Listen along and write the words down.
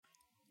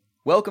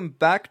Welcome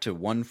back to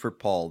One for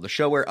Paul, the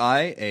show where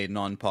I, a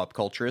non-pop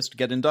culturist,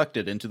 get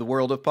inducted into the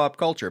world of pop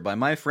culture by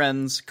my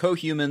friends,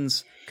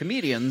 co-humans,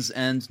 comedians,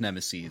 and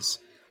nemeses.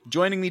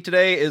 Joining me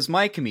today is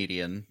my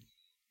comedian.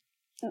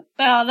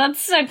 Oh,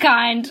 that's so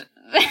kind.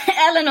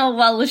 Eleanor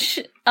Walsh,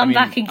 I'm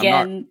back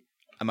again.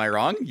 Am I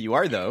wrong? You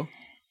are, though.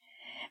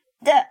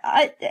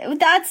 I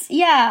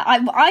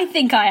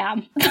think I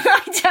am.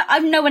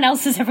 No one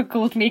else has ever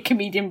called me a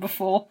comedian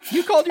before.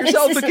 You called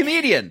yourself a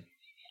comedian!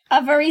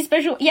 A very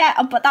special...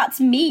 Yeah, but that's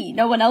me.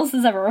 No one else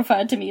has ever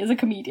referred to me as a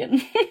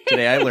comedian.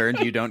 Today I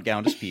learned you don't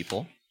gouge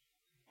people.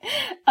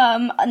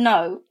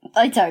 No,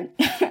 I don't.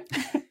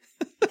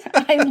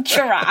 I'm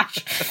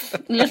trash.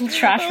 Little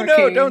trash raccoon.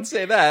 No, don't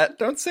say that.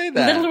 Don't say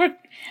that.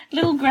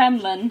 Little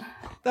gremlin.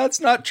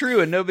 That's not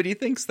true, and nobody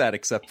thinks that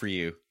except for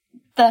you.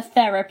 The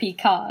therapy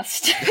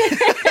cast.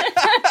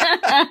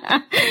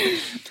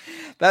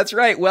 That's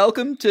right.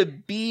 Welcome to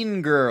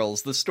Bean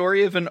Girls, the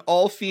story of an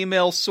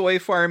all-female soy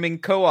farming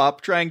co-op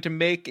trying to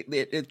make it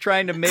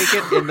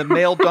in the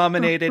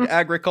male-dominated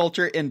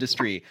agriculture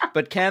industry.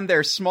 But can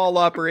their small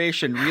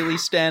operation really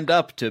stand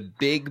up to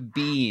Big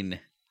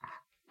Bean?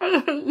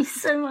 I hate you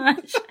so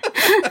much.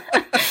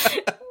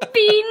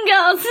 Bean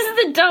Girls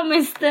is the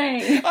dumbest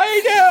thing.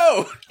 I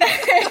know!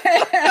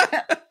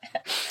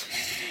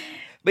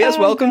 But yes,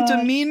 welcome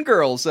to Mean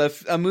Girls,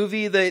 a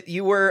movie that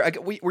you were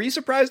you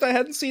surprised I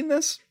hadn't seen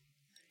this?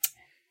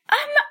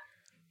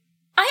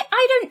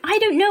 I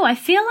don't know. I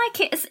feel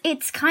like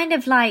it's kind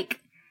of like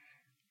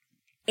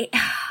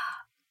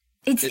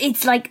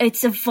it's like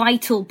it's a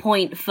vital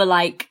point for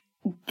like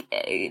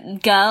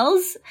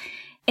girls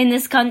in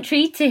this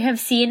country to have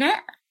seen it,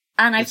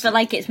 and I feel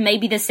like it's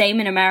maybe the same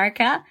in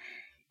America.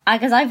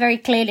 Because I very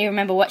clearly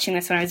remember watching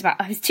this when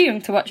I was too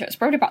young to watch it. I was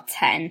probably about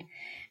 10,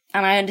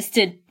 and I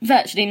understood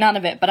virtually none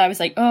of it. But I was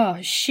like, oh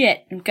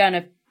shit, I'm going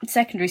to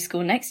secondary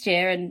school next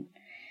year, and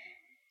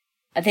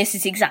this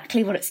is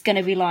exactly what it's going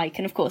to be like.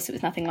 And of course it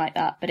was nothing like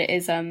that, but it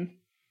is,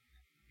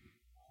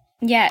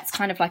 it's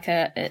kind of like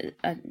a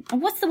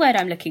what's the word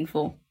I'm looking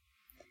for?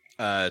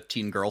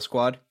 Teen Girl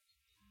Squad?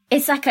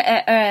 It's like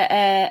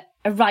a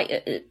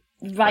rite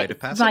of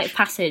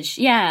passage.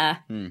 Yeah.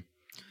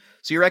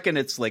 So you reckon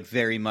it's like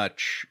very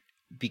much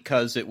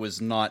because it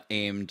was not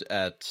aimed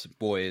at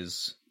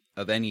boys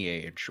of any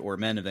age or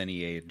men of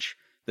any age,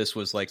 this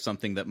was like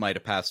something that might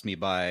have passed me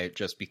by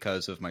just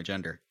because of my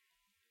gender?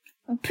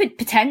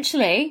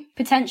 Potentially.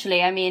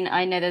 I mean,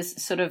 I know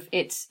there's sort of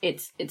it's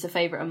a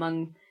favorite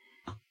among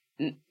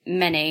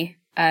many,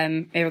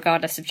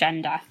 regardless of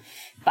gender.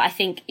 But I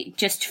think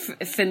just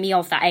for me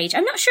of that age,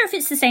 I'm not sure if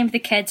it's the same for the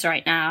kids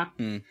right now.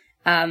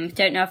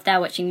 Don't know if they're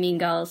watching Mean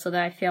Girls,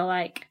 although I feel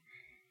like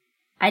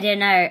I don't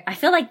know. I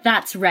feel like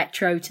that's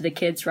retro to the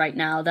kids right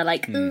now. They're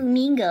like, ooh,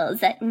 Mean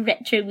Girls, that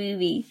retro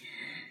movie,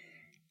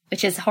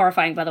 which is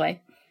horrifying, by the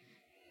way.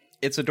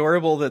 It's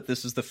adorable that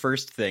this is the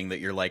first thing that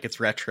you're like, it's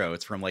retro,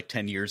 it's from like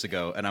 10 years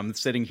ago, and I'm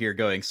sitting here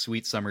going,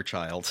 sweet summer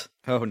child.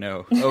 Oh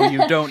no. Oh,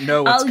 you don't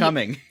know what's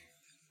coming.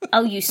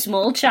 Oh, you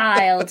small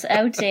child.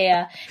 Oh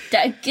dear.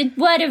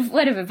 Word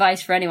of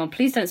advice for anyone,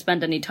 please don't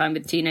spend any time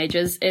with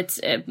teenagers.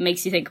 It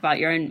makes you think about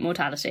your own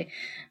mortality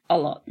a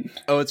lot.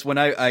 Oh, it's when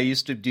I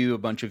used to do a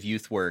bunch of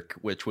youth work,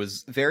 which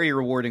was very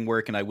rewarding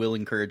work, and I will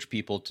encourage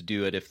people to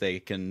do it if they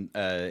can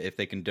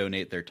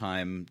donate their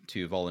time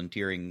to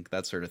volunteering,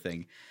 that sort of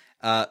thing.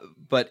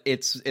 But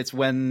it's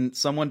when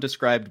someone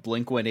described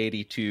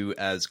Blink-182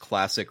 as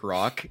classic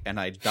rock, and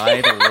I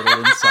died a little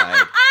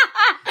inside.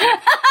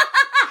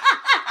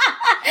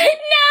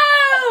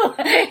 No!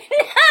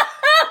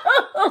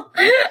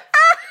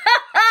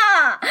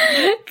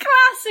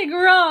 Classic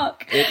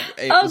rock.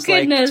 It was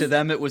goodness. Like, to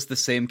them it was the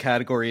same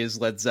category as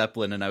Led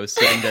Zeppelin, and I was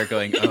sitting there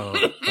going,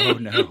 oh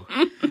no,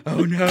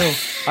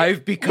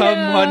 I've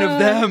become one of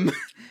them.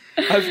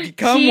 I've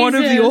become one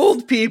of the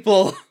old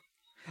people.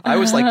 I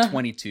was like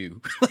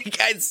 22. Like,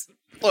 guys,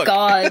 look.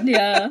 God,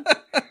 yeah.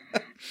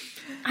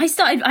 I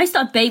started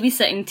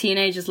babysitting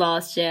teenagers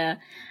last year,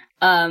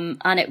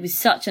 and it was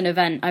such an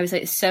event. I was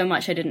like, so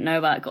much I didn't know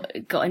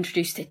about. Got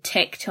introduced to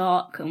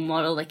TikTok and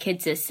what all the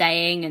kids are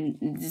saying, and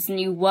there's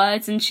new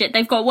words and shit.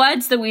 They've got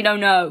words that we don't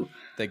know.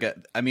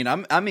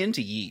 I'm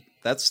into Yeet.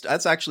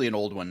 That's actually an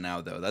old one now,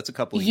 though. That's a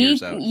couple of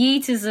years out.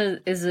 Yeet is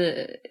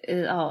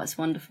it's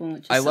wonderful.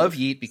 I love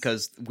Yeet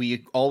because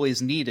we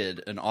always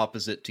needed an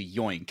opposite to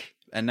Yoink.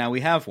 And now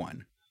we have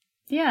one.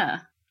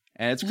 Yeah.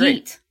 And it's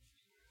great. Yeet.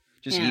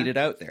 Just yeet it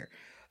out there.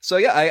 So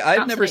yeah,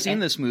 I've never seen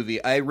this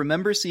movie. I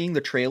remember seeing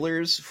the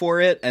trailers for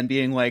it and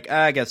being like,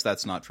 I guess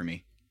that's not for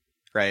me.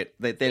 Right?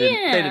 They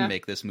didn't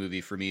make this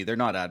movie for me. They're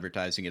not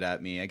advertising it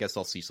at me. I guess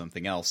I'll see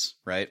something else,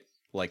 right?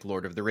 Like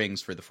Lord of the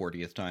Rings for the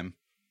 40th time.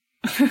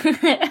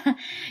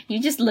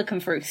 You're just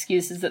looking for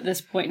excuses at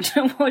this point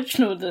to watch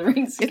Lord of the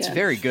Rings again. It's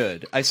very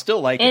good. I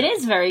still like it. It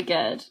is very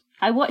good.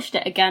 I watched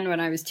it again when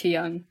I was too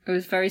young. I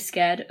was very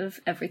scared of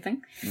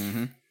everything.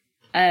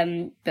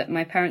 But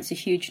my parents are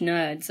huge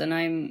nerds, and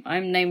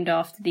I'm named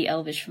after the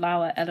elvish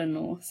flower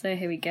Eleanor. So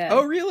here we go.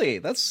 Oh, really?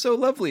 That's so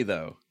lovely,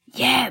 though.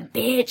 Yeah,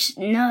 bitch,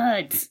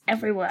 nerds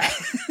everywhere.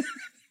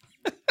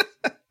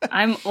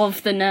 I'm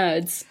of the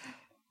nerds.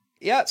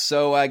 Yeah,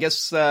 so I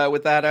guess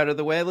with that out of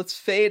the way, let's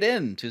fade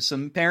in to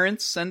some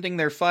parents sending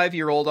their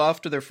 5-year-old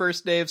off to their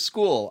first day of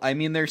school. I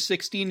mean, their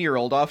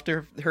 16-year-old off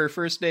to her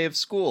first day of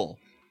school.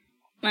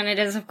 And it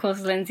is, of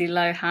course, Lindsay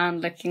Lohan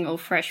looking all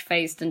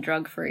fresh-faced and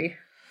drug-free.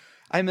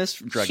 I miss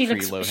drug-free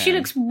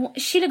Lohan.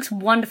 She looks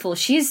wonderful.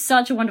 She's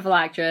such a wonderful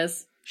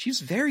actress. She's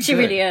very good. She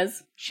really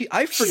is.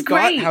 I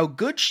forgot how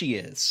good she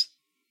is.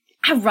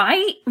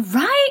 Right?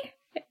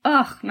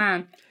 Oh,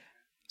 man.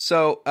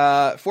 So,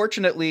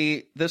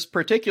 fortunately, this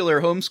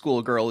particular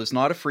homeschool girl is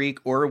not a freak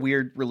or a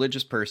weird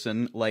religious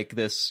person like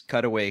this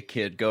cutaway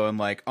kid going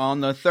like,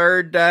 on the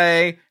third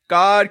day,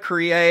 God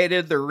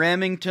created the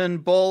Remington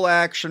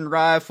bull-action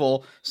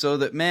rifle so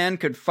that man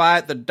could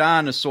fight the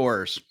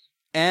dinosaurs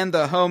and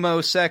the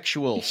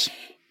homosexuals.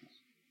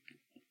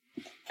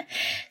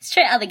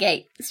 Straight out of the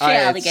gate.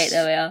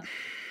 There we are.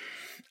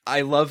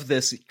 I love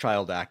this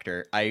child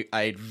actor.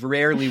 I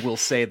rarely will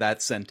say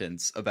that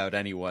sentence about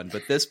anyone,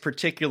 but this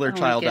particular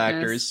child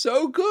actor is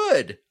so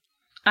good.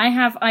 I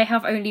have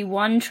only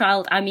one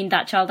child. I mean,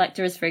 that child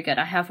actor is very good.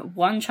 I have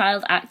one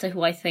child actor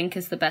who I think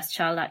is the best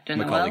child actor in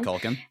the world. Macaulay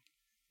Culkin.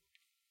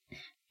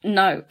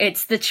 No,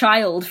 it's the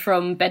child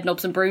from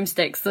Bedknobs and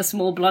Broomsticks, the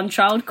small blonde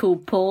child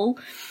called Paul.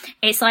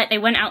 It's like they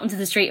went out into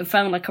the street and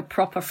found like a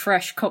proper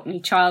fresh Cockney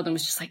child and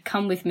was just like,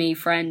 come with me,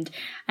 friend.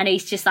 And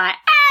he's just like,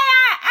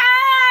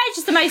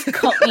 just the most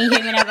Cockney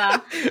human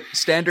ever.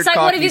 Standard like,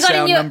 Cockney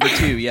sound number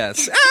 2,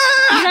 yes.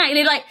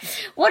 Exactly, like,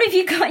 what have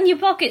you got in your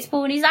pockets,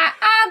 Paul? And he's like,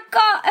 I've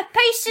got a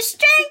piece of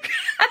string,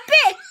 a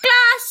bit of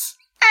glass,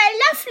 a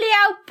lovely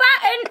old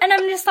button. And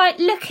I'm just like,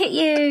 look at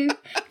you.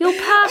 You're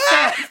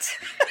perfect.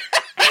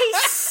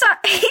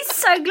 He's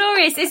so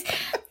glorious. It's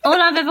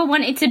all I've ever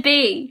wanted to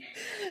be.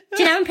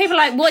 Do you know when people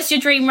are like, what's your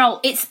dream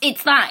role? It's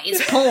that.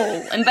 It's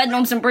Paul and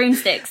Bedknobs and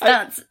Broomsticks.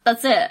 That's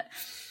it.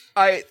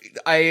 I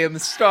am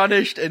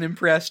astonished and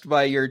impressed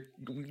by your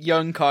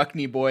young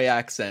Cockney boy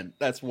accent.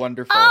 That's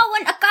wonderful. I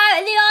want to go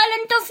to the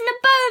island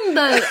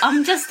of Nabombo.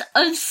 I'm just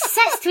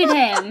obsessed with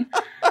him.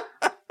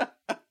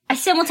 I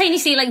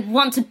simultaneously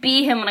want to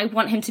be him and I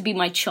want him to be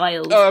my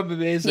child. Oh,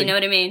 amazing. You know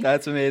what I mean?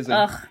 That's amazing.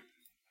 Ugh.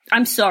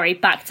 I'm sorry,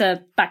 back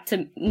to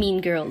Mean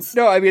Girls.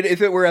 No, I mean,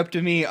 if it were up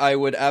to me, I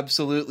would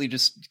absolutely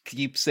just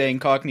keep saying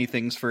Cockney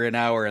things for an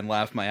hour and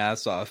laugh my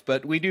ass off.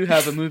 But we do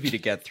have a movie to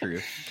get through.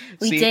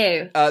 We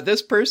do.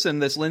 This person,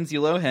 this Lindsay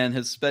Lohan,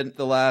 has spent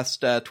the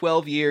last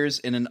 12 years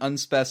in an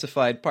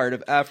unspecified part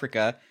of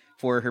Africa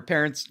for her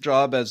parents'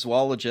 job as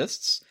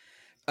zoologists.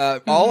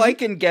 All I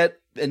can get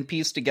and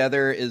piece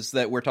together is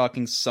that we're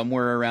talking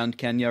somewhere around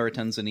Kenya or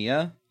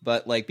Tanzania.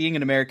 But, being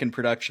an American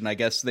production, I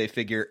guess they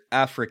figure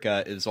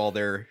Africa is all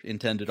their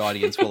intended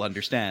audience will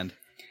understand.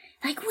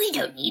 We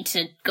don't need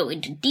to go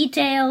into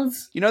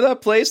details. You know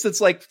that place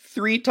that's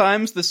 3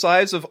 times the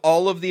size of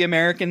all of the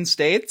American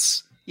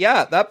states?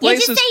 Yeah, that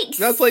place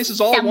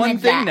is all one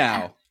thing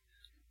now.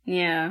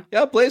 Yeah.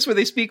 Yeah, a place where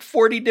they speak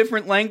 40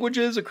 different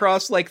languages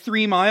across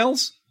 3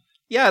 miles?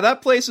 Yeah,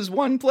 that place is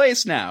one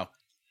place now.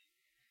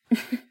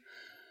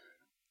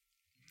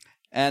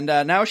 And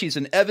now she's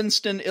in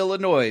Evanston,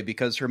 Illinois,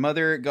 because her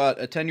mother got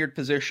a tenured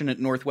position at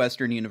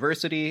Northwestern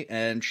University,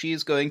 and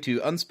she's going to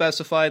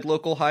unspecified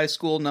local high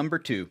school number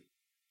 2.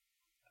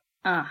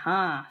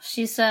 Uh-huh.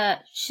 She's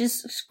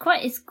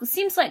quite, it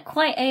seems like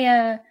quite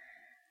a,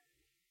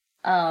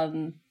 I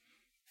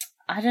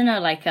don't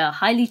know, a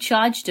highly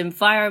charged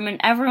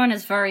environment. Everyone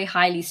is very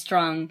highly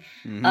strung.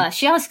 Mm-hmm.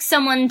 She asks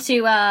someone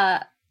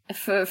to,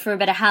 for a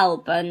bit of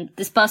help, and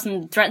this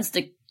person threatens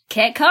to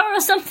kick her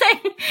or something.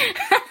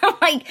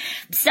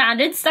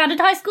 Standard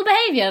high school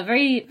behavior.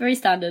 Very, very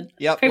standard.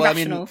 Yeah, very well,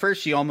 rational. I mean,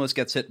 first she almost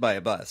gets hit by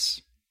a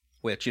bus,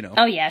 which,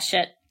 Oh, yeah,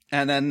 shit.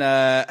 And then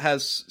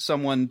has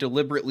someone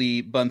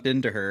deliberately bump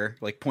into her,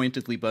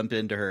 pointedly bump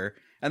into her.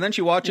 And then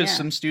she watches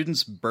some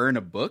students burn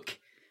a book.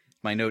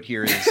 My note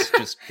here is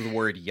just the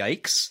word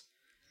yikes.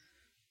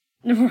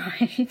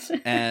 Right.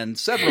 And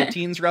several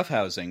teens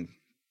roughhousing.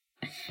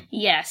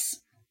 Yes.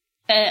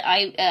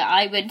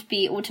 I would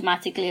be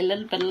automatically a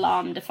little bit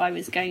alarmed if I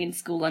was going in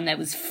school and there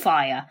was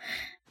fire.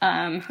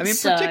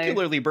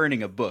 Particularly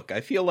burning a book.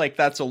 I feel like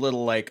that's a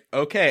little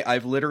okay,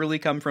 I've literally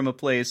come from a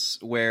place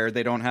where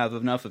they don't have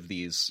enough of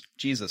these.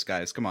 Jesus,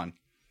 guys, come on.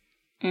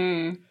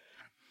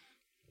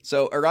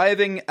 So,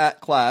 arriving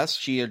at class,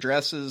 she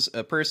addresses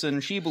a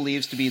person she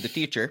believes to be the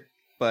teacher,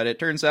 but it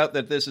turns out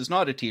that this is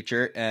not a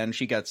teacher, and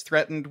she gets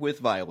threatened with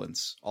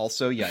violence.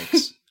 Also,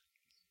 yikes.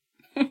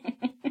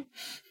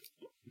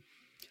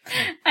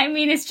 I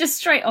mean, it's just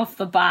straight off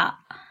the bat.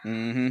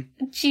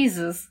 Mm-hmm.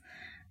 Jesus.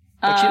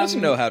 But she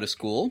doesn't know how to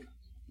school.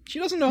 She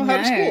doesn't know how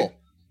to school.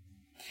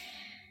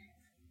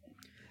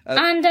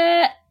 And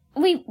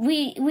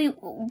we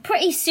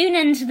pretty soon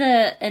into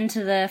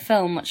the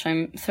film, which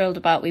I'm thrilled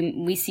about,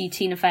 we see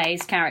Tina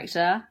Fey's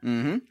character.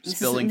 Mm-hmm.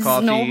 Spilling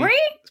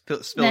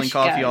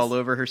coffee all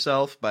over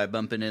herself by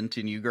bumping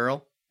into New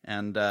Girl.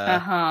 And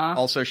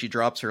also she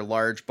drops her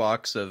large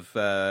box of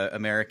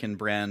American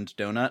brand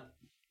donut.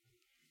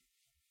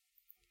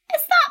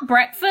 Is that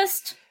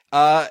breakfast?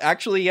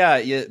 Actually,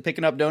 yeah,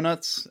 picking up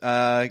donuts,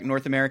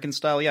 North American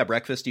style. Yeah,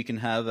 breakfast you can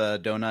have a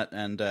donut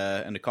and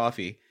a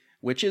coffee,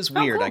 which is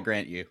weird, cool. I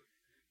grant you.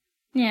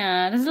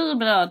 Yeah, it's a little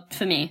bit odd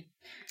for me,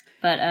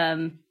 but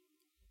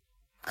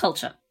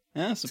culture.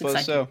 Yeah, I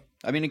suppose so.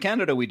 I mean, in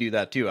Canada we do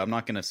that too. I'm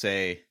not going to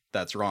say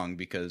that's wrong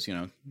because, you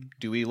know,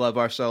 do we love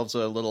ourselves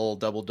a little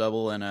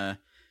double and a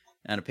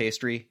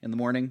pastry in the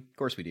morning? Of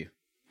course we do.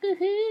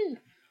 Woohoo!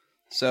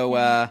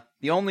 So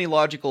the only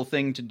logical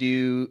thing to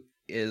do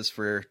is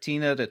for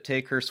Tina to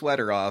take her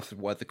sweater off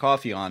with the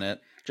coffee on it,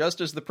 just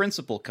as the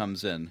principal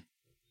comes in.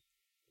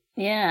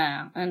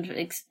 Yeah, and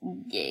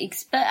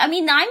I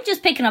mean, I'm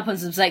just picking up on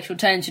some sexual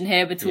tension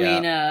here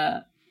between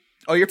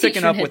Oh, you're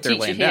picking up what they're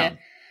laying down.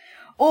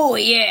 Oh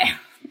yeah,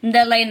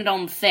 they're laying it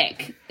on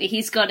thick.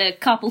 He's got a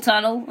carpal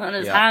tunnel on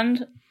his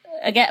hand,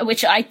 again,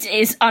 which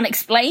is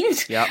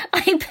unexplained. Yep.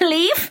 I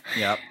believe.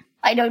 Yep.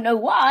 I don't know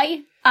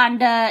why.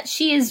 And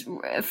she is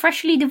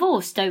freshly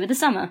divorced over the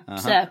summer,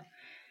 so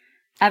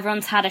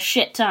everyone's had a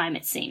shit time,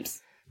 it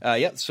seems.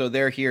 So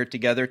they're here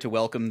together to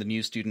welcome the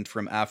new student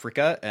from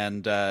Africa,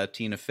 and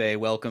Tina Fey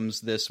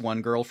welcomes this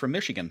one girl from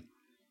Michigan.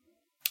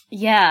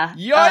 Yeah.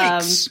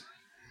 Yikes!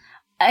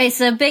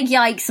 It's a big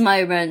yikes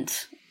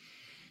moment.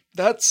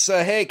 That's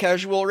hey,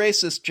 casual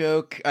racist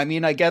joke. I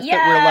mean, I get that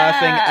we're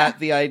laughing at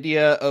the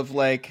idea of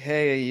like,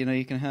 hey, you know,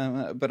 you can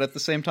have, but at the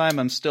same time,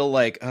 I'm still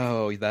like,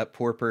 oh, that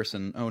poor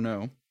person. Oh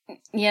no.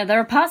 Yeah, there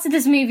are parts of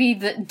this movie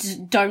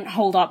that don't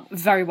hold up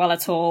very well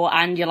at all,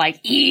 and you're like,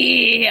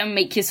 yeah, and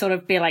make you sort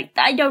of be like,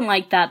 I don't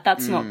like that.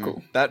 That's not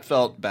cool. That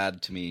felt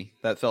bad to me.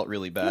 That felt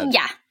really bad.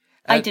 Yeah,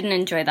 I didn't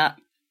enjoy that.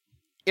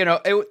 You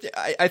know,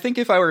 I think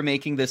if I were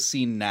making this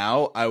scene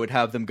now, I would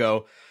have them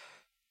go,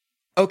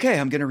 okay,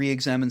 I'm going to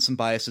re-examine some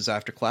biases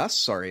after class.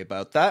 Sorry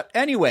about that.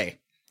 Anyway,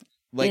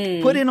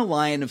 like, put in a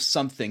line of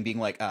something being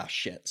like, ah,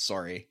 shit,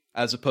 sorry.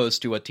 As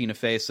opposed to what Tina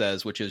Fey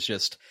says, which is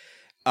just,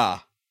 sorry.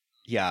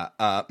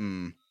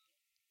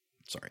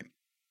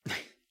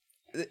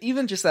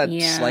 Even just that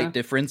slight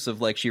difference of,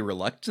 like, she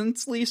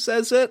reluctantly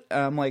says it,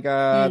 I'm like,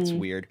 that's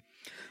weird.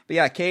 But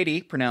yeah,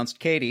 Katie, pronounced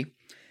Katie,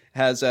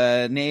 has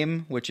a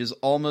name which is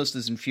almost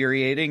as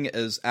infuriating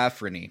as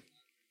Afrini.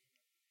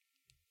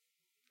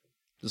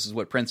 This is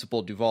what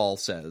Principal Duval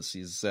says.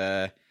 He's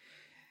got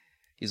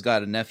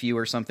a nephew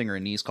or something, or a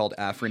niece called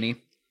Afrini.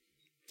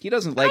 He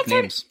doesn't like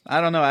names. I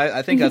don't know.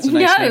 I think that's a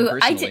nice name,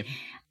 personally.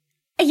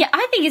 Yeah,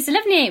 I think it's a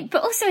lovely name.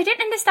 But also, I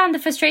didn't understand the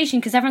frustration,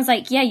 because everyone's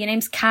like, yeah, your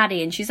name's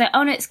Caddy. And she's like,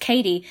 oh, no, it's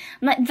Katie.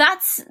 I'm like,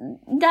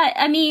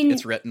 I mean...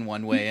 It's written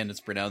one way and it's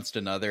pronounced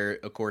another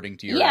according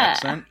to your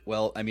accent.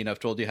 Well, I mean, I've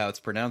told you how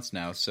it's pronounced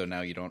now, so now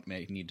you don't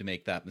need to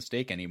make that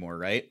mistake anymore,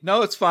 right?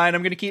 No, it's fine.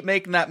 I'm going to keep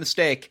making that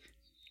mistake.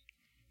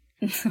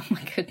 Oh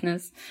my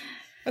goodness.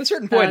 At a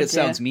certain point, it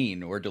sounds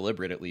mean, or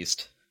deliberate at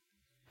least.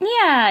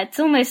 Yeah,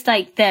 it's almost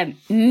like they're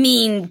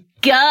mean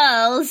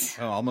girls.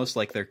 Oh, almost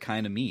like they're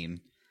kind of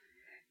mean.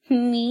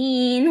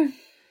 Mean.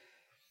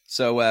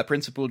 So,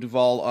 Principal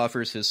Duval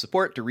offers his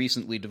support to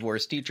recently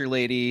divorced teacher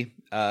lady.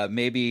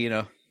 Maybe, you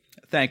know,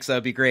 thanks, that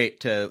would be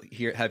great to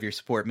have your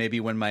support. Maybe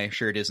when my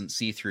shirt isn't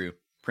see-through.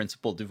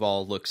 Principal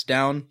Duval looks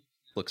down,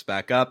 looks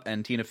back up,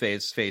 and Tina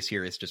Fey's face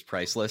here is just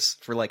priceless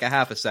for like a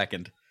half a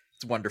second.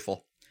 It's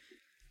wonderful.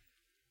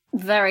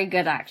 Very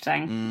good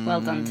acting.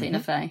 Well done, Tina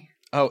Fey.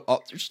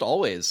 Oh, just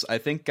always. I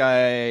think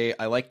I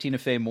like Tina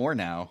Fey more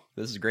now.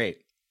 This is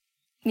great.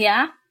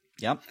 Yeah?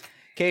 Yep.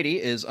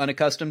 Katie is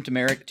unaccustomed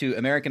to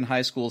American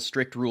high school's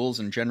strict rules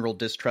and general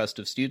distrust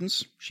of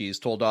students. She's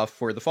told off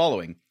for the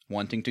following: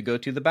 wanting to go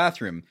to the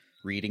bathroom,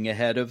 reading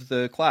ahead of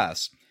the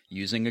class,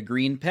 using a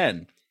green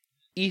pen,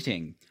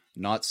 eating,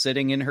 not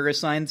sitting in her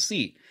assigned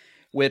seat,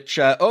 which,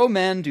 oh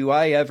man, do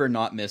I ever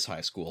not miss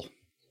high school.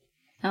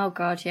 Oh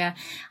god, yeah.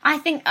 I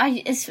think,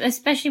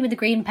 especially with the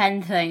green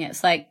pen thing,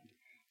 it's like,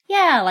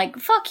 yeah, like,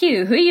 fuck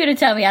you. Who are you to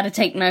tell me how to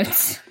take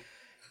notes?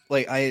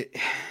 Like,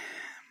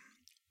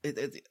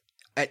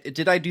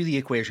 did I do the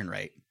equation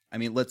right? I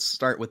mean, let's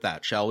start with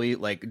that, shall we?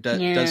 Like,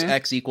 does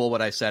X equal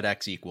what I said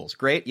X equals?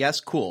 Great, yes,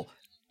 cool.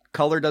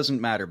 Color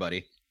doesn't matter,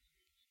 buddy.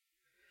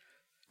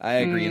 I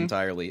agree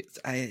entirely.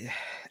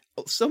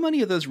 So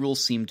many of those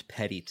rules seemed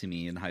petty to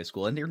me in high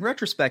school, and in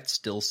retrospect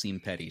still seem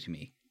petty to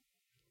me.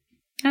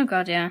 Oh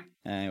god, yeah.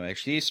 Anyway,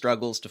 she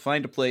struggles to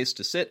find a place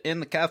to sit in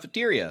the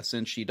cafeteria,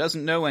 since she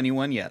doesn't know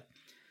anyone yet.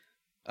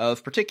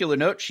 Of particular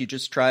note, she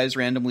just tries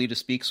randomly to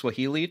speak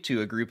Swahili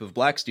to a group of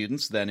black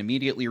students, then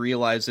immediately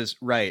realizes,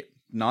 right,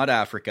 not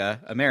Africa,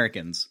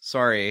 Americans.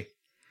 Sorry.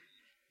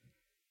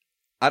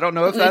 I don't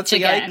know if that's a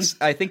yikes.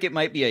 I think it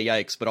might be a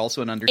yikes, but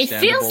also an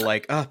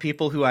understandable,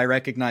 people who I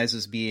recognize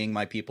as being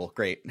my people.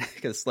 Great.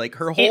 Because, like,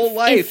 her whole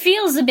life... It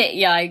feels a bit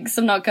yikes,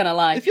 I'm not gonna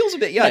lie. It feels a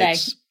bit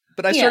yikes,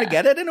 but I sort of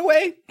get it in a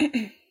way.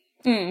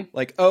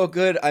 Like, oh,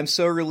 good, I'm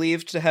so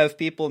relieved to have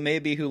people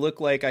maybe who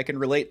look like I can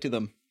relate to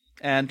them.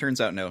 And turns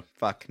out no.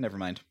 Fuck, never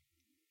mind.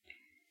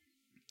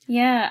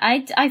 Yeah,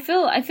 I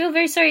feel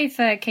very sorry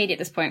for Katie at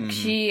this point. Mm-hmm.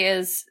 She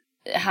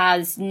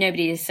has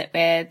nobody to sit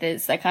with.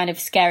 It's a kind of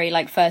scary,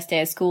 like, first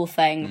day of school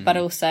thing. Mm-hmm. But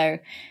also,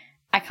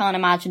 I can't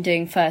imagine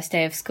doing first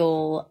day of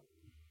school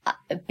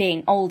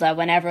being older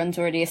when everyone's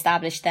already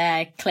established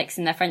their cliques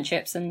and their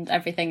friendships and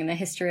everything in their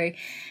history.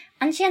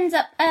 And she ends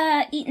up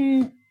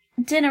eating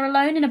dinner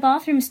alone in a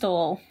bathroom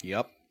stall.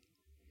 Yep.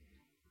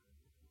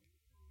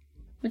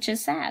 Which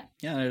is sad.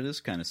 Yeah, it is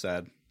kind of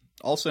sad.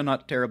 Also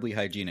not terribly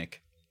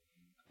hygienic.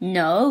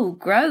 No,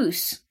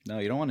 gross. No,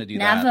 you don't want to do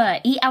that. Never.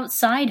 Eat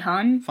outside,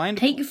 hon.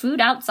 Take your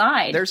food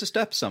outside. There's a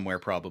step somewhere,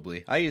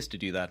 probably. I used to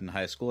do that in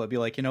high school. I'd be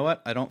like, you know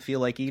what? I don't feel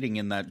like eating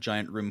in that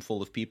giant room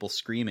full of people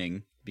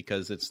screaming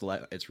because it's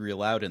real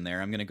loud in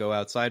there. I'm going to go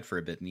outside for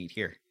a bit and eat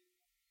here.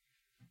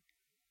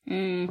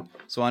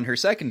 So on her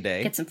second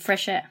day, get some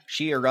fresh air.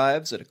 She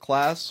arrives at a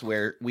class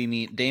where we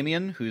meet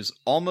Damien, who's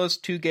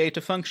almost too gay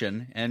to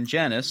function, and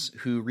Janice,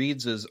 who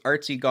reads as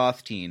artsy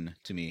goth teen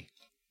to me.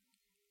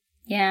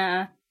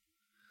 Yeah.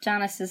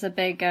 Janice is a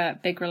big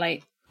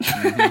relate.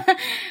 Mm-hmm. I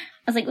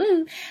was like,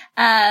 woo.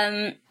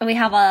 We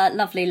have a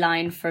lovely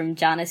line from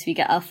Janice. We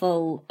get a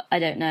full, I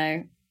don't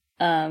know,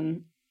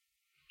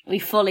 we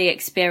fully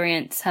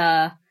experience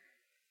her,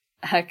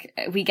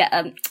 we get,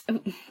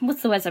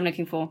 what's the words I'm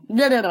looking for?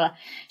 Blah, blah, blah.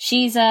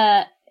 She's,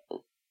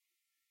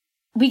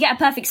 we get a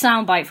perfect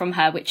soundbite from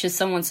her, which is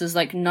someone says,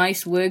 like,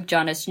 nice work,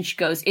 Janice, and she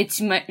goes, it's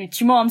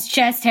your mom's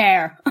chest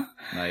hair.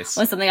 Nice.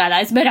 Or something like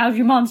that. It's made out of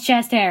your mom's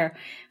chest hair.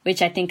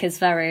 Which I think is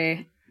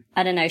very,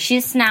 I don't know,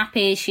 she's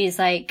snappy, she's,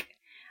 like,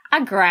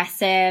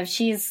 aggressive,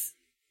 she's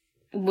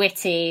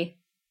witty,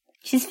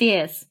 she's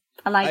fierce.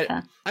 I like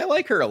her. I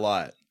like her a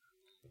lot.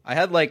 I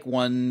had, like,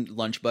 one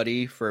lunch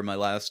buddy for my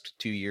last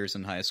 2 years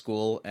in high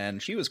school,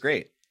 and she was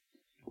great.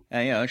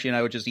 And, you know, she and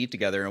I would just eat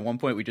together, and at one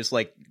point we just,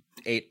 like,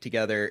 ate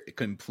together,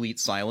 complete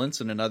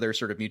silence, and another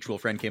sort of mutual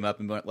friend came up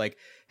and went, like,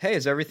 hey,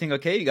 is everything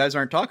okay? You guys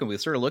aren't talking. We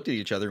sort of looked at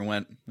each other and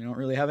went, we don't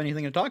really have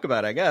anything to talk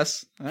about, I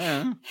guess. I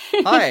don't know.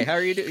 Hi, how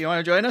are you doing? You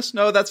want to join us?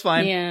 No, that's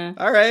fine. Yeah.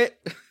 All right.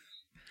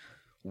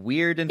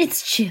 Weird and...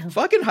 It's chill.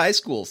 Fucking high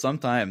school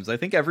sometimes. I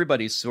think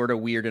everybody's sort of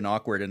weird and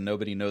awkward and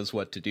nobody knows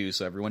what to do,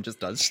 so everyone just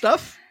does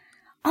stuff.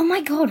 Oh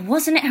my god,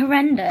 wasn't it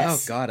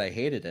horrendous? Oh god, I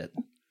hated it.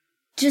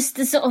 Just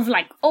the sort of,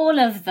 like, all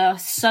of the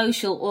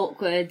social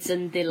awkwards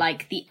and the,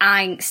 like, the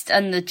angst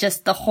and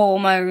the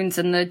hormones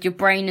and your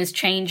brain is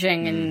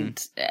changing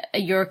and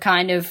you're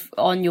kind of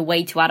on your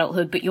way to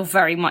adulthood, but you're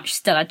very much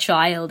still a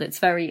child. It's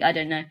very, I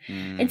don't know.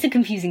 It's a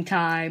confusing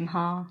time,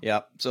 huh?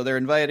 Yeah. So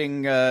they're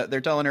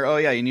they're telling her, oh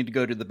yeah, you need to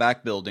go to the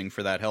back building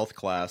for that health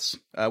class.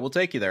 We'll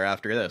take you there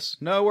after this.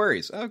 No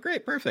worries. Oh,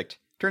 great. Perfect.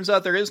 Turns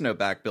out there is no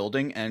back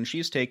building, and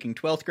she's taking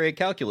 12th grade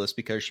calculus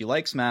because she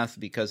likes math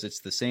because it's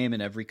the same in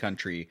every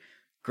country.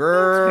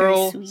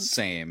 Girl,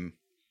 same.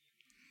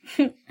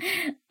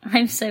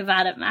 I'm so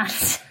bad at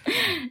maths.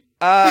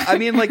 I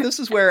mean, like, this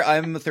is where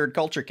I'm a third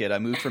culture kid. I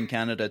moved from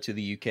Canada to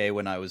the UK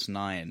when I was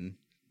 10.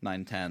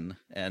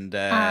 And,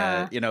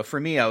 you know, for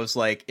me, I was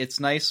like,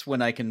 it's nice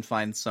when I can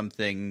find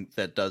something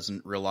that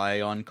doesn't rely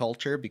on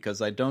culture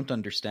because I don't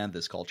understand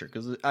this culture.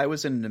 Because I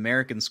was in an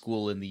American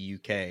school in the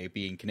UK,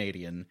 being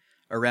Canadian,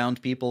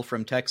 around people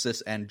from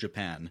Texas and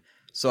Japan.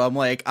 So I'm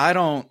like, I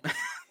don't...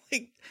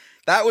 like,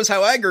 that was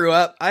how I grew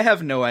up. I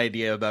have no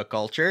idea about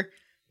culture.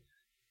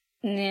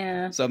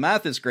 Yeah. So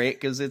math is great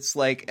because it's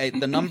like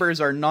the numbers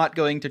are not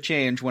going to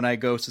change when I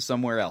go to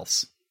somewhere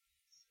else.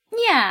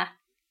 Yeah.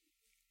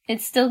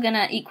 It's still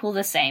gonna equal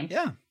the same.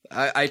 Yeah.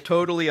 I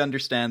totally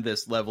understand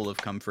this level of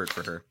comfort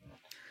for her.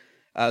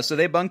 So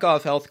they bunk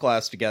off health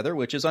class together,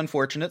 which is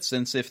unfortunate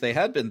since if they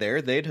had been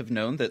there, they'd have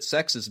known that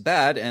sex is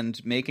bad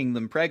and making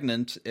them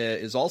pregnant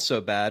is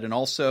also bad. And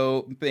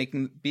also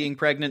being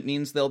pregnant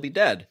means they'll be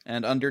dead.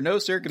 And under no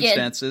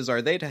circumstances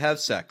are they to have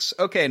sex.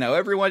 Okay, now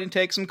everyone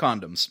take some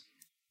condoms.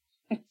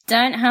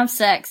 Don't have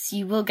sex.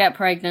 You will get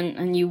pregnant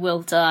and you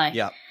will die.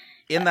 Yeah.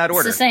 In that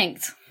order.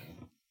 Succinct.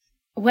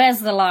 Where's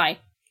the lie?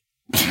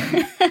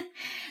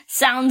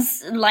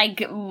 Sounds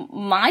like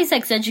my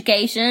sex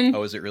education.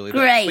 Oh, is it really?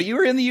 Great. But you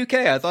were in the UK.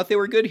 I thought they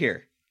were good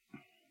here.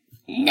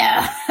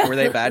 No. Were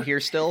they bad here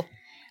still?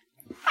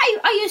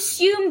 I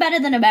assume better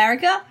than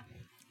America.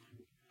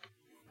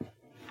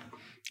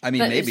 I mean,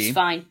 but maybe. It's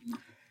fine.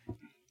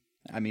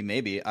 I mean,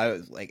 maybe. I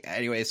was like,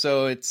 anyway,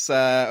 so it's,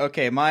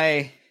 okay,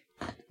 my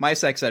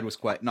sex ed was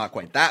not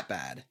quite that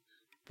bad.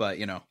 But,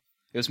 you know,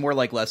 it was more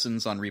like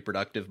lessons on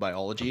reproductive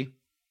biology.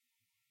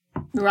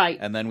 Right.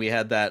 And then we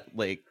had that,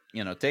 like,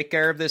 you know, take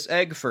care of this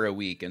egg for a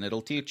week, and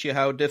it'll teach you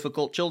how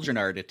difficult children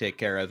are to take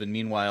care of. And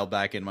meanwhile,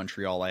 back in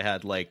Montreal, I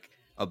had, like,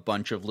 a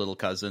bunch of little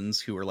cousins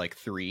who were, like,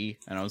 3.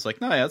 And I was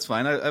like, no, yeah, that's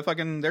fine. I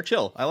fucking, they're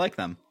chill. I like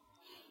them.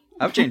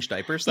 I've changed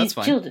diapers. That's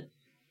fine.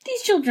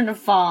 These children are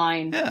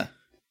fine. Yeah.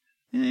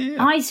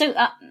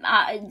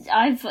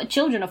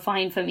 Children are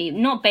fine for me,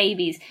 not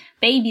babies.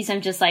 Babies,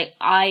 I'm just like,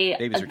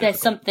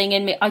 there's something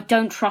in me. I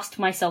don't trust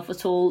myself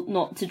at all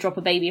not to drop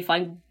a baby if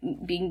I'm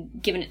being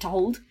given it to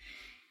hold.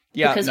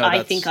 Yeah, because no,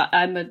 I think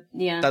I'm a,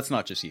 yeah. That's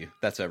not just you.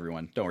 That's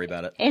everyone. Don't worry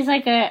about it. It's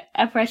like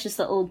a precious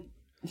little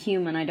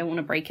human. I don't want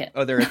to break it.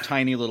 Oh, they're a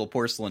tiny little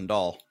porcelain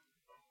doll.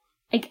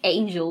 Like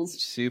angels.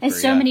 Super,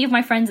 There's so many of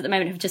my friends at the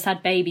moment have just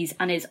had babies,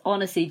 and it's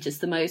honestly just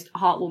the most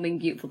heartwarming,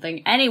 beautiful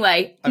thing.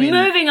 Anyway,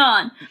 moving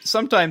on.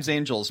 Sometimes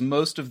angels,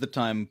 most of the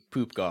time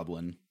poop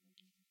goblin.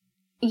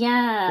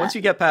 Yeah. Once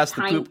you get past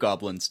the poop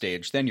goblin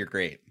stage, then you're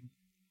great.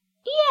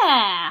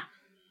 Yeah.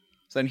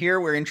 So then here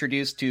we're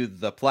introduced to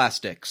the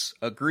Plastics,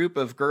 a group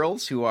of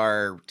girls who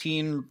are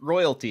teen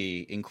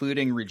royalty,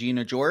 including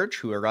Regina George,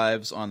 who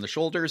arrives on the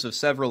shoulders of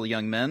several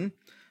young men.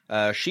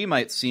 She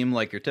might seem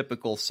like your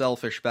typical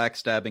selfish,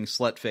 backstabbing,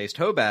 slut-faced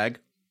hoe bag,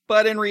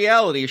 but in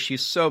reality,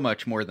 she's so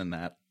much more than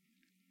that.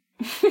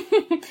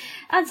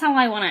 That's how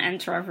I want to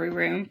enter every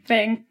room,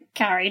 being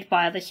carried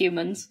by other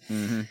humans.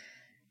 Mm-hmm.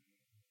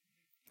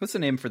 What's the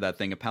name for that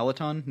thing? A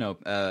Peloton?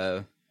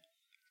 No,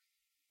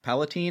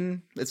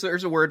 Palatine?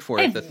 There's a word for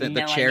it.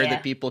 The chair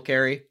that people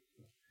carry.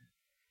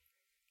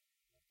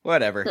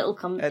 Whatever.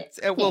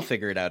 We'll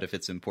figure it out if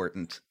it's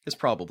important. It's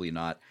probably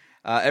not.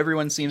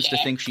 Everyone seems to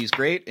think she's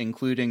great,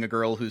 including a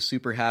girl who's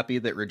super happy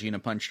that Regina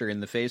punched her in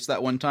the face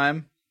that one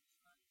time.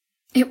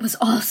 It was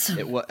awesome.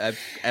 It was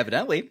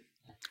evidently.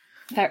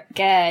 Very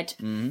good.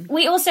 Mm-hmm.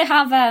 We also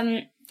have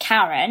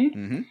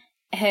Karen,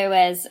 who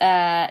is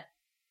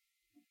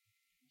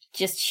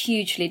just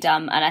hugely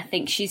dumb, and I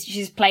think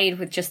she's played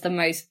with just the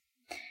most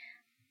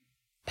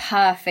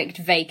perfect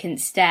vacant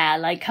stare.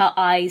 Like, her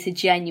eyes are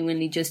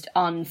genuinely just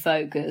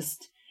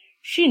unfocused.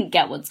 She didn't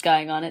get what's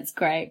going on. It's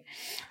great.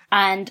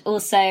 And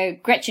also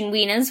Gretchen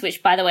Wieners,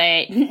 which, by the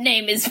way,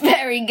 name is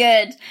very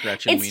good.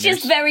 Gretchen It's Wieners.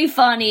 just very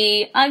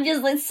funny. I'm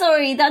just like,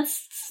 sorry,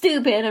 that's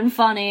stupid and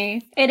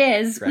funny. It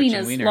is.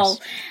 Gretchen Wieners. Lol.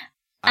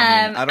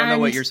 I don't know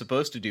what you're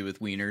supposed to do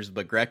with wieners,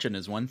 but Gretchen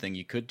is one thing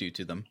you could do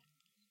to them.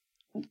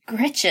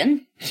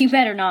 Gretchen? You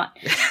better not.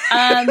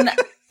 I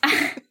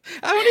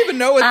don't even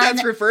know what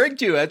that's referring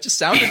to. It just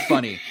sounded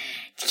funny.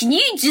 Can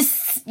you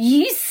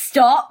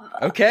stop?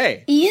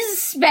 Okay. You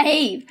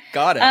behave.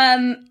 Got it.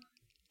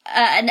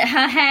 And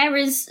her hair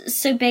is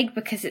so big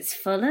because it's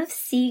full of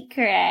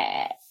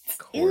secrets. Of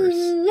course.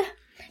 Ooh.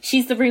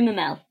 She's the rumor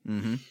mill.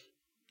 Mm-hmm.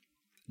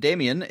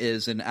 Damien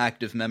is an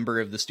active member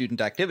of the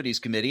Student Activities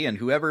Committee, and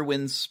whoever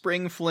wins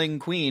Spring Fling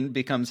Queen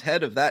becomes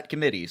head of that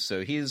committee,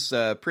 so he's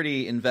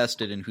pretty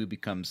invested in who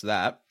becomes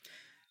that.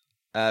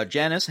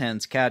 Janice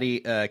hands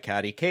Katie, a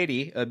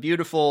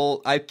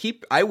beautiful...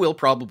 I will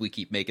probably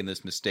keep making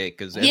this mistake,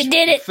 because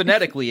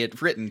phonetically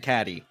it's written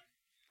Caddy.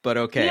 But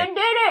okay. You did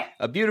it!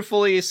 A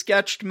beautifully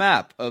sketched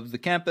map of the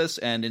campus,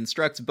 and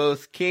instructs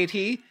both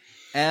Katie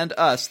and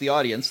us, the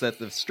audience, that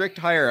the strict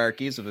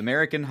hierarchies of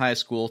American high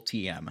school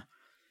TM.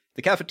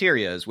 The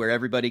cafeteria is where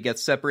everybody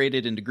gets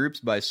separated into groups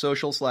by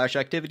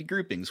social/activity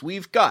groupings.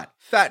 We've got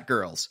fat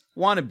girls,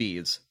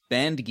 wannabes,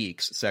 band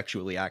geeks,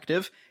 sexually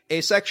active,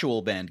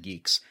 asexual band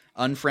geeks,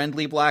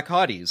 unfriendly black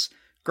hotties,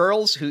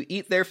 girls who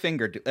eat their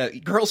feelings,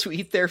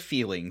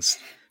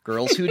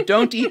 girls who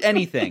don't eat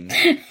anything.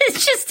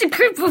 It's just a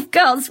group of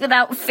girls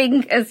without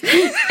fingers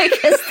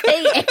because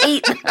they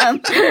ate them.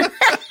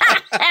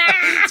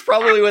 It's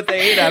probably what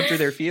they ate after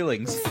their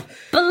feelings.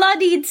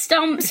 Bloodied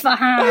stumps for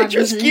hands. I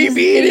just keep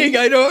eating.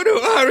 I don't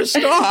know how to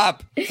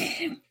stop.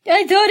 I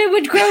thought it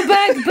would grow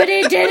back, but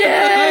it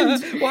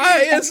didn't. Why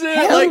isn't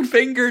it like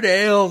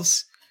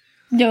fingernails?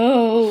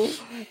 No.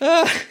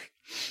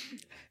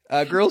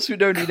 Girls who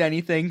don't eat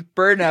anything.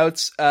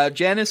 Burnouts.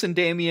 Janice and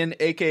Damien,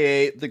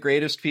 a.k.a. the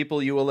greatest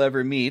people you will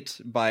ever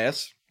meet.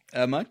 Bias.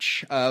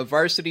 Much.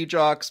 Varsity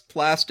jocks.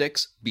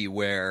 Plastics.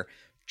 Beware.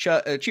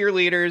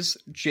 Cheerleaders.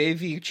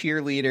 JV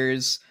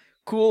cheerleaders.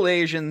 Cool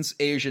Asians,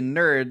 Asian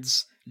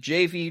nerds,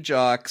 JV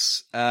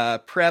jocks,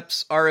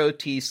 preps,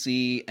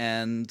 ROTC,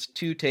 and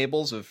 2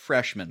 tables of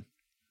freshmen.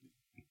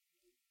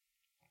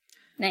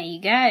 There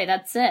you go.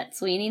 That's it.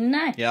 That's all you need to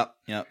know. Yep.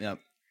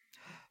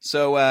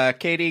 So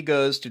Katie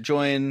goes to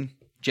join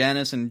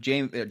Janice and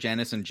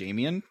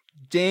Damien.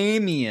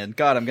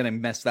 God, I'm gonna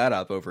mess that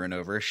up over and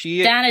over.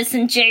 Dallas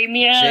and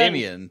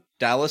Damien.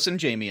 Dallas and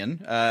Damien.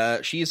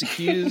 She is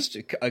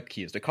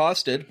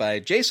accosted by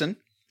Jason,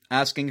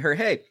 asking her,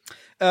 "Hey,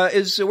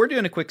 we're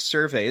doing a quick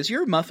survey. Is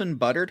your muffin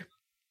buttered?"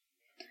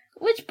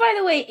 Which, by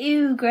the way,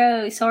 ew,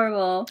 gross,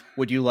 horrible.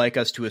 Would you like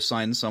us to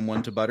assign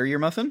someone to butter your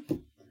muffin?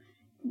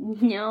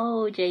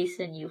 No,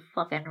 Jason, you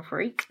fucking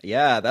freak.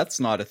 Yeah, that's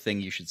not a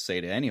thing you should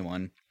say to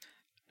anyone.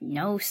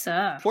 No,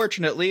 sir.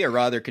 Fortunately, a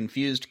rather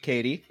confused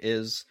Katie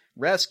is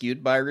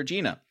rescued by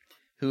Regina,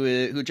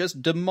 who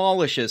just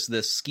demolishes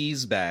this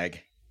skis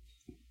bag.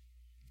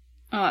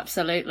 Oh,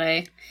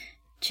 absolutely.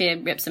 She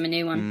rips him a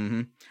new one.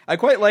 Mm-hmm. I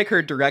quite like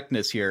her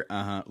directness here.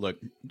 Look,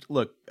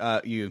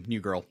 you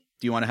new girl.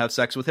 Do you want to have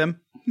sex with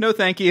him? No,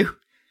 thank you.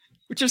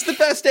 Which is the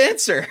best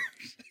answer.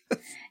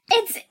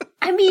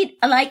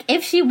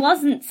 If she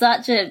wasn't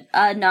such a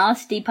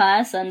nasty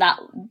person, that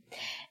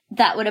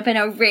would have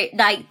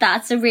been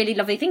that's a really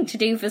lovely thing to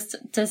do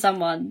to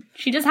someone.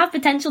 She does have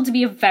potential to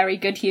be a very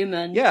good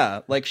human.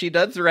 Yeah, like she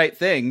does the right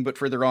thing, but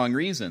for the wrong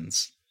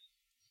reasons.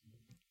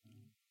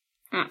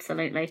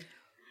 Absolutely.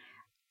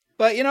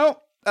 But,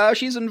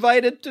 she's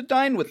invited to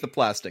dine with the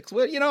Plastics.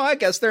 Well, I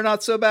guess they're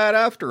not so bad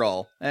after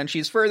all. And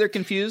she's further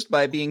confused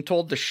by being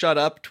told to shut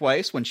up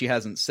twice when she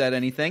hasn't said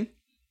anything.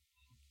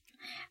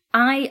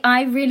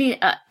 I really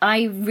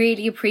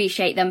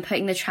appreciate them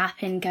putting the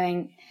trap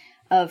in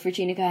of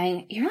Regina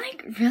going, "You're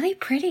like really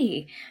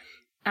pretty."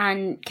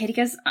 And Katie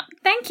goes,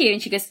 thank you.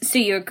 And she goes, so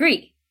you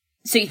agree?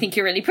 So you think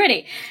you're really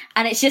pretty?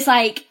 And it's just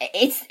like,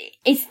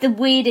 it's the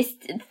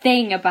weirdest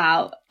thing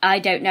about, I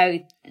don't know.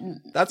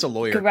 That's a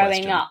lawyer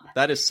growing question. Up.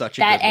 That is such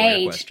a that good lawyer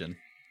age. question.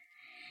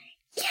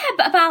 Yeah,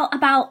 but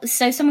about,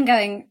 so someone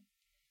going,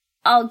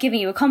 I'll give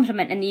you a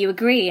compliment and you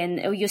agree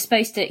and you're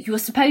supposed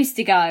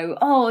to go,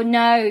 oh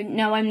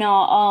no, I'm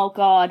not. Oh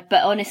God.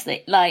 But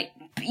honestly, like,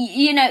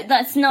 you know,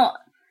 that's not,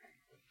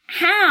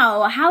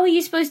 how are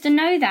you supposed to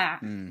know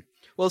that?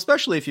 Well,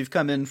 especially if you've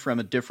come in from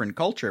a different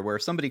culture where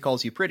if somebody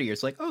calls you pretty,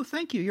 it's like, oh,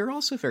 thank you. You're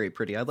also very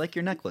pretty. I like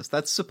your necklace.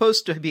 That's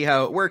supposed to be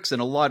how it works in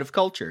a lot of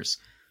cultures,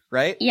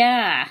 right?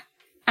 Yeah,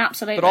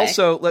 absolutely. But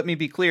also, let me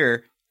be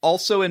clear,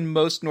 also in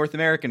most North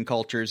American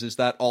cultures, is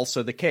that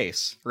also the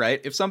case, right?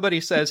 If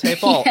somebody says, hey,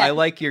 Paul, Yeah. I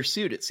like your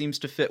suit. It seems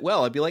to fit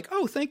well. I'd be like,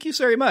 oh, thank you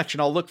very much.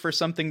 And I'll look for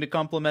something to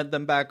compliment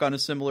them back on a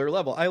similar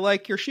level. I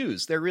like your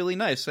shoes. They're really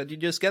nice. Did you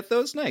just get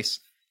those? Nice.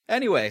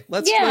 Anyway,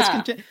 let's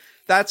continue.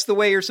 That's the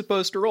way you're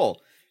supposed to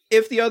roll.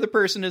 If the other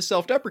person is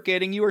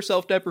self-deprecating, you are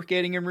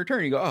self-deprecating in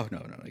return. You go, oh,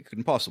 no, you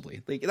couldn't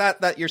possibly. Like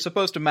that you're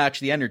supposed to match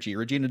the energy.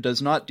 Regina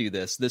does not do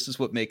this. This is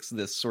what makes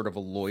this sort of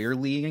a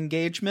lawyerly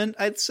engagement,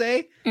 I'd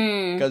say.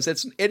 Because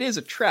it is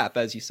a trap,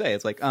 as you say.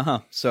 It's like,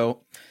 so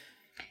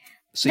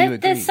you agree.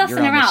 They're sussing You're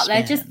her on the out.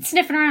 They're stand. just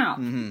sniffing her out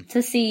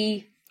to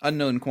see.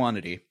 Unknown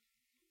quantity.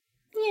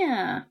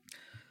 Yeah.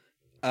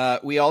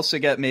 We also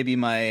get maybe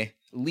my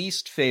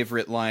least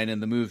favorite line in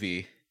the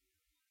movie.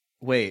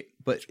 Wait,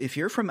 but if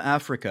you're from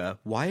Africa,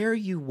 why are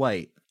you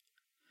white?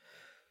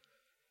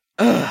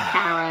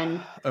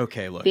 Karen.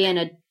 Okay, look. Being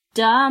a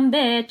dumb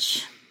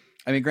bitch.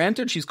 I mean,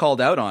 granted, she's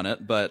called out on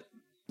it, but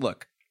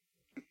look.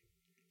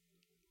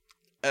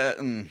 I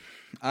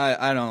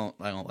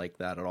don't like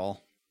that at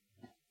all.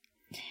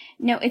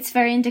 No, it's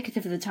very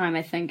indicative of the time,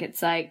 I think.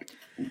 It's like,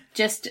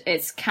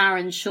 it's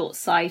Karen's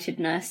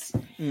short-sightedness.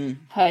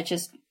 Her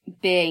just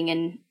being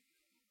an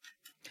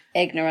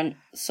ignorant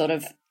sort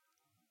of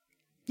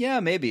Yeah,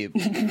 maybe.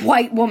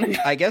 white woman.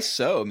 I guess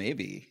so,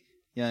 maybe.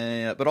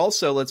 Yeah. But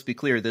also, let's be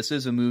clear, this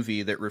is a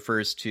movie that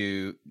refers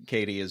to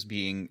Katie as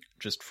being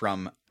just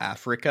from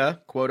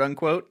Africa, quote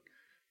unquote.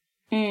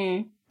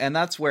 And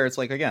that's where it's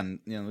like, again,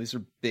 these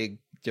are big,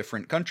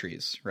 different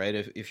countries, right?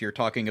 If you're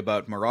talking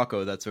about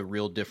Morocco, that's a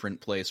real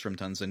different place from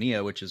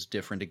Tanzania, which is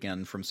different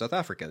again from South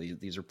Africa.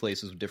 These are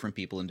places with different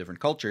people and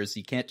different cultures.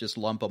 You can't just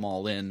lump them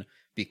all in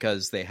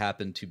because they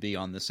happen to be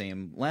on the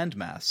same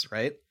landmass,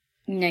 right?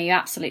 No, you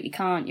absolutely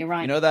can't. You're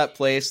right. You know that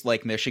place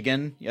like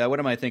Michigan? Yeah, what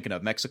am I thinking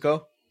of?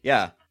 Mexico?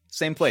 Yeah,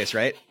 same place,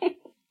 right?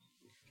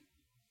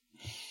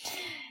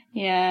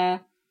 Yeah.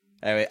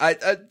 Anyway,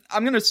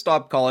 I'm going to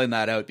stop calling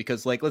that out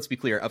because, like, let's be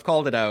clear. I've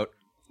called it out.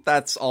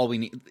 That's all we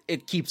need.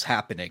 It keeps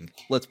happening.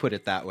 Let's put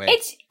it that way.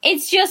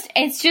 It's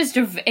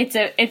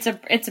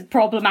a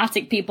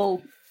problematic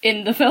people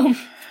in the film.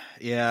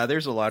 Yeah,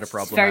 there's a lot of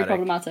very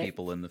problematic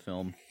people in the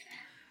film.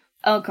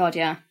 Oh god,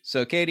 yeah.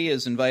 So Katie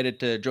is invited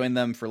to join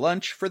them for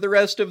lunch for the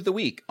rest of the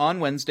week. On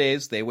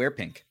Wednesdays, they wear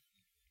pink.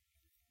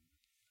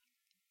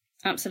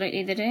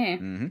 Absolutely, they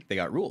do. They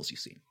got rules, you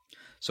see.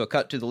 So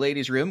cut to the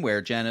ladies' room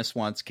where Janice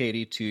wants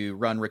Katie to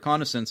run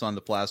reconnaissance on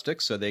the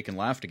plastics so they can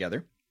laugh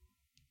together.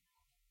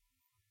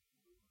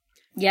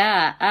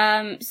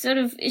 Yeah, sort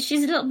of,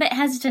 she's a little bit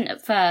hesitant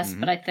at first,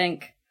 but I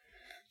think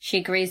she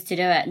agrees to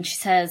do it, and she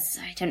says,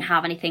 I don't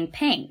have anything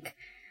pink.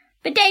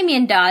 But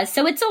Damien does,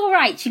 so it's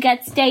alright. She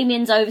gets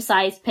Damien's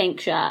oversized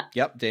pink shirt.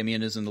 Yep,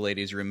 Damien is in the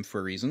ladies' room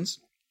for reasons.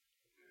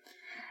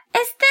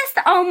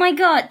 Oh my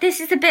god, this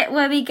is the bit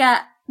where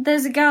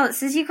there's a girl that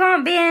says, you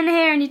can't be in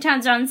here, and he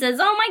turns around and says,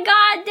 oh my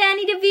god,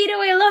 Danny DeVito,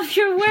 I love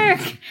your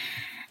work.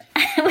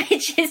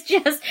 Which is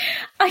just,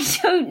 I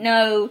don't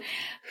know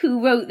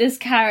who wrote this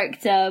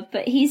character,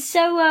 but he's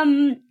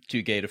so,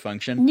 Too gay to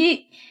function?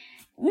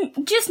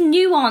 Just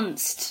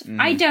nuanced.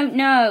 I don't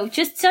know.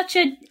 Just such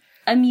a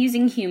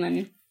amusing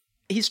human.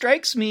 He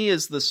strikes me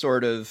as the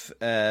sort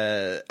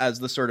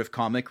of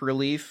comic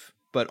relief,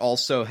 but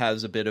also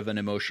has a bit of an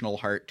emotional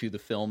heart to the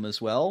film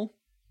as well.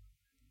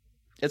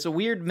 It's a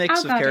weird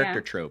mix of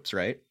character tropes,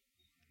 right?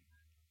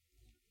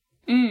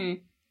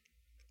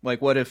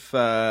 Like, what if,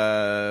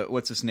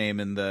 what's his name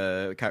in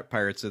the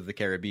Pirates of the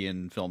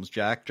Caribbean films?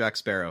 Jack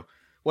Sparrow.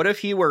 What if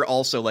he were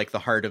also like the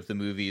heart of the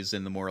movies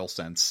in the moral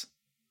sense?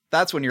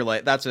 That's when you're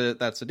like, that's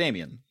a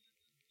Damien.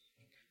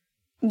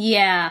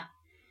 Yeah.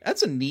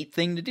 That's a neat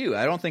thing to do.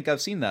 I don't think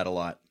I've seen that a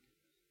lot.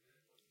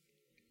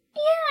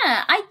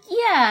 Yeah. I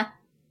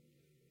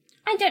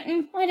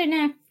don't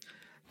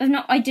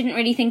know. I didn't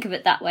really think of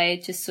it that way.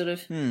 It just sort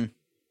of.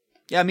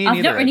 Yeah, me neither.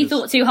 I've not really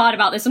thought too hard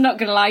about this. I'm not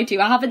going to lie to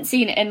you. I haven't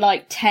seen it in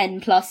like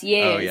 10 plus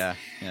years. Oh yeah.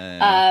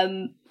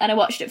 And I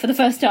watched it for the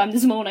first time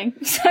this morning.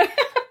 So.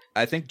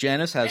 I think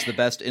Janice has the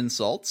best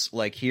insults.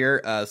 Like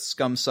here,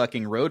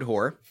 scum-sucking road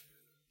whore.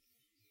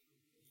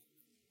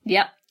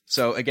 Yep.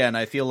 So again,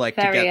 I feel like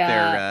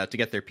to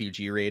get their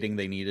PG rating,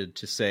 they needed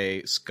to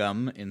say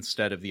scum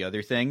instead of the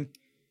other thing.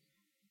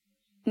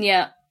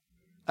 Yeah.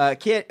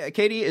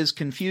 Katie is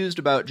confused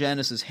about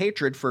Janice's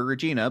hatred for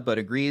Regina, but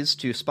agrees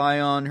to spy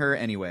on her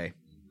anyway.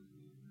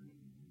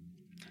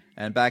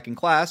 And back in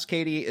class,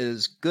 Katie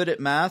is good at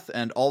math,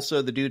 and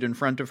also the dude in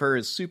front of her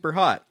is super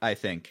hot, I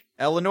think.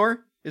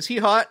 Eleanor, is he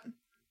hot?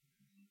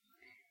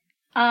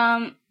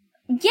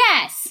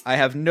 Yes. I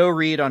have no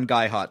read on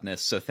guy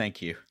hotness, so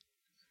thank you.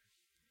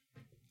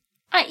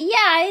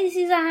 Yeah,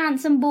 he's a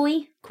handsome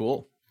boy.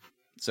 Cool.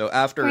 So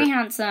after Very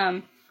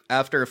handsome.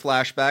 After a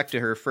flashback to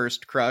her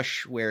first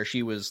crush, where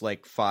she was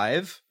like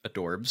 5,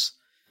 adorbs.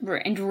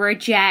 And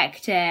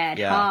rejected.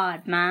 Yeah.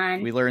 Hard,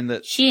 man. We learned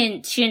that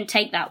she didn't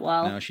take that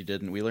well. No, she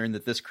didn't. We learned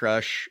that this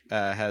crush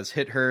has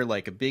hit her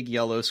like a big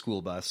yellow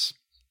school bus.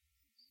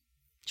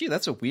 Gee,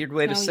 that's a weird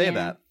way to say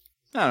that.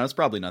 I don't know, it's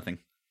probably nothing.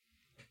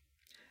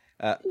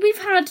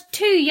 We've had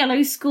 2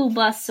 yellow school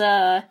bus,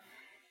 Yeah,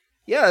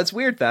 it's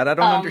weird that. I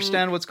don't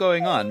understand what's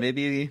going on.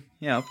 Maybe,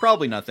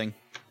 probably nothing.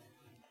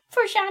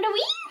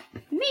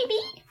 Foreshadowing? Maybe.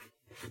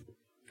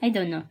 I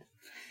don't know.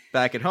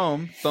 Back at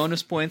home,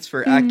 bonus points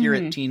for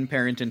accurate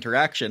teen-parent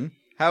interaction.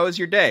 How was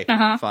your day?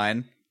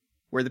 Fine.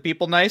 Were the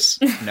people nice?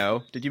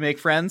 No. Did you make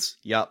friends?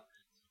 Yup.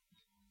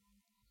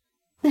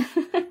 They're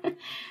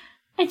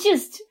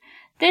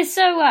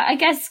so, I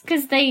guess,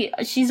 because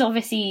she's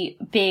obviously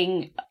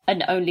being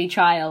an only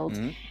child.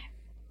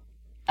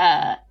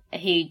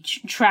 He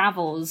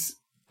travels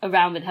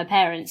around with her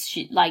parents.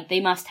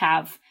 They must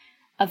have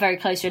a very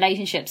close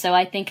relationship. So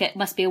I think it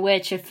must be a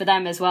weird shift for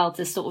them as well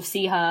to sort of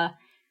see her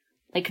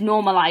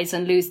normalize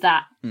and lose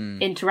that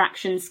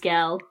interaction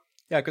skill.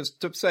 Yeah, because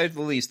to say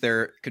the least,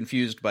 they're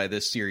confused by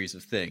this series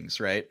of things,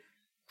 right?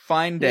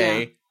 Fine day.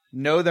 Yeah.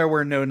 No, there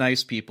were no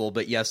nice people,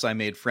 but yes, I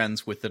made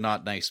friends with the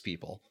not nice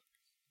people.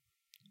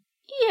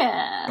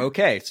 Yeah.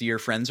 Okay, so your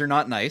friends are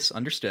not nice.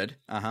 Understood.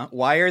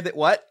 Why are they...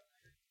 What?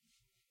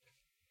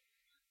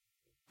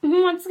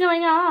 What's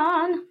going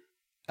on?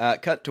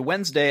 Cut to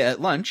Wednesday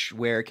at lunch,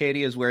 where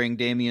Katie is wearing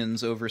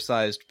Damien's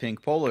oversized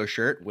pink polo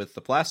shirt with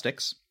the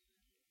plastics.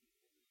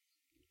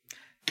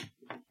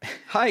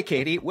 Hi,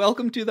 Katie.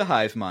 Welcome to the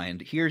Hive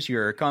Mind. Here's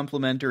your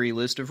complimentary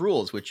list of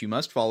rules, which you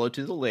must follow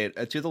to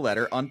the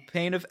letter on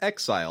pain of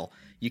exile.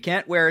 You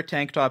can't wear a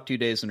tank top 2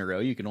 days in a row.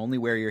 You can only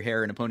wear your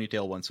hair in a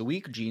ponytail once a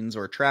week. Jeans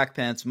or track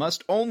pants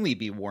must only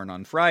be worn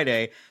on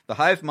Friday. The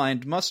Hive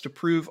Mind must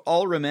approve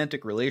all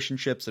romantic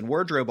relationships and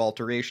wardrobe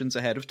alterations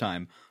ahead of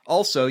time.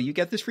 Also, you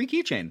get this free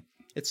keychain.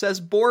 It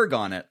says Borg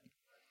on it.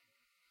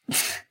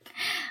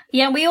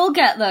 Yeah, we all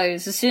get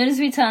those. As soon as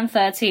we turn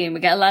 13, we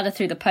get a letter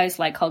through the post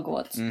like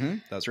Hogwarts. Mm-hmm,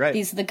 that's right.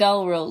 These are the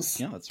girl rules.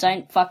 Yeah, that's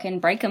Don't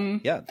fucking break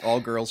them. Yeah, all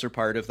girls are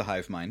part of the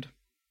Hive Mind.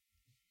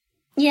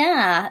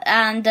 Yeah,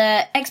 and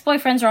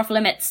ex-boyfriends are off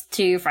limits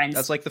to friends.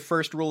 That's like the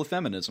first rule of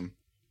feminism.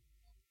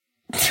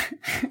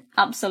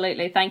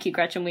 Absolutely. Thank you,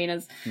 Gretchen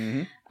Wieners.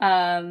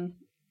 Mm-hmm.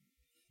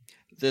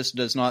 This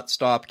does not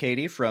stop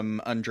Katie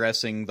from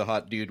undressing the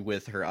hot dude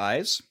with her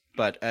eyes,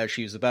 but as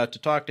she's about to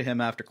talk to him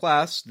after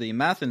class, the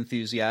math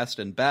enthusiast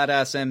and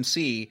badass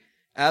MC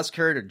ask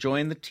her to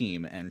join the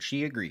team, and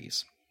she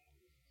agrees.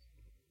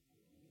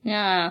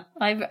 Yeah,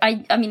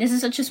 I mean, this is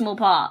such a small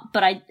part,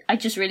 but I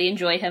just really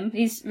enjoy him.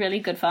 He's really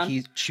good fun.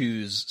 He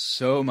chews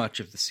so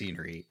much of the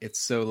scenery. It's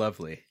so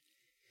lovely.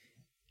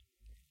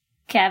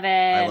 Kevin.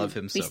 I love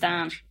him so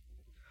much.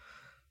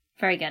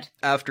 Very good.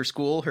 After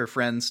school, her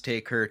friends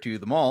take her to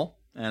the mall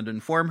and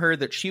inform her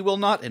that she will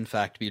not, in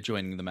fact, be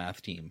joining the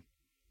math team.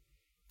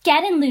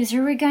 Get in,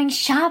 loser, we're going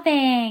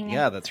shopping.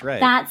 Yeah, that's right.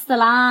 That's the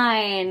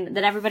line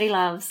that everybody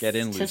loves. Get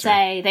in, loser. To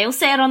say. They all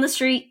say it on the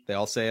street. They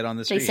all say it on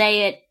the street. They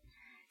say it.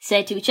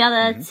 Say it to each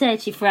other, say it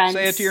to your friends.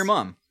 Say it to your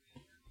mom.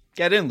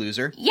 Get in,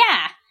 loser.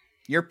 Yeah.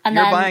 You're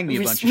buying me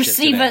a bunch of shit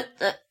today.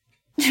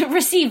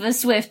 Receive a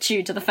swift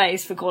shoe to the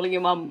face for calling your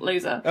mom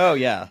loser. Oh,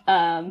 yeah.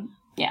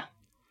 Yeah.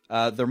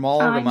 The mall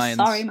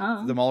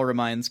Mom.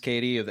 reminds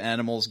Katie of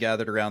animals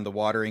gathered around the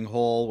watering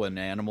hole when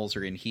animals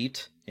are in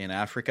heat in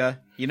Africa.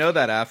 You know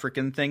that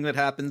African thing that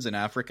happens in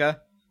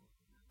Africa?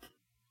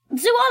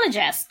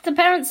 Zoologist. The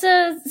parents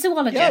are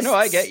zoologists. Yeah, no,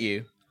 I get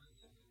you.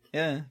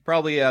 Yeah,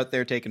 probably out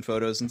there taking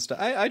photos and stuff.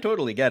 I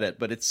totally get it,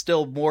 but it's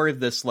still more of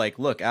this,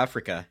 look,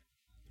 Africa.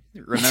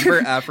 Remember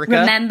Africa?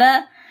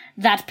 Remember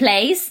that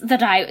place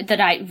that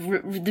I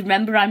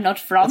remember I'm not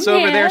from It's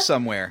over there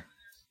somewhere.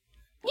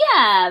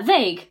 Yeah,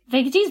 vague.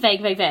 It is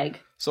vague.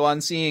 So on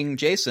seeing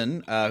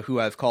Jason, who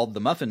I've called the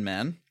Muffin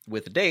Man,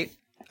 with a date,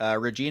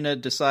 Regina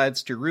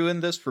decides to ruin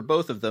this for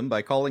both of them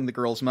by calling the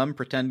girl's mum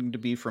pretending to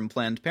be from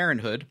Planned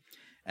Parenthood.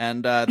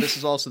 And this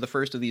is also the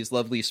first of these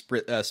lovely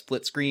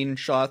split-screen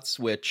shots,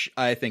 which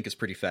I think is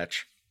pretty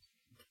fetch.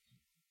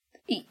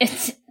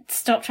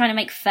 Stop trying to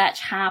make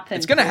fetch happen.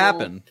 It's gonna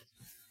happen.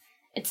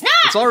 It's not!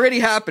 It's already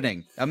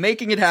happening. I'm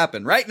making it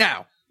happen right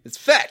now. It's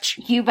fetch.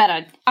 You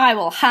better... I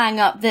will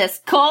hang up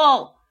this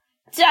call.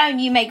 Don't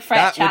you make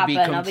fetch happen.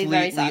 I'll be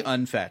very sad. That would be completely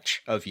unfetch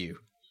of you.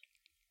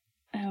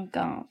 Oh,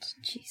 God.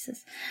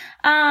 Jesus.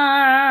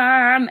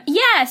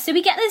 Yeah, so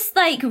we get this,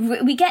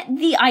 we get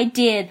the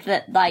idea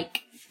that,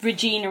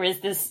 Regina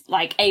is this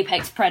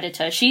apex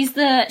predator. She's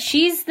the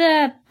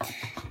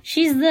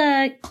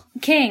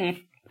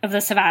king of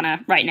the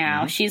savannah right now.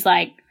 Mm-hmm. She's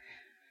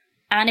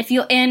and if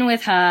you're in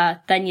with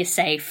her, then you're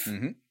safe.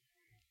 Mm-hmm.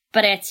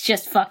 but it's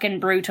just fucking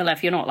brutal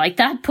if you're not like,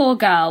 that poor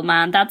girl,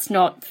 man. That's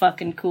not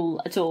fucking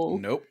cool at all.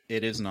 Nope,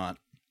 it is not.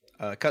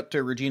 Cut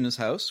to Regina's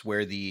house,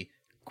 where the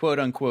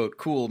quote-unquote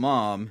cool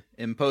mom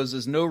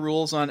imposes no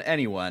rules on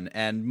anyone,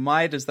 and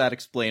my does that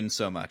explain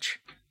so much.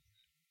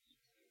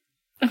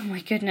 Oh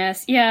my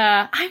goodness.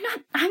 Yeah.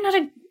 I'm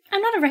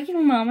not a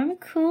regular mom. I'm a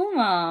cool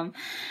mom.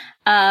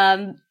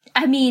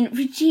 I mean,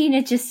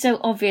 Regina just so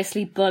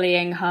obviously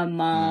bullying her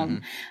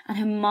mom, and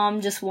her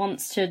mom just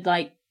wants to,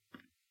 like,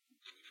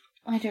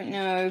 I don't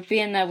know, be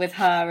in there with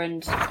her,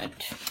 and I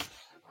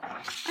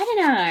don't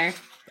know.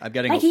 I'm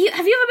getting like, have you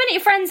ever been at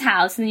your friend's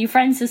house and your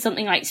friend says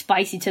something like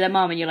spicy to their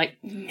mom, and you're like,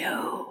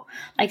 no,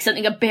 like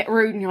something a bit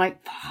rude, and you're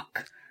like,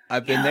 fuck.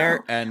 I've been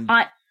there, and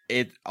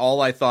all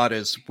I thought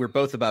is, we're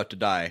both about to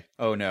die.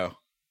 Oh no.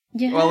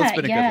 Yeah, well, it's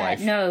been a good life.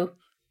 No.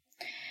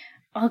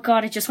 Oh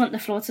god, I just want the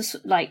floor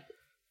to, like,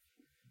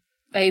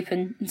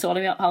 open and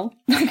swallow me up whole.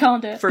 I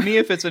can't do it. For me,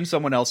 if it's in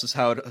someone else's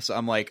house,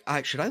 I'm like,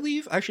 should I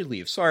leave? I should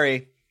leave.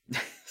 Sorry.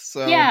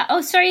 So yeah.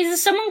 Oh, sorry. Is there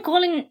someone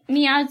calling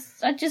me out?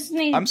 I just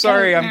need. I'm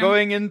sorry. I'm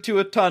going into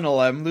a tunnel.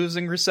 I'm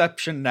losing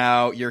reception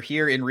now. You're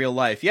here in real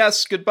life.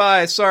 Yes.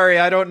 Goodbye. Sorry.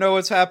 I don't know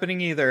what's happening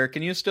either.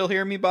 Can you still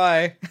hear me?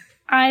 Bye.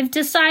 I've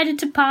decided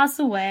to pass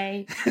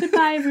away.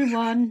 Goodbye,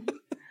 everyone.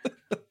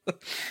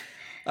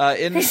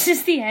 This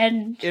is the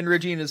end. In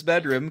Regina's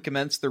bedroom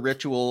commenced the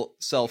ritual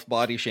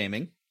self-body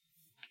shaming.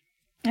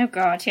 Oh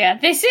god, yeah.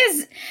 This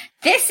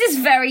is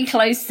very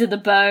close to the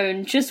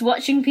bone. Just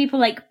watching people,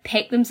 like,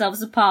 pick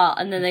themselves apart,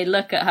 and then they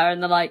look at her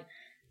and they're like,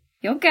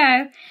 you'll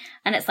go.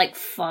 And it's like,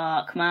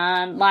 fuck,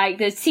 man. Like,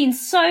 there's seen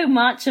so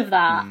much of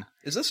that.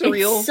 Is this a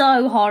real? It's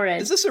so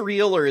horrid. Is this a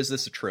real, or is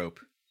this a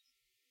trope?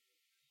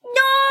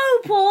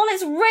 No, Paul,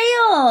 it's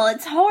real.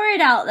 It's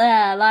horrid out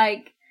there.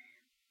 Like,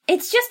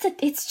 it's just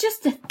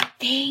a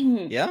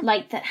thing. Yeah?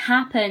 Like, that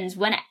happens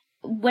when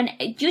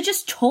you're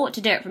just taught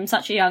to do it from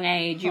such a young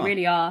age. You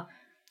really are.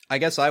 I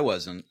guess I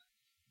wasn't.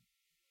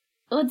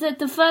 Well,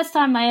 the first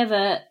time I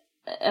ever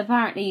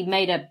apparently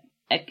made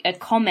a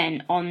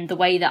comment on the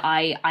way that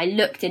I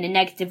looked in a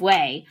negative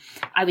way,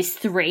 I was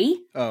 3.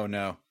 Oh,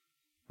 no.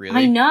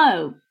 Really? I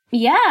know.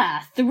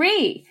 Yeah,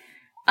 3.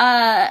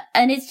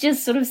 And it's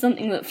just sort of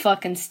something that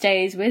fucking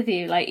stays with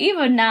you. Like,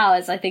 even now,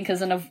 as I think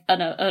as an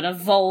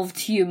evolved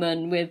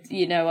human with,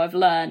 you know, I've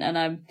learned, and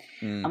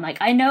I'm like,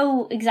 I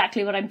know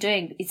exactly what I'm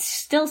doing. But it's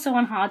still so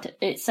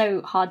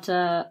hard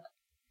to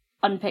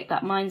unpick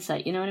that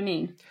mindset. You know what I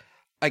mean?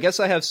 I guess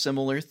I have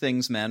similar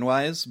things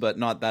man-wise, but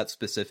not that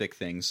specific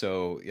thing.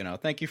 So, you know,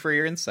 thank you for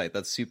your insight.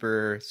 That's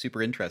super,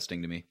 super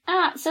interesting to me.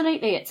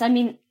 Absolutely. It's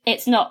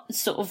not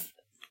sort of,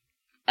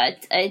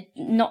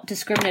 not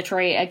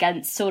discriminatory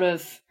against sort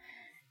of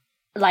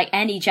like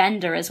any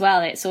gender as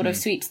well. It sort of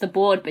sweeps the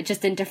board, but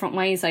just in different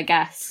ways, I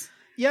guess.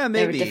 Yeah,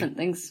 maybe. There are different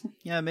things.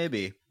 Yeah,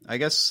 maybe. I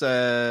guess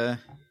I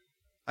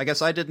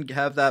didn't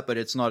have that, but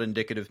it's not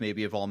indicative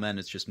maybe of all men.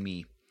 It's just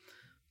me.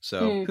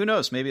 So who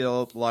knows? Maybe a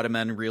lot of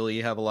men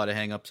really have a lot of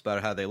hang-ups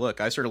about how they look.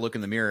 I sort of look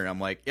in the mirror and I'm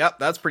like, yep,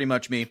 that's pretty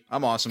much me.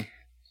 I'm awesome.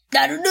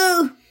 I don't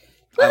know.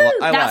 I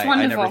That's lie.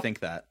 wonderful.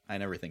 I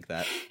never think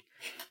that.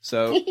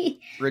 So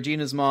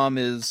Regina's mom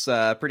is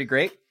pretty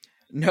great.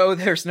 No,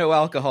 there's no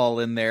alcohol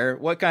in there.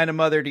 What kind of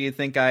mother do you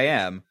think I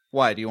am?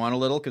 Why? Do you want a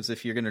little? Because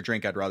if you're going to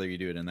drink, I'd rather you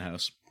do it in the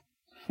house.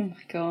 Oh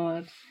my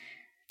god.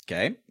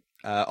 Okay.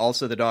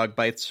 Also, the dog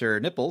bites her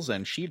nipples,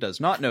 and she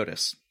does not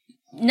notice.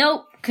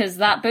 Nope, because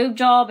that boob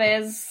job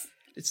is...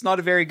 It's not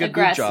a very good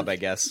boob job, I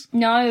guess.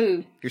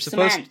 No. You're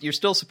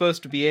still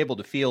supposed to be able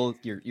to feel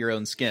your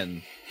own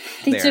skin.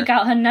 They took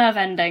out her nerve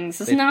endings.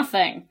 There's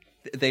nothing.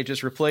 They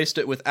just replaced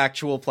it with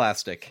actual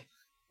plastic.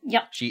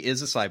 Yep. She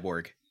is a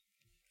cyborg.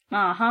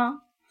 Uh-huh.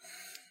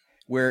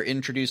 We're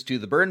introduced to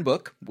the burn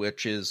book,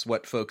 which is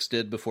what folks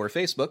did before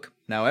Facebook.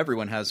 Now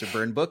everyone has a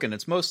burn book, and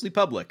it's mostly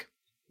public.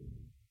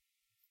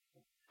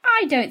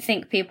 I don't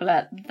think people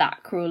are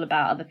that cruel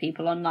about other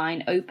people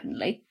online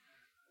openly.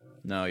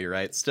 No, you're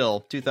right.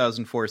 Still,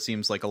 2004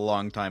 seems like a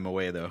long time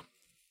away, though.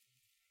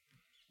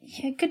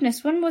 Yeah,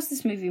 goodness, when was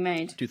this movie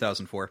made?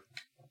 2004.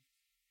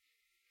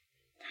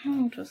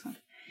 How old was I?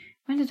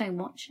 When did I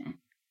watch it?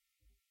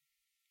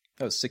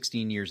 That was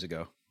 16 years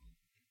ago.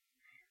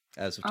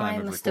 As of time of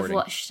recording. I must have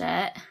watched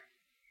it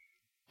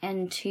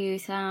in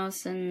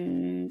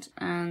 2000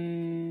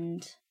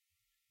 and...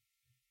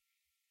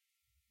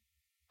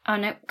 Oh,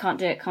 no, can't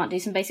do it. Can't do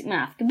some basic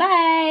math.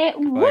 Goodbye!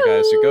 Bye,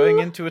 guys. You're going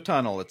into a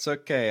tunnel. It's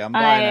okay. I'm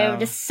bye now. I've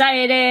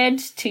decided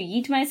to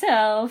eat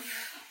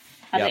myself.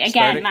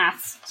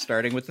 Maths.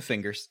 Starting with the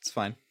fingers. It's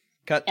fine.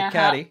 Cut to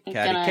Katie.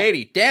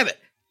 Damn it!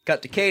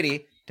 Cut to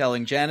Katie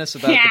telling Janice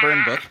about the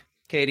burn book.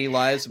 Katie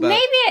lies about...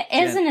 Maybe it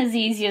isn't as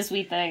easy as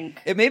we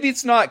think. Maybe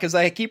it's not, because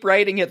I keep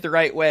writing it the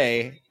right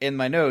way in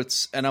my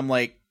notes, and I'm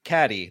like,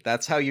 Katie,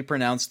 that's how you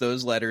pronounce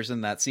those letters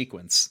in that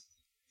sequence.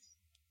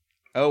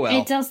 Oh, well.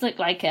 It does look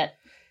like it.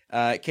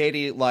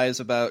 Katie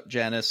lies about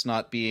Janice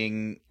not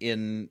being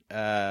in...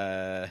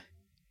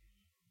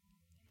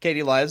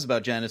 Katie lies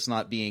about Janice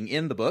not being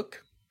in the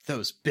book.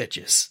 Those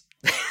bitches.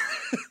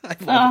 I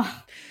love it.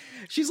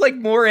 She's, like,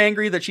 more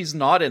angry that she's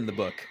not in the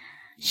book.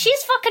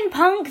 She's fucking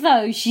punk,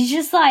 though. She's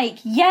just like,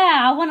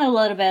 yeah, I want a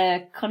little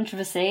bit of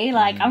controversy.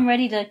 Like, I'm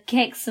ready to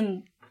kick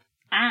some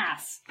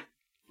ass.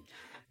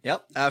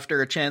 Yep.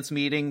 After a chance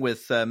meeting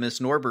with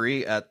Miss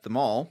Norbury at the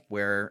mall,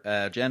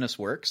 where Janice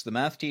works, the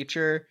math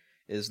teacher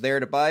is there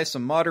to buy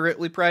some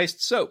moderately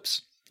priced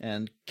soaps.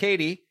 And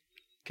Katie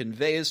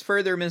conveys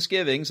further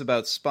misgivings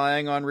about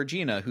spying on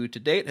Regina, who to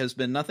date has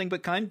been nothing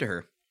but kind to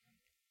her.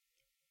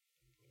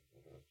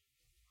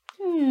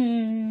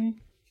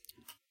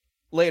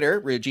 Later,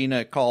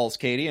 Regina calls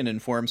Katie and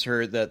informs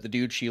her that the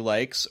dude she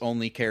likes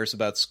only cares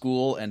about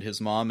school and his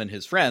mom and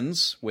his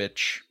friends,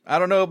 which, I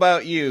don't know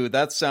about you,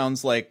 that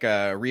sounds like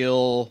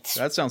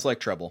that sounds like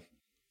trouble.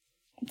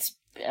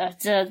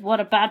 What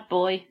a bad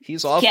boy.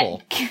 He's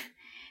awful.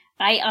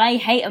 I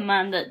hate a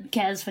man that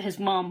cares for his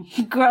mom.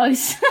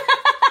 Gross.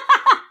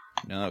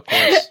 No, of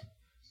course.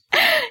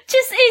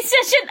 It's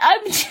such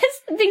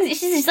things that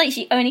she's just like,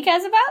 she only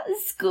cares about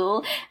his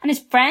school and his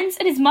friends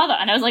and his mother.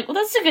 And I was like, well,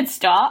 that's a good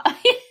start.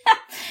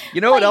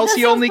 You know what else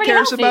he only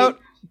cares about?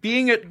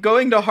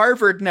 Going to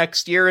Harvard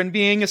next year and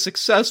being a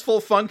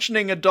successful,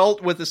 functioning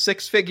adult with a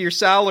 6-figure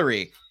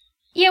salary.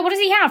 Yeah, what does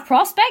he have?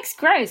 Prospects?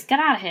 Gross. Get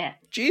out of here.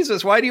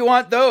 Jesus, why do you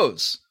want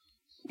those?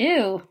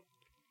 Ew.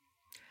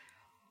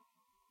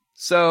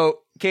 So,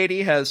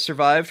 Katie has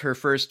survived her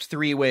first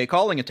 3-way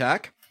calling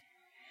attack.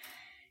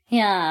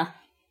 Yeah.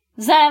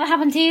 Does that ever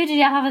happen to you? Did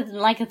you have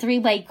a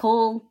 3-way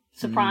call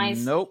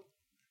surprise? Nope.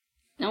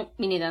 Nope,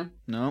 me neither.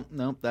 Nope.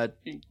 That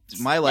in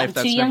my life,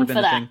 that's never been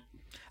a thing.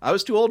 I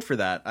was too old for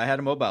that. I had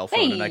a mobile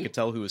phone and I could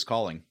tell who was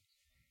calling.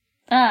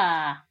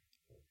 Or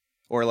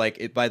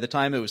by the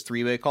time it was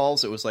 3-way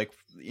calls, it was like,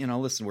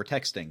 listen, we're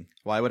texting.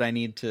 Why would I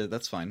need to?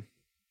 That's fine.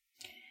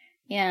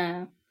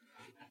 Yeah.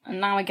 And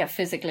now I get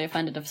physically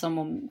offended if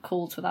someone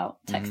calls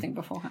without texting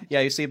beforehand. Yeah,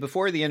 you see,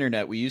 before the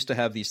internet, we used to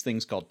have these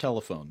things called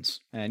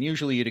telephones. And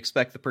usually you'd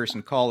expect the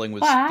person calling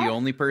was the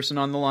only person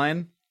on the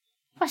line.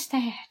 What's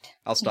that?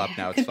 I'll stop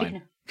now, it's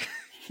fine.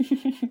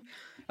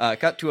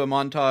 Cut to a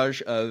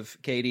montage of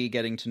Katie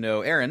getting to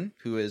know Aaron,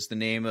 who is the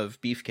name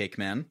of Beefcake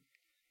Man.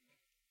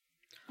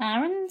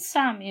 Aaron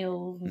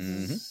Samuels.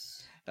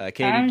 Mm-hmm.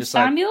 Katie Aaron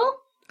Samuel?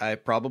 I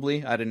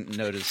didn't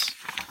notice.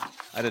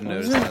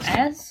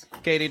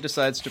 Katie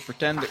decides to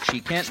pretend that she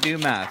can't do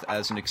math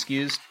as an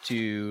excuse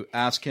to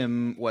ask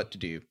him what to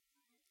do.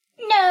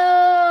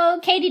 No,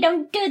 Katie,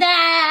 don't do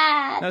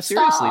that. No,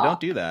 seriously, Stop. don't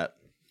do that.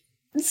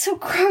 It's so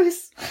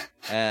gross.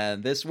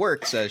 And this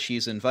works as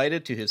she's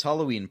invited to his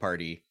Halloween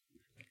party.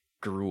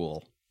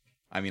 Gruel.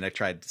 I mean, I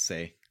tried to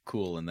say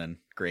cool and then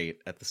great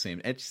at the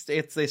same.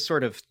 They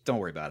sort of don't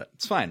worry about it.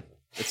 It's fine.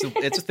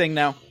 It's a thing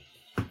now.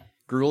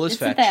 Gruel is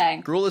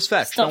fetch. Gruel is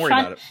fetch. Don't worry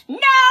about it.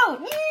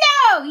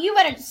 No, you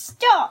better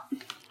stop.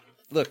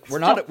 Look, we're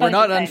not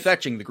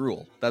unfetching the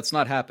Gruel. That's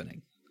not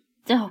happening.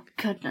 Oh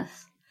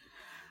goodness.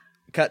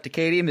 Cut to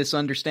Katie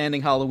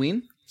misunderstanding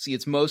Halloween. See,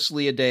 it's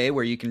mostly a day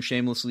where you can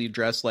shamelessly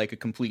dress like a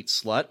complete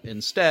slut.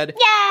 Instead,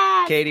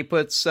 Katie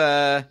puts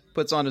on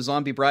a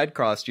zombie bride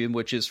costume,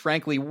 which is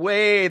frankly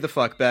way the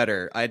fuck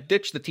better. I'd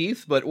ditch the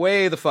teeth, but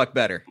way the fuck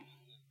better.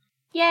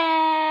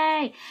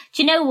 Yay!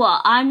 Do you know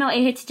what? I'm not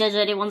here to judge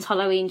anyone's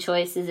Halloween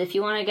choices. If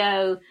you want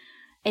to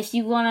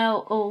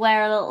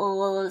wear a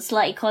little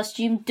slutty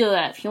costume, do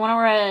it. If you want to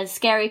wear a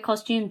scary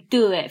costume,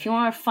 do it. If you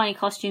want to wear a funny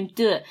costume,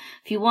 do it.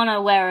 If you want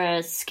to wear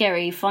a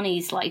scary,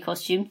 funny, slutty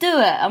costume, do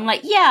it. I'm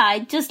like, yeah, I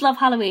just love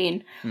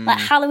Halloween. Like,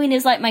 Halloween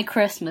is like my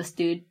Christmas,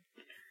 dude.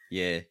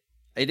 Yeah.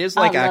 It is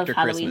like after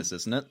Christmas,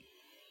 isn't it?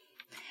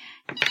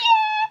 Yeah.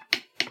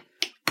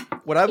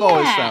 What I've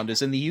always found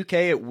is in the UK,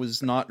 it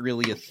was not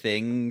really a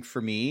thing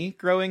for me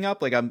growing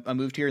up. Like, I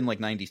moved here in,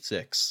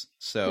 96.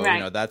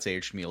 So, that's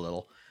aged me a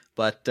little.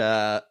 But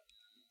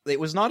it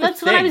was not a thing.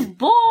 That's when I was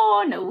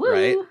born. Woo.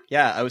 Right?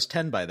 Yeah, I was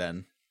 10 by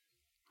then.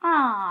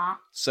 Ah.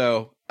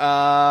 So,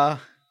 but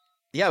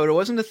it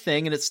wasn't a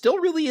thing, and it still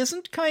really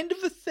isn't kind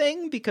of a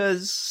thing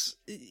because,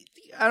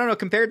 I don't know,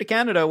 compared to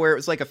Canada where it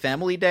was like a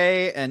family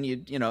day and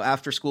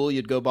after school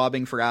you'd go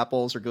bobbing for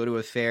apples or go to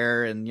a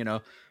fair and,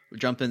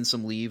 jump in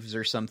some leaves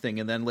or something,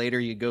 and then later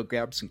you go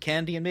grab some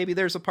candy and maybe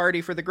there's a party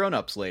for the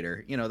grown-ups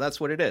later. That's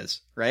what it is,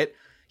 right?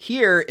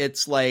 Here,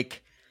 it's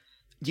like,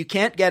 you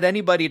can't get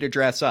anybody to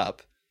dress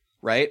up,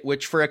 right?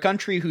 Which for a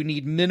country who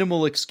need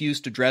minimal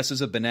excuse to dress as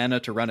a banana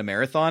to run a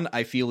marathon,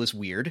 I feel is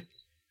weird.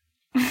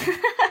 You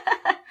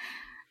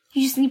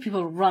just need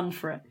people to run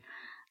for it.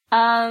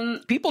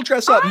 People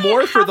dress up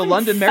more for the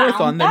London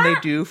Marathon than they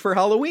do for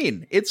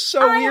Halloween. It's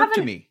so weird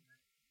to me.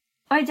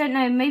 I don't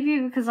know, maybe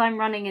because I'm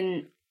running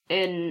in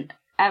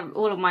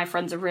all of my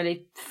friends are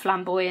really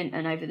flamboyant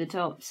and over the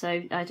top, so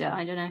I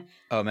don't know.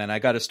 Oh man, I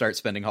gotta start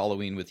spending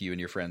Halloween with you and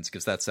your friends,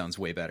 because that sounds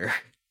way better.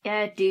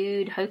 Yeah,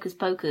 dude, hocus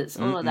pocus,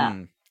 all of that.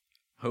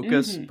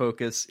 Hocus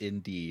pocus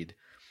indeed.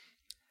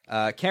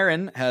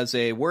 Karen has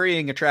a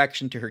worrying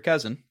attraction to her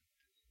cousin.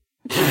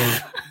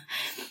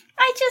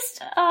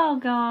 Oh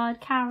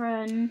god,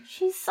 Karen,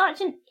 she's such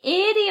an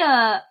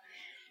idiot.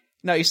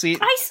 No, you see,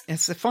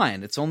 it's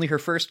fine. It's only her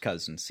first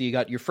cousin. So you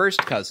got your first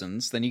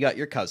cousins, then you got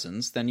your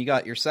cousins, then you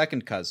got your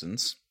second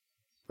cousins,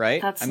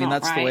 right? That's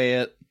the way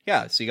it...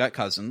 Yeah, so you got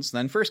cousins,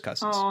 then first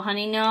cousins. Oh,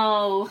 honey,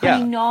 no. Yeah.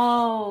 Honey,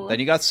 no. Then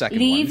you got second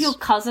Leave ones. your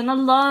cousin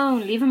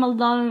alone. Leave him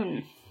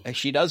alone.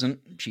 She doesn't.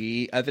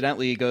 She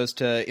evidently goes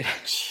to...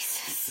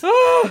 Jesus.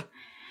 Ah!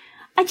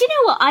 Do you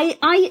know what?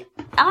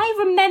 I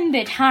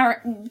remembered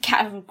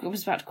I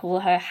was about to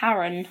call her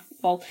Karen.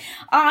 Well,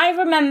 I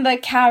remember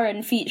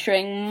Karen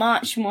featuring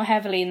much more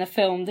heavily in the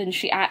film than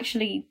she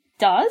actually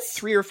does.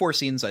 3 or 4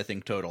 scenes, I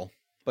think, total.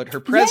 But her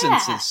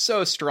presence Yeah. is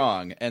so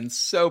strong and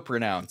so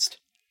pronounced.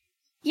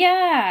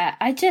 Yeah,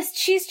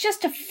 she's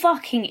just a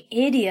fucking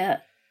idiot.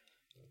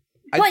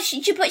 But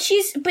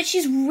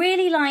she's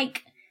really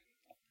like,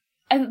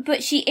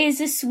 but she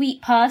is a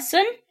sweet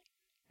person.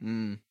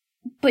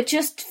 But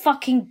just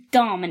fucking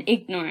dumb and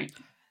ignorant.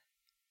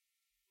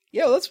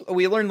 Yeah,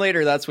 we learn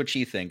later that's what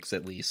she thinks,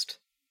 at least.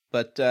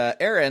 But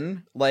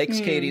Aaron likes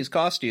Katie's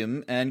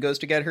costume and goes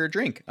to get her a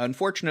drink.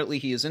 Unfortunately,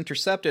 he is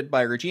intercepted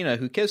by Regina,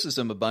 who kisses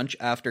him a bunch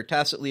after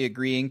tacitly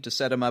agreeing to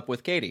set him up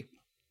with Katie.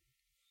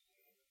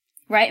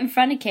 Right in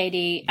front of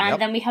Katie. And Yep.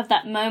 then we have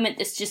that moment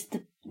that's just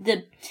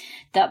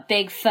that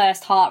big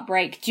first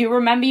heartbreak. Do you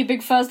remember your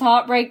big first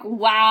heartbreak?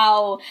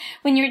 Wow.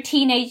 When you're a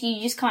teenager,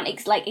 you just can't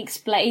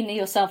explain it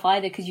yourself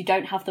either because you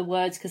don't have the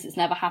words because it's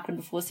never happened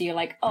before. So you're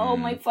like, oh,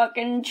 my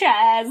fucking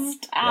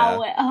chest.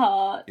 Ow, it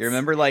hurts. You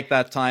remember, like,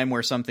 that time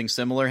where something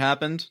similar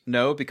happened?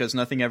 No, because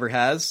nothing ever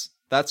has?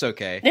 That's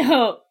okay.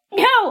 No.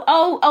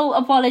 Oh,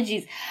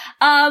 apologies.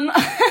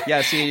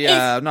 Yeah, see,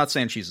 I'm not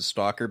saying she's a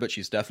stalker, but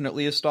she's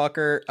definitely a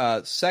stalker.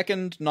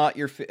 Second not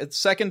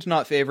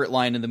favorite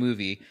line in the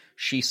movie,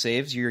 she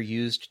saves your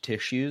used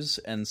tissues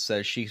and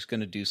says she's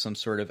going to do some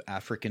sort of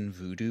African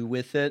voodoo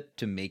with it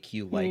to make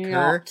you like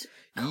her.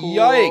 Cool.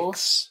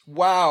 Yikes!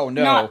 Wow,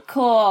 no. Not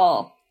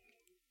cool.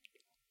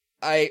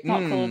 Not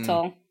Cool at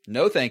all.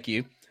 No, thank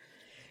you.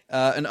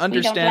 An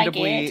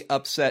understandably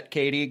upset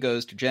Katie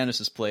goes to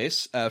Janice's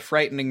place,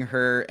 frightening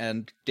her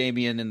and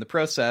Damien in the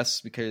process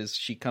because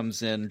she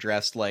comes in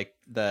dressed like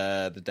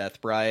the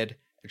Death Bride.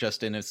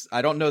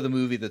 I don't know the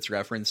movie that's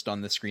referenced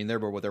on the screen there,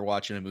 but they're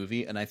watching a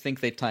movie, and I think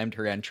they timed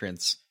her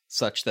entrance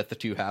such that the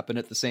two happen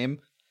at the same.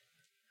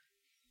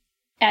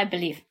 I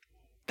believe.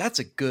 That's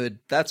a good.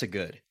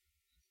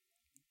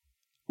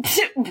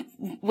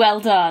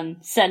 Well done.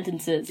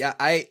 Sentences. Yeah,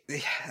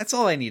 that's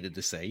all I needed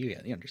to say.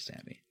 You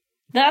understand me.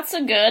 That's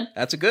a good.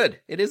 That's a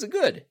good. It is a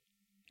good.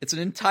 It's an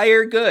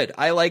entire good.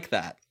 I like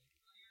that.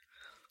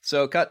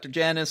 So cut to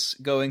Janice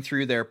going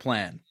through their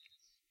plan.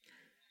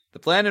 The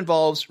plan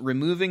involves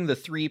removing the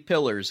 3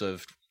 pillars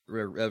of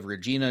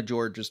Regina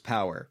George's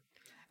power.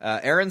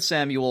 Aaron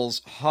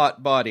Samuel's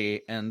Hot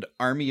Body and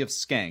Army of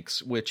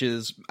Skanks, which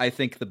is, I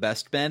think, the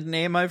best band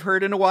name I've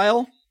heard in a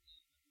while.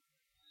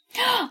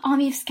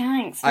 Army of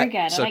Skanks. Very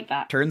good. I like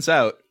that. Turns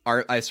out,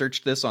 I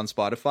searched this on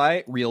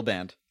Spotify, real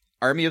band.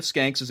 Army of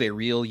Skanks is a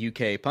real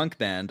UK punk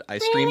band. I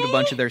streamed a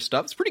bunch of their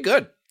stuff. It's pretty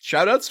good.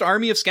 Shout outs to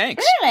Army of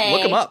Skanks. Really?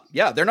 Look them up.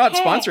 Yeah, they're not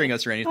sponsoring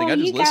us or anything. I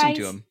just listen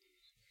to them.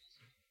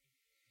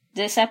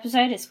 This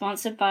episode is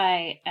sponsored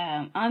by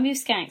Army of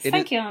Skanks.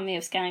 Thank you, Army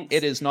of Skanks.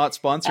 It is not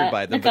sponsored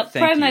by them, Look up but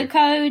thank promo you.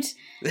 code.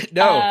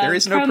 No, there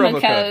is no promo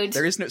code. code.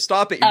 There is no.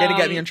 Stop it! You're going to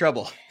get me in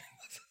trouble.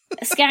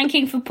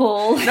 Skanking for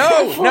Paul.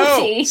 No, 40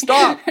 no,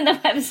 stop. on the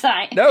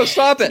website. No,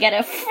 stop it! Get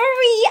a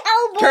free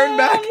album. Turn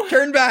back!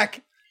 Turn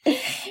back!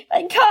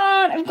 I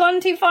can't. I've gone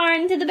too far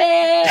into the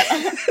bit.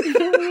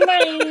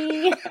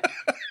 Bye.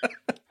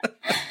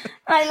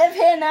 I live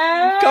here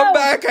now. Come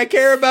back! I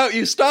care about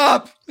you.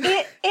 Stop!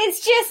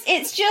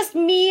 It's just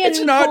me and It's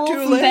not Paul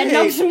too from late.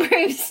 Bedknobs and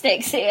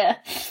Broomsticks here.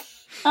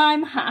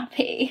 I'm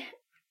happy.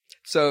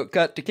 So,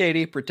 cut to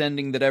Katie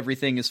pretending that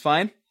everything is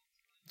fine.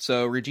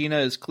 So, Regina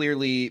is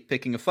clearly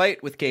picking a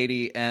fight with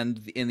Katie,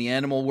 and in the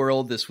animal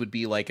world, this would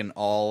be like an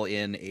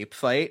all-in ape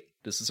fight.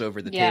 This is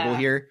over the table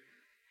here.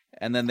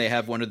 And then they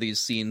have one of these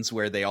scenes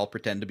where they all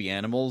pretend to be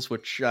animals,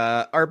 which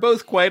are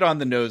both quite on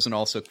the nose and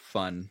also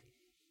fun.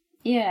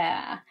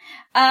 Yeah.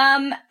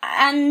 But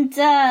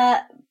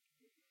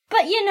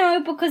you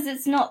know, because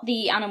it's not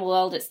the animal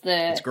world, it's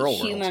girl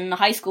human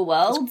high school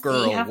world. It's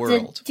girl you have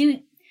world. to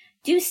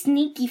do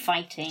sneaky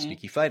fighting.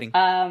 Sneaky fighting.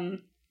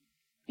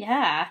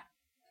 Yeah.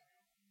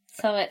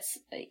 So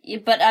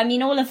but I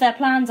mean, all of their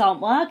plans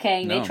aren't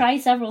working. No. They try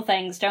several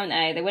things, don't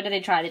they? What do they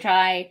try? They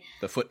try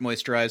The foot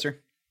moisturizer.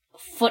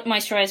 foot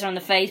moisturizer on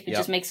the face, but Yep.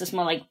 just makes it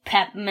smell like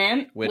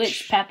peppermint,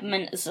 which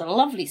peppermint is a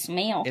lovely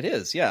smell. It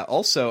is, yeah.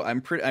 Also,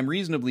 I'm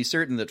reasonably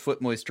certain that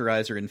foot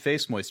moisturizer and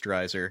face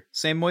moisturizer,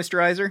 same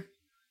moisturizer?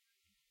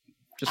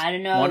 Just I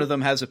don't know. one of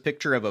them has a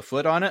picture of a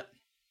foot on it.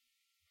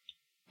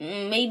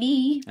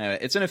 Maybe.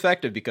 It's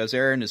ineffective because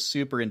Aaron is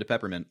super into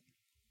peppermint.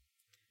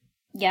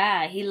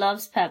 Yeah, he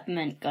loves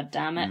peppermint,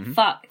 goddammit. Mm-hmm.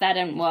 Fuck, that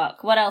didn't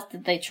work. What else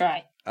did they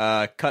try?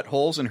 Cut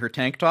holes in her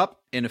tank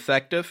top.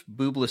 Ineffective.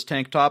 Boobless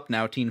tank top,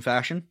 now teen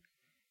fashion.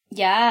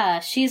 Yeah,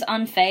 she's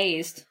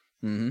unfazed.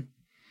 Mm-hmm.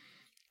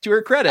 To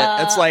her credit,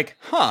 it's like,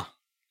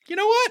 you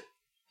know what?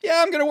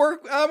 Yeah, I'm gonna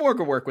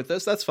work with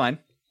this. That's fine.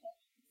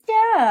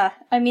 Yeah,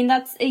 I mean,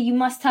 you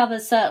must have a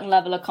certain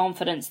level of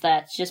confidence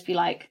there to just be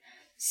like,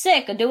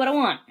 sick, I do what I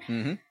want.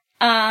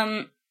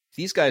 Mm-hmm.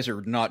 These guys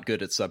are not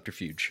good at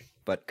subterfuge.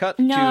 But cut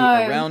No.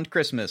 to around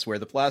Christmas, where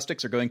the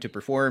Plastics are going to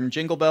perform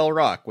Jingle Bell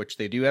Rock, which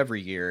they do every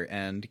year,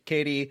 and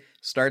Katie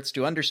starts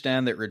to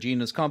understand that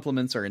Regina's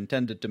compliments are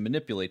intended to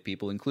manipulate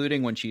people,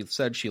 including when she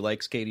said she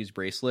likes Katie's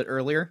bracelet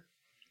earlier.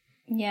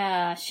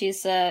 Yeah,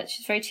 she's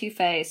very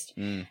two-faced.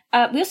 We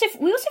also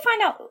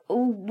find out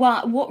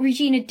what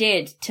Regina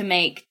did to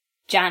make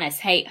Janice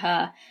hate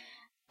her.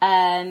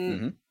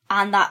 And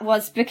that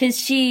was because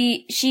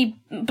she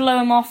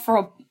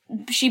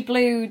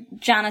blew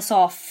Janice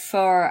off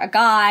for a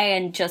guy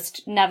and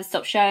just never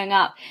stopped showing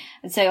up.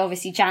 And so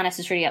obviously Janice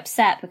is really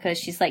upset because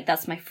she's like,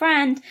 that's my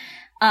friend.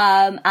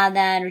 And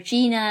then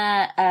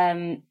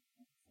Regina,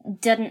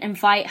 didn't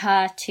invite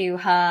her to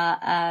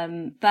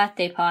her,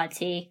 birthday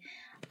party.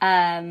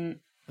 And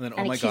then,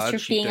 oh my god,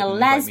 she being didn't a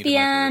invite me to my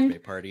lesbian. birthday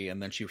party,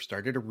 and then she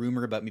started a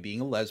rumor about me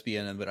being a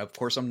lesbian, and but of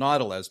course I'm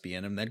not a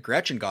lesbian, and then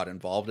Gretchen got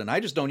involved, and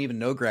I just don't even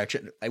know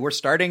Gretchen. We're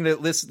starting to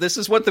this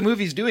is what the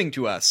movie's doing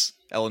to us,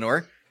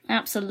 Eleanor.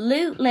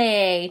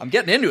 Absolutely. I'm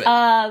getting into it.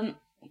 And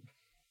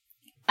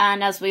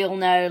as we all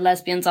know,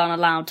 lesbians aren't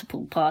allowed to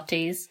pool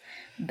parties.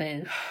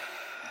 Boo.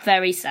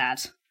 Very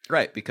sad.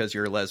 Right, because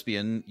you're a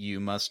lesbian, you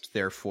must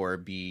therefore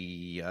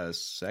be a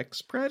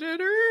sex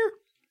predator?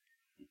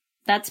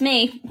 That's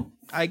me.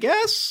 I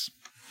guess.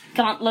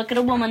 Can't look at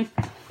a woman.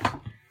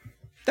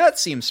 That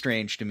seems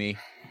strange to me.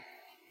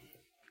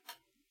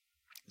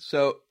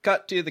 So,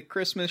 cut to the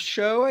Christmas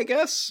show, I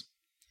guess?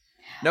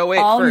 No, wait,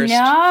 Oh first.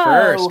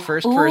 no!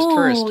 First.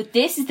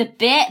 This is the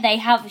bit they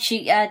have.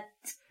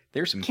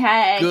 There's some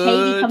Katie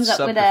good comes up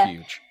with a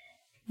subterfuge.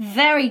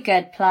 very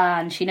good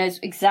plan. She knows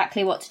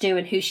exactly what to do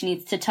and who she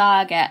needs to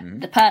target.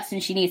 The person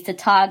she needs to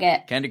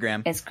target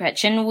Candygram. is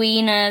Gretchen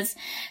Wieners.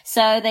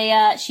 So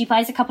she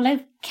buys a couple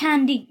of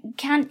candy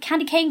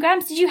cane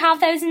grams. Did you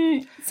have those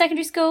in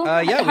secondary school?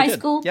 Yeah, high we did.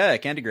 school? Yeah,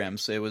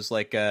 Candygrams. It was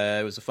like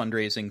it was a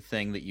fundraising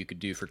thing that you could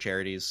do for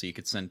charities, so you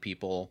could send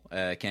people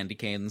candy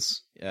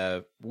canes.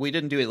 We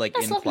didn't do it like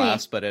That's in lovely.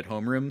 class, but at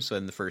homeroom. So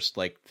in the first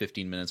like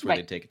 15 minutes where Right.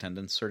 they'd take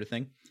attendance, sort of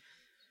thing.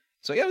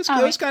 So yeah, it was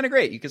Right. kind of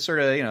great. You could sort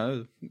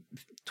of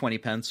 20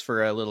 pence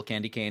for a little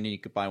candy cane, and you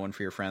could buy one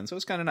for your friends. So it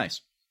was kind of nice.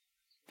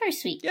 Very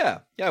sweet. Yeah.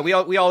 We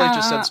always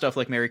just said stuff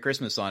like Merry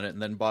Christmas on it,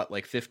 and then bought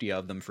like 50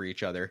 of them for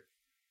each other.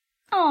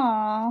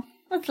 Aww,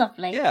 that's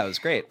lovely. Yeah, it was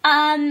great.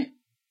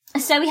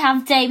 So we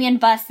have Damien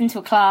burst into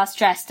a class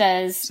dressed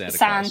as Santa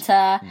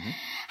Santa, Claus.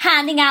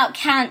 handing out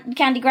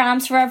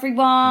candygrams for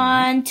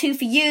everyone. 2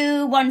 for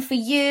you, 1 for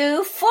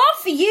you, 4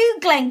 for you,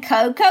 Glen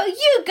Coco.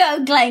 You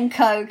go, Glen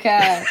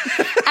Coco.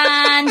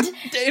 And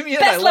Damien,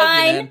 best I love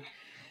line, you,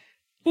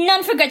 man.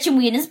 none for Gretchen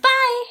Wieners,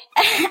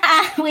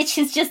 bye. Which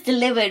is just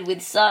delivered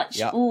with such,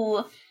 Yeah.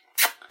 ooh.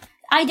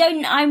 I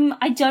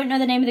don't know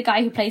the name of the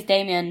guy who plays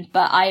Damien,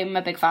 but I'm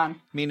a big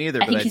fan. Me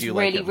neither, I but think I he's do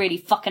really, like him. really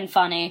fucking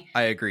funny.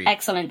 I agree.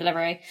 Excellent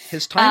delivery.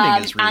 His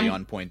timing is really and-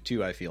 on point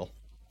too, I feel.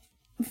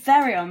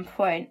 Very on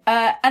point.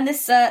 And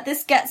this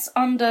gets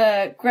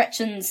under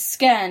Gretchen's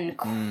skin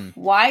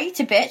quite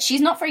a bit.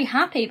 She's not very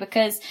happy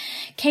because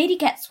Katie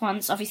gets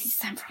once, obviously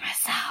sent from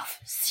herself.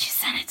 She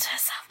sent it to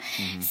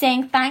herself,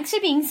 saying, thanks for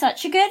being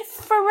such a good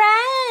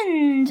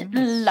friend.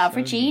 Love,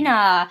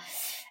 Regina.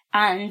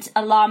 And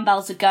alarm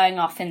bells are going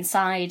off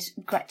inside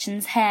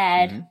Gretchen's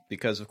head.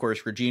 Because, of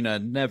course, Regina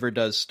never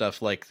does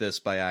stuff like this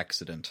by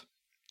accident.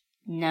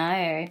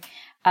 No.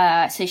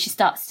 So she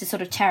starts to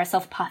sort of tear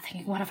herself apart,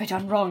 thinking, what have I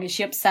done wrong? Is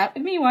she upset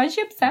with me? Why is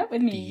she upset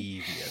with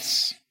me?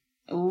 Devious.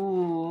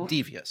 Ooh.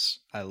 Devious.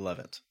 I love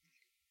it.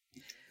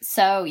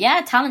 So,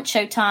 yeah, talent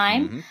show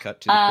time.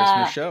 Cut to the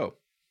Christmas show.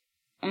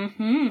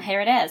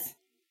 Here it is.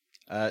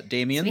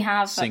 Damien we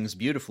have, sings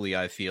beautifully,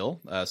 I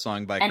feel. A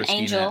song by an Christina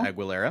angel.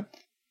 Aguilera.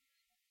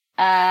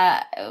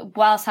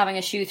 Whilst having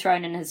a shoe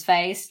thrown in his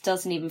face,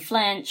 doesn't even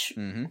flinch.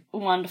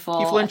 Wonderful.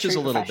 He flinches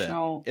true a little bit.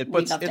 professional. It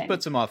We loved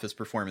puts him off his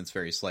performance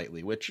very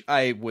slightly, which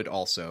I would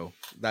also.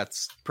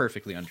 That's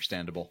perfectly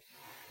understandable.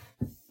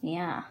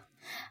 Yeah.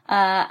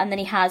 And then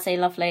he has a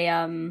lovely,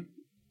 I don't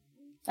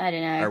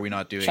know. Are we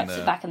not doing chucks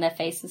the... it back in their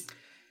faces.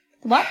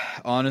 What?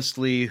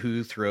 Honestly,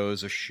 who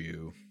throws a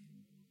shoe?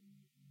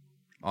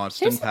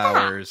 Austin Who's that?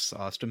 Powers,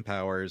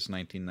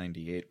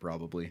 1998,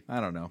 probably. I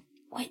don't know.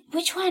 Wait,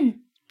 which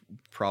one?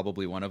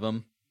 Probably one of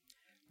them.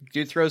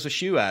 Dude throws a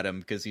shoe at him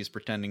because he's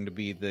pretending to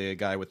be the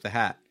guy with the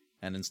hat,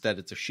 and instead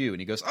it's a shoe,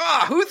 and he goes,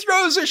 who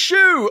throws a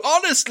shoe?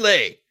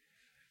 Honestly!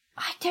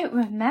 I don't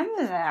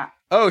remember that.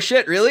 Oh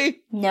shit,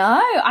 really?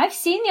 No, I've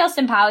seen the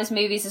Austin Powers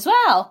movies as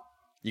well.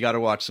 You gotta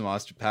watch some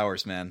Austin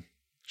Powers, man.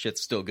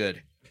 Shit's still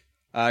good.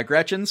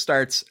 Gretchen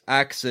starts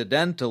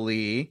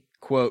accidentally,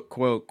 quote,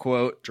 quote,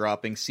 quote,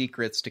 dropping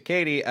secrets to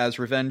Katie as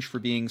revenge for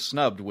being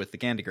snubbed with the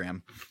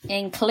candygram.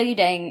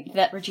 Including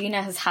that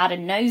Regina has had a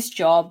nose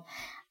job,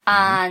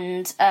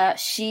 and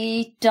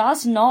she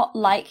does not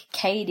like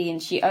Katie,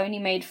 and she only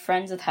made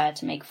friends with her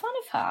to make fun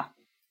of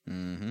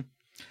her.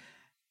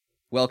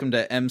 Welcome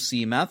to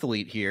MC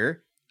Mathlete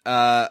here.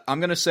 I'm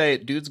gonna say,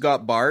 dude's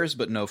got bars,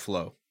 but no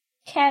flow.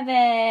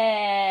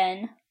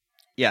 Kevin!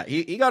 Yeah,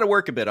 he got to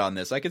work a bit on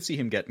this. I could see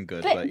him getting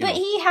good, but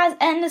he has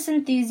endless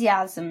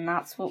enthusiasm.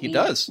 That's what we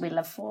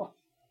live for.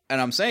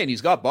 And I'm saying he's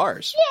got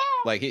bars. Yeah.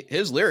 Like,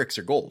 his lyrics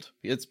are gold.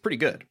 It's pretty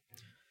good.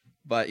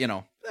 But,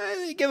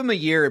 give him a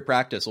year of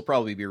practice. He'll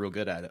probably be real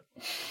good at it.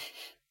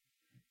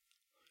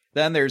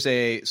 Then there's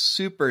a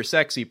super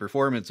sexy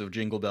performance of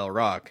Jingle Bell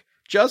Rock.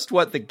 Just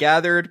what the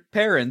gathered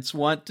parents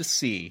want to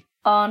see.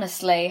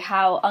 Honestly,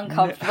 how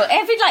uncomfortable.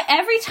 Every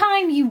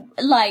time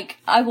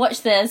I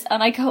watch this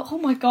and I go, oh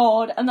my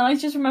god, and then I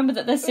just remember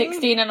that they're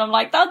 16 and I'm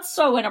like, that's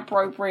so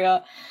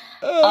inappropriate.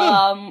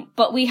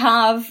 But we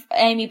have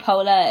Amy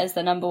Poehler as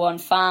the number one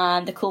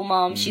fan, the cool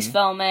mom. She's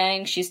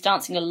filming, she's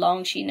dancing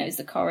along, she knows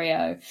the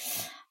choreo.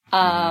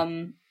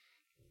 But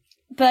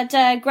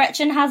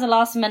Gretchen has a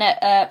last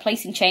minute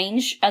placing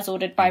change as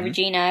ordered by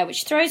Regina,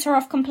 which throws her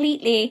off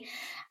completely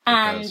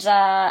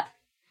and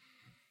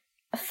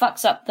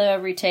fucks up the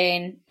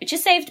routine, which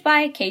is saved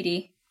by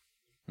Katie.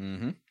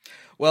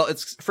 Well,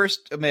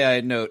 may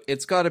I note,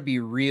 it's gotta be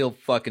real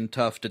fucking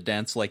tough to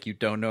dance like you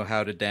don't know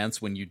how to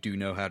dance when you do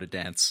know how to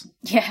dance.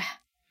 Yeah.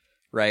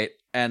 Right?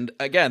 And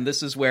again,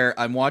 this is where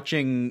I'm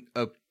watching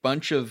a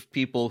bunch of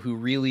people who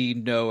really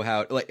know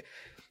how, like,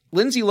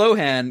 Lindsay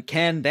Lohan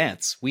can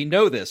dance. We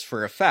know this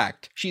for a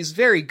fact. She's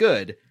very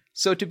good.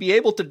 So to be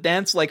able to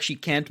dance like she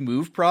can't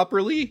move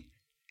properly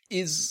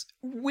is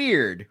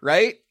weird,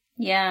 right?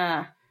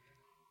 Yeah.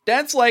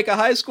 Dance like a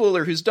high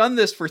schooler who's done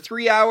this for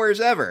 3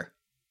 hours ever.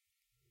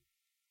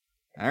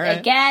 All right.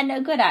 Again, a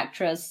good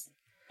actress.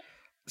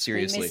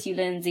 Seriously. We miss you,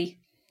 Lindsay.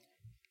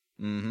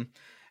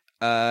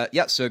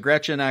 So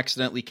Gretchen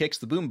accidentally kicks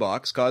the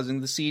boombox, causing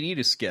the CD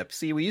to skip.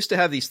 See, we used to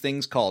have these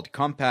things called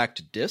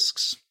compact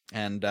discs,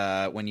 and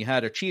when you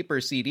had a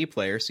cheaper CD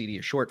player, CD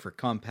is short for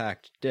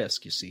compact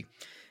disc, you see,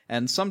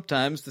 and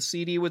sometimes the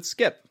CD would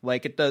skip,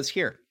 like it does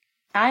here.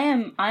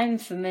 I'm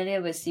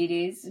familiar with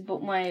CDs,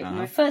 but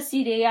my first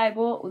CD I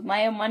bought with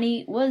my own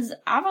money was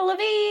Avril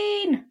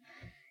Lavigne.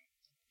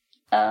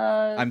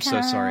 I'm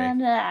so sorry.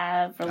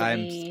 Avril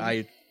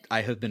I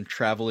have been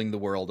traveling the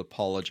world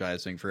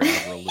apologizing for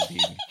Avril Lavigne.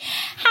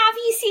 Have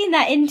you seen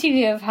that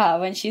interview of her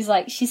when she's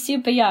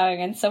super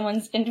young and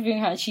someone's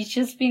interviewing her and she's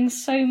just being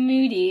so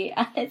moody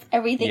and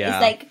everything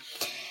is like,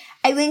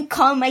 I wouldn't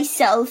call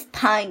myself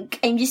punk.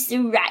 I'm just a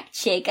rock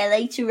chick. I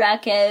like to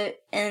rock out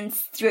and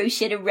throw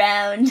shit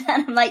around. And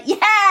I'm like,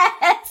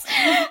 yes!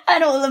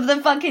 And all of the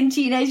fucking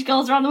teenage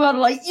girls around the world are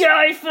like, yeah,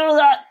 I feel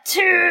that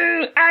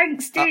too!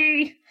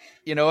 Angsty!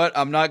 You know what?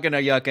 I'm not gonna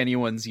yuck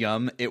anyone's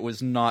yum. It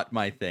was not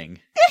my thing.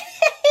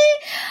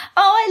 Oh,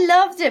 I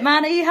loved it,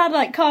 man. He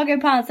had cargo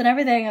pants and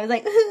everything. I was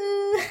like,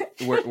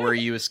 ooh. Were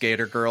you a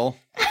skater girl?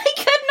 I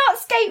could not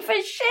skate for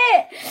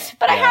shit.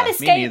 But I had a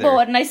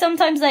skateboard and I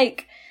sometimes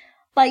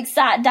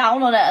sat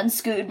down on it and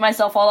scooted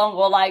myself along,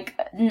 or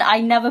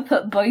I never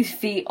put both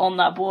feet on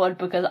that board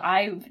because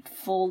I would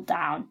fall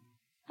down.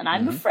 And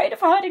I'm afraid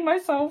of hurting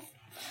myself.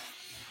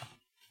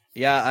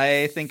 Yeah,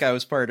 I think I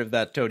was part of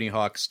that Tony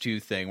Hawk's 2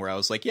 thing where I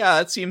was like, yeah,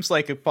 that seems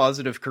like a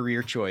positive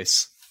career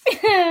choice.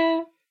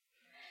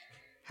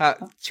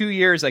 2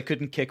 years I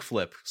couldn't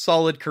kickflip.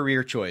 Solid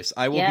career choice.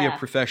 I will be a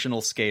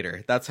professional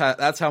skater. That's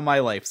how my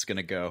life's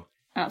gonna go.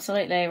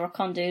 Absolutely. Rock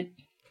on, dude.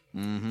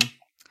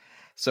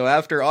 So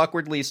after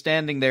awkwardly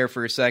standing there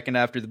for a second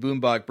after the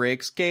boombox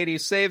breaks, Katie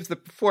saves the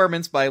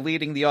performance by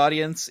leading the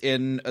audience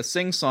in a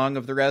sing-song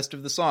of the rest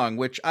of the song,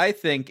 which I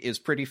think is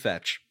pretty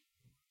fetch.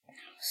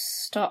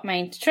 Stop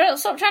trying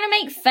to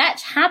make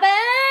fetch happen.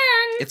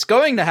 It's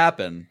going to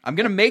happen. I'm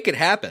going to make it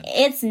happen.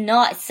 It's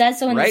not. It says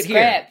so in the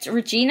script. Here.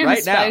 Regina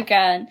has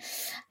spoken.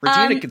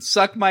 Regina can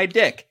suck my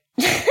dick.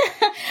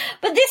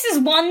 But this is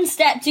one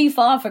step too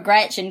far for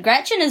Gretchen.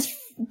 Gretchen is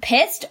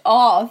pissed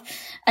off,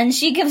 and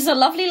she gives a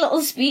lovely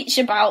little speech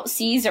about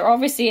Caesar,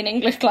 obviously in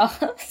English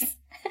class.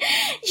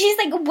 She's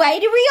like, why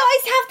do we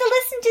always have to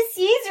listen to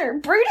Caesar?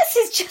 Brutus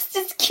is just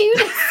as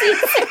cute as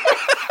Caesar.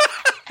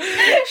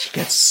 She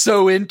gets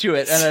so into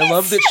it, and I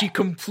love that she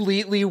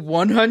completely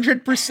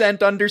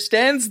 100%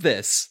 understands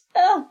this.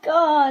 Oh,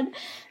 God.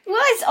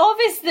 Well, it's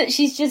obvious that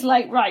she's just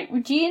like, right,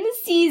 Regina's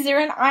Caesar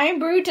and I'm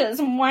Brutus,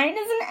 and why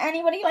doesn't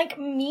anybody like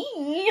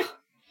me?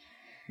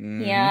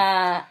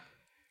 Yeah.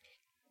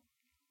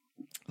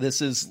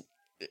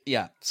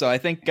 So I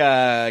think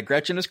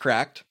Gretchen is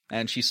cracked,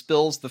 and she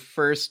spills the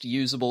first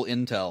usable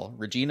intel.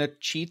 Regina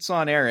cheats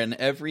on Aaron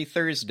every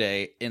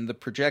Thursday in the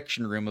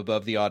projection room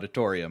above the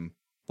auditorium.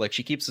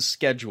 She keeps a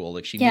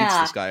schedule. She meets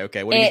this guy.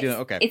 Okay, what are you doing?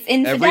 Okay, it's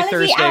infidelity every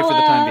Thursday hour. For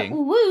the time being.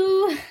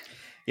 Woo!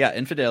 Yeah,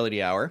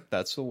 infidelity hour.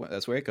 That's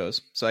where it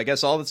goes. So I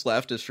guess all that's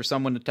left is for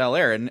someone to tell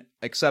Aaron,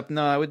 except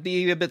no, it would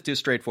be a bit too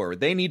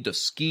straightforward. They need to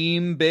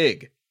scheme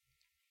big.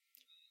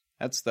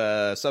 That's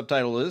the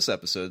subtitle of this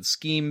episode,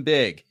 Scheme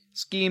Big.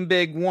 Scheme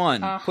Big 1.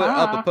 Put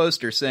up a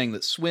poster saying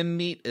that swim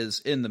meet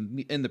is in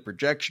the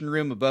projection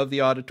room above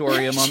the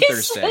auditorium on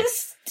Thursday. So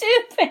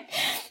stupid.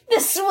 The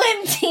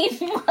swim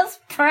team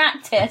must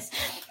practice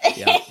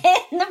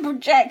in the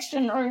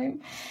projection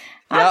room.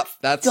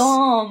 That's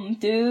dumb,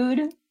 dude.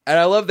 And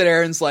I love that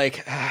Aaron's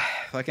like,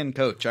 fucking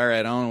coach. All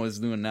right, I don't know what he's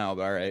doing now,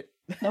 but all right.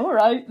 All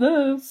right,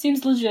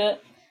 seems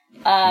legit.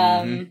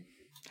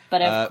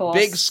 But of course...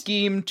 Big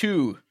Scheme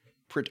 2.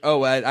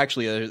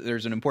 Actually,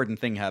 there's an important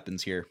thing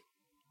happens here.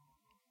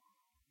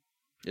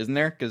 Isn't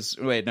there? Because,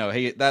 wait, no,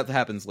 that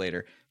happens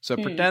later. So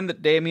pretend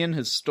that Damien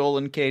has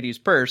stolen Katie's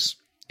purse.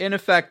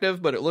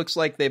 Ineffective, but it looks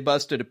like they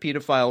busted a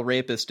pedophile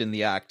rapist in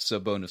the act, so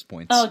bonus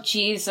points. Oh,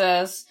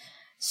 Jesus.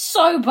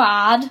 So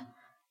bad.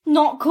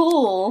 Not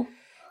cool.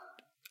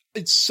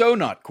 It's so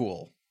not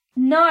cool.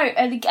 No,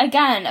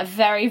 again, a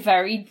very,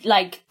 very,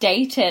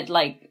 dated,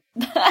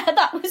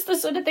 that was the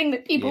sort of thing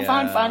that people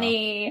found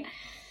funny.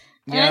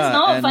 And it's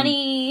not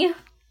funny.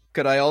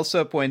 Could I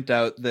also point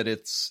out that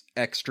it's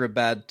extra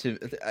bad to...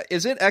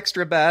 Is it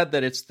extra bad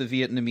that it's the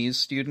Vietnamese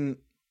student?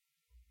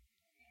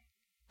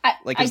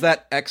 Is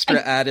that extra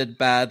added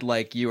bad,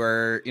 like you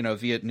are,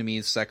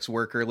 Vietnamese sex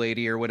worker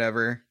lady or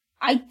whatever?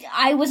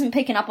 I wasn't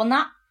picking up on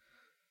that.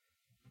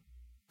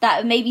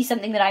 That may be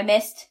something that I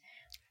missed.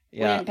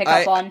 Yeah, didn't pick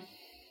up on.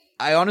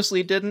 I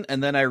honestly didn't,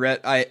 and then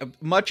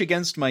much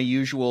against my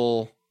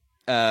usual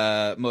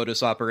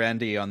modus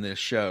operandi on this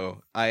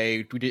show,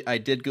 I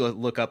did go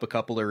look up a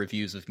couple of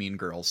reviews of Mean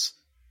Girls.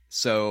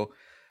 So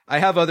I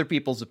have other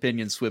people's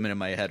opinions swimming in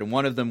my head, and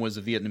one of them was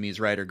a Vietnamese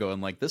writer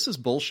going like, this is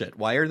bullshit.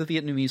 Why are the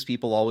Vietnamese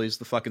people always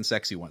the fucking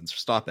sexy ones?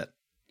 Stop it.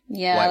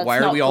 Yeah, why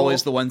are we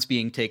always the ones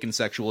being taken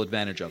sexual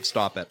advantage of?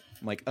 Stop it.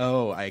 I'm like,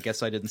 oh, I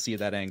guess I didn't see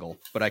that angle,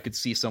 but I could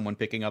see someone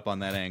picking up on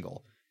that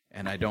angle,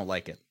 and I don't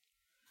like it.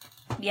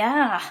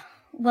 Yeah.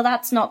 Well,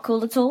 that's not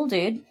cool at all,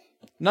 dude.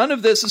 None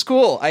of this is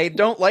cool. I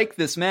don't like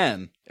this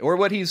man or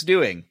what he's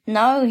doing.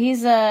 No, he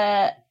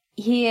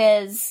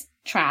is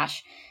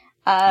trash.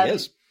 He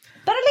is.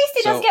 But at least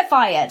he does get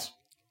fired.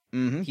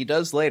 He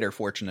does later,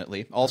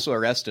 fortunately. Also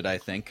arrested, I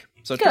think.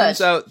 So it Good.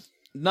 Turns out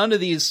none of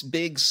these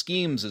big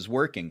schemes is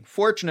working.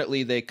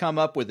 Fortunately, they come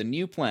up with a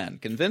new plan.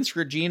 Convince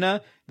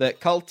Regina that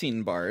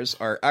Cultine bars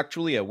are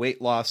actually a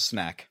weight loss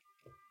snack.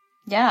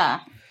 Yeah.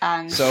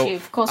 And she,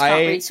 of course,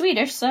 can't read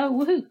Swedish, so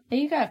woohoo. There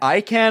you go.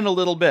 I can a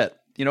little bit.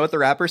 You know what the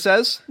rapper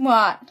says?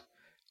 What?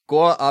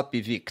 Gå upp I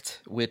vikt,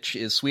 which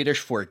is Swedish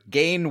for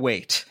gain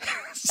weight.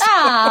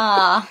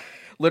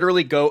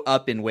 Literally go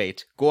up in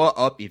weight. Gå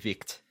upp I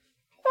vikt.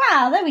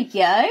 Wow, there we go.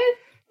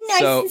 Nice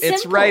so and simple.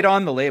 It's right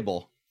on the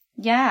label.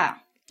 Yeah.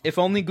 If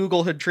only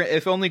Google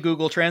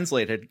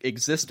Translate had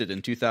existed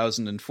in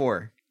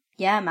 2004.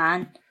 Yeah,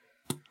 man.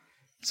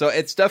 So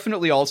it's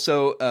definitely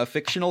also a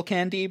fictional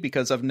candy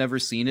because I've never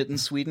seen it in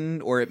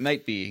Sweden, or it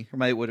might be,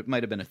 or it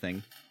might have been a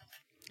thing.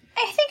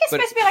 I think it's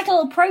supposed to be like a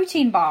little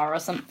protein bar or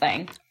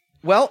something.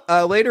 Well,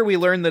 later we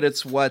learn that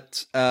it's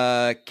what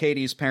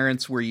Katie's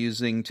parents were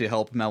using to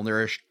help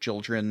malnourished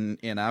children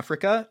in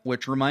Africa,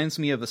 which reminds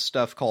me of a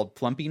stuff called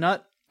Plumpy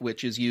Nut,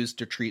 which is used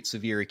to treat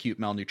severe acute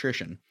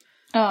malnutrition.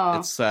 Oh.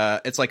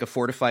 It's like a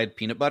fortified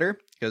peanut butter,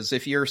 because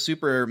if you're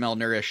super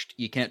malnourished,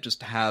 you can't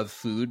just have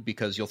food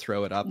because you'll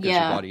throw it up because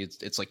your body,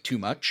 it's like too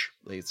much.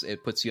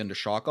 It puts you into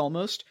shock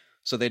almost.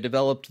 So they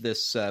developed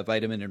this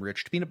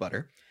vitamin-enriched peanut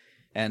butter,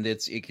 and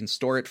it can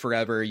store it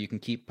forever. You can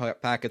keep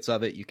packets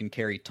of it. You can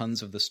carry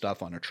tons of the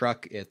stuff on a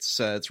truck. It's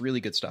really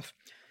good stuff.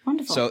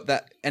 Wonderful.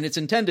 And it's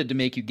intended to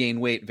make you gain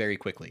weight very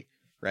quickly,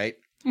 right?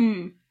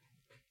 Mm.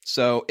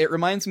 So it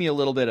reminds me a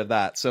little bit of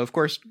that. So, of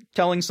course,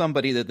 telling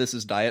somebody that this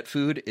is diet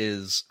food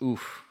is,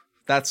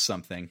 that's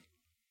something.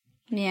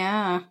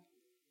 Yeah.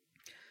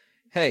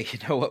 Hey, you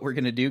know what we're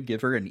going to do?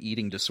 Give her an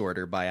eating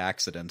disorder by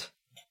accident.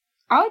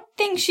 I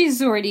think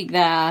she's already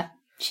there.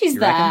 She's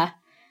there. Reckon?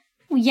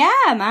 Well,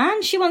 yeah,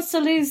 man. She wants to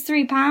lose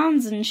 3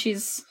 pounds and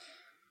she's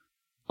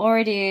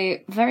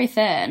already very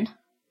thin.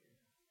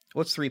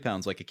 What's 3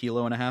 pounds? Like 1.5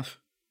 kilos?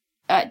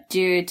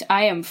 Dude,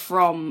 I am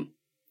from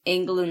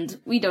England.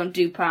 We don't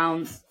do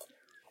pounds.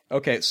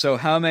 Okay, so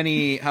how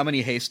many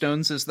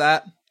haystones is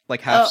that?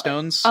 Like half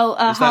stones? Is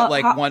that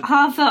like one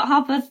half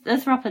a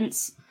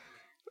threepence?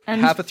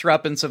 And half a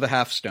threepence of a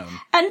half stone.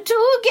 And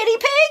 2 guinea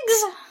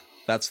pigs.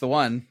 That's the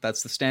one.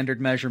 That's the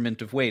standard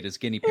measurement of weight is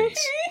guinea pigs.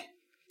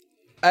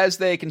 As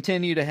they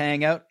continue to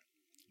hang out,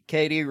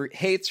 Katie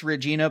hates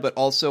Regina, but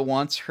also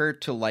wants her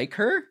to like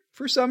her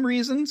for some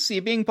reason. See,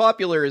 being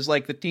popular is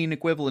like the teen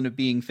equivalent of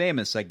being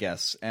famous, I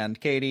guess. And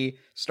Katie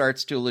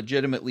starts to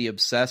legitimately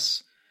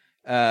obsess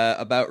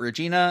about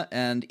Regina,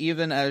 and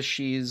even as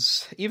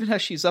she's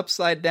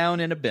upside down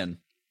in a bin.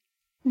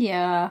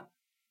 Yeah.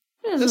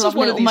 This is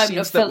one of these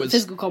scenes that was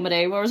physical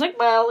comedy where I was like,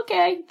 well,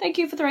 okay, thank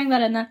you for throwing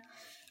that in there.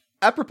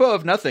 Apropos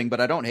of nothing, but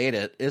I don't hate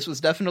it. This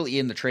was definitely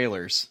in the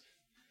trailers.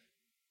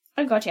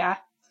 Oh god, yeah.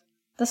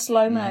 The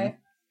slow-mo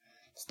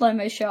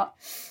shot.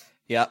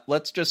 Yeah,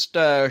 let's just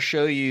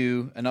show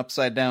you an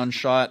upside down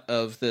shot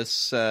of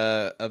this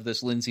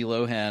Lindsay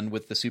Lohan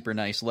with the super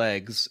nice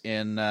legs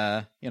in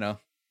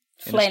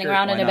flailing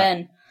around in a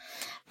bin.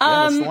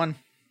 Yeah, that's the one.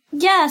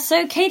 Yeah,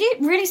 so Katie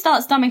really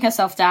starts dumbing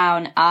herself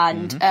down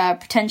and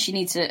pretends she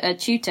needs a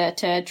tutor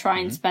to try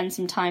and spend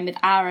some time with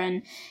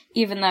Aaron,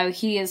 even though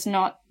he is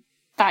not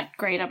that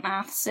great at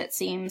maths, it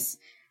seems.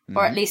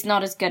 Or at least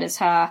not as good as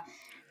her.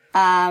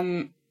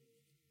 And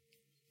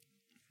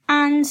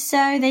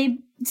so they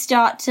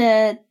start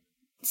to...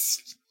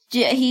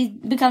 he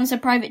becomes a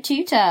private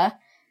tutor.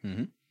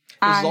 Mm-hmm.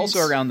 This is And also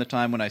around the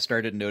time when I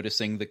started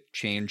noticing the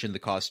change in the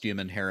costume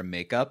and hair and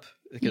makeup,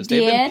 because You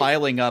they've been did?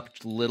 piling up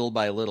little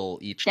by little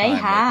each They time.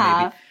 Like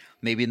have.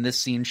 maybe in this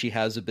scene she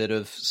has a bit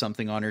of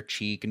something on her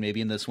cheek, and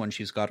maybe in this one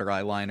she's got her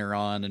eyeliner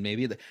on, and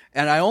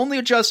and I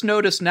only just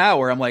noticed now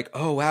where I'm like,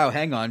 oh wow,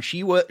 hang on,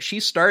 she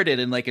started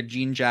in like a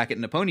jean jacket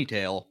and a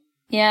ponytail.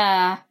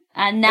 yeah.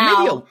 And And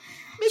maybe now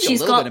maybe she's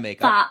a little got bit of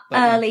makeup. that but,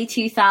 yeah. early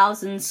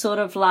 2000s sort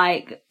of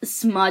like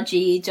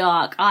smudgy,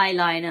 dark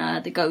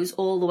eyeliner that goes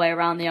all the way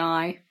around the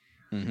eye.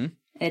 Mhm.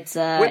 It's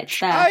Which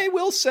there. I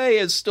will say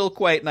is still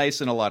quite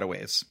nice in a lot of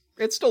ways.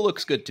 It still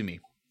looks good to me.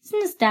 It's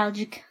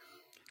nostalgic.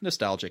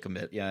 Nostalgic a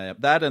bit, yeah.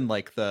 That and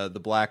like the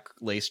black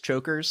lace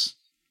chokers.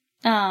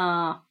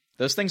 Ah,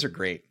 Those things are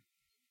great.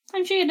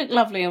 I'm sure you look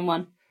lovely in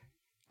one.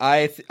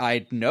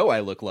 I know I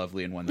look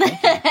lovely in one.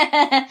 Thank you.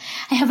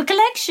 I have a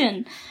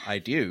collection. I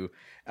do.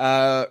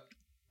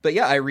 But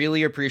yeah, I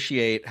really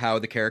appreciate how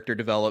the character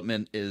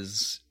development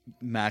is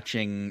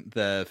matching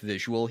the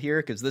visual here,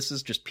 because this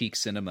is just peak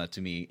cinema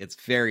to me. It's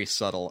very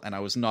subtle, and I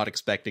was not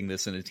expecting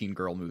this in a teen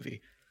girl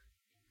movie.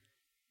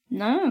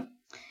 No,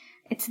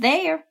 it's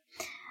there.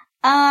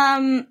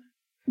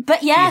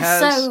 But yeah, He has-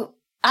 so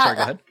Sorry,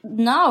 go ahead.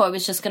 no, I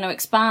was just going to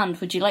expand.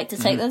 Would you like to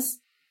take this?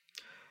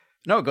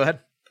 No, go ahead.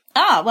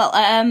 Ah, well,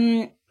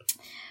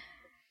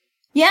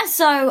 yeah,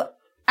 so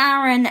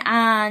Aaron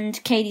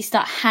and Katie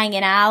start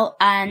hanging out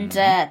and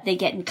they're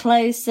getting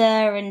closer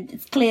and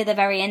it's clear they're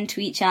very into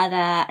each other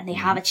and they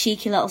have a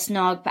cheeky little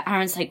snog, but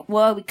Aaron's like,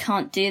 whoa, we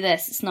can't do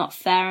this. It's not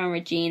fair on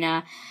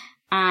Regina.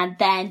 And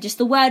then just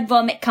the word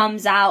vomit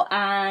comes out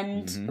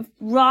and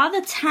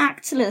rather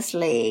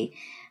tactlessly,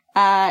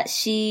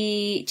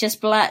 she just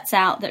blurts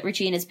out that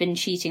Regina's been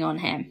cheating on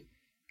him.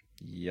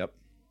 Yep.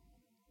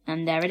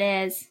 And there it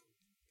is.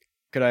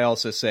 Could I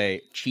also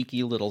say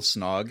cheeky little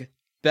snog?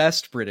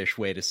 Best British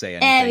way to say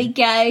There we anything.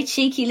 go.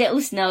 Cheeky little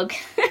snog.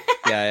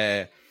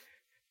 Yeah.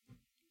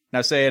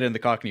 Now say it in the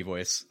Cockney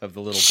voice of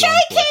the little Cheeky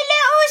blonde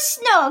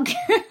boy. little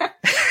snog.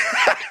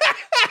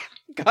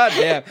 God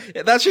damn.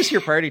 That's just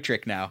your party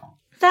trick now.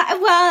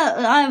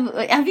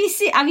 Have you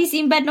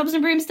seen Bed Knobs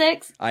and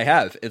Broomsticks? I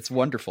have. It's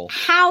wonderful.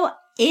 How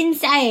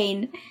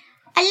insane!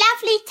 A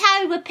lovely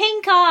toad with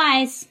pink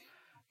eyes.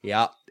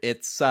 Yeah,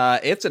 it's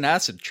an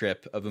acid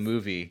trip of a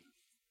movie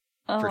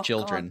for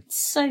children. God,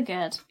 so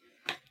good.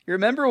 You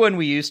remember when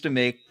we used to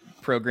make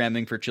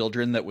programming for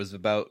children that was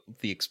about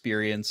the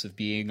experience of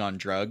being on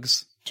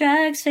drugs?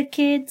 Drugs for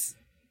kids.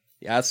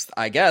 Yes,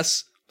 I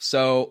guess.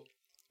 So,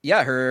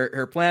 yeah,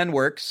 her plan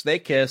works. They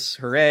kiss,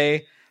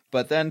 hooray.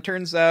 But then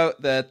turns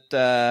out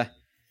that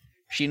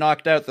she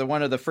knocked out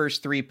one of the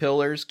first 3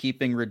 pillars,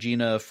 keeping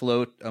Regina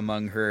afloat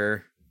among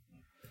her.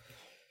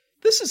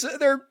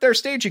 They're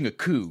staging a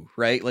coup,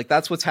 right? Like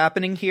that's what's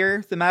happening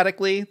here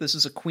thematically. This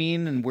is a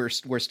queen, and we're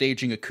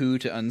staging a coup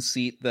to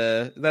unseat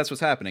the. That's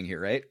what's happening here,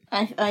 right?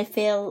 I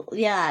feel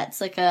it's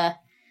like a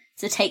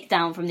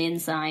takedown from the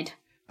inside.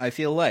 I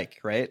feel like,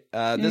 right?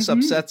 This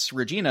upsets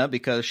Regina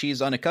because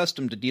she's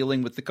unaccustomed to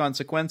dealing with the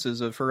consequences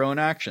of her own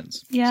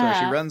actions. Yeah. So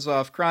she runs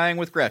off crying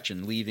with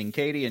Gretchen, leaving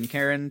Katie and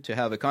Karen to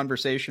have a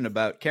conversation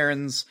about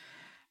Karen's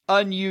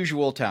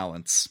unusual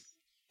talents.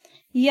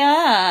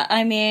 Yeah,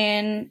 I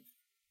mean,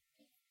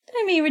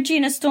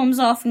 Regina storms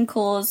off and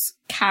calls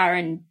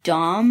Karen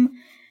dumb.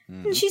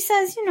 And she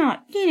says,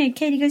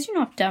 Katie goes, you're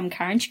not dumb,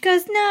 Karen. She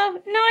goes, no,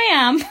 I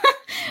am.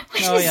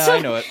 Which Oh is yeah, so- I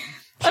know it.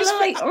 I love,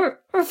 like,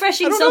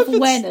 refreshing I don't know if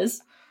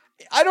self-awareness.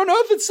 I don't know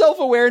if it's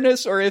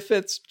self-awareness or if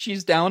it's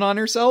she's down on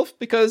herself,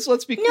 because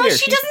let's be clear. No,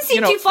 she doesn't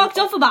seem too fucked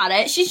off about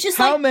it. She's just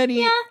how like,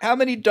 how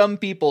many dumb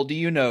people do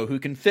you know who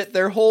can fit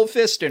their whole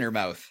fist in her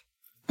mouth?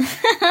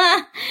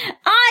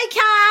 I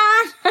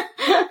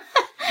can!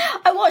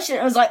 I watched it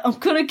and I was like, I'm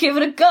gonna give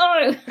it a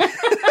go.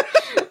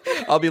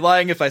 I'll be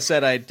lying if I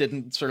said I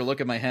didn't sort of look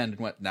at my hand and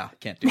went, no,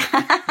 can't do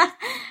it.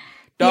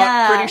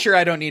 Yeah. Pretty sure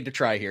I don't need to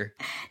try here.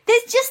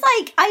 There's just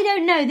like, I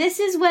don't know, this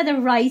is where the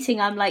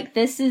writing, I'm like,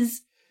 this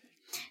is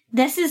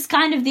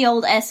kind of the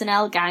old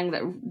SNL gang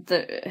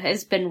that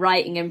has been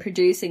writing and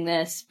producing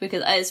this,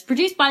 because it's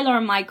produced by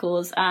Lauren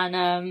Michaels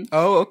and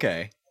Oh,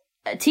 okay.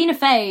 Tina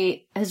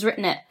Fey has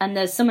written it, and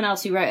there's someone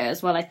else who wrote it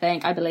as well,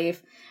 I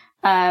believe.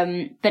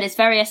 But it's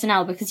very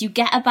SNL because you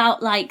get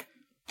about like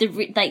they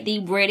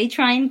really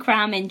try and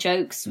cram in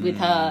jokes with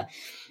her,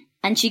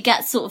 and she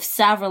gets sort of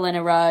several in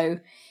a row.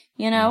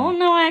 Oh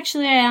no,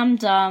 actually I am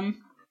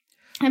dumb.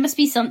 There must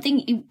be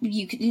something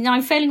you could,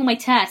 I'm failing on my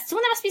test.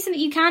 Well, there must be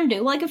something you can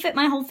do. Well, I can fit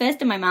my whole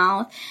fist in my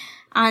mouth.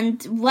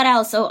 And what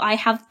else? Oh, I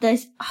have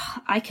this,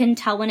 I can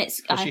tell when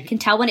it's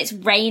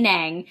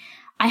raining.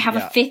 I have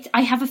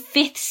a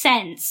fifth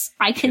sense.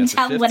 I can Yes, a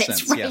tell fifth when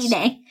it's sense, yes.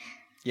 raining.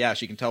 Yeah,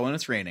 she can tell when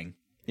it's raining.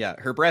 Yeah,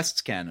 her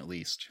breasts can, at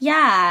least.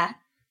 Yeah.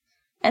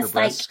 It's like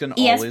breasts can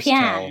always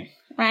ESPN,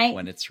 right?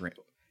 When it's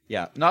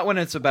yeah, not when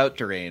it's about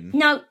to rain.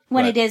 No,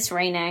 when but- it is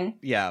raining.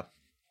 Yeah.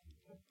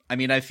 I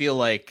mean, I feel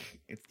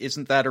like,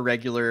 isn't that a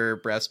regular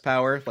breast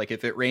power? Like,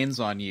 if it rains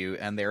on you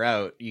and they're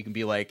out, you can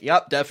be like,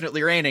 yep,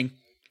 definitely raining.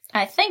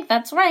 I think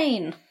that's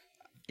rain.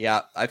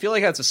 Yeah, I feel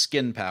like that's a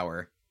skin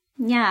power.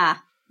 Yeah.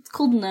 It's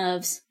called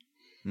nerves.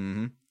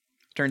 Mm-hmm.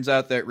 Turns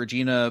out that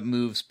Regina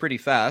moves pretty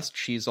fast.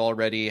 She's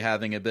already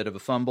having a bit of a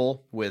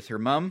fumble with her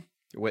mum.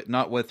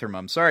 Not with her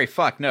mum. Sorry,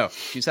 fuck, no.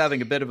 She's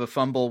having a bit of a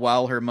fumble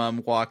while her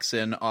mum walks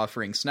in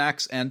offering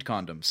snacks and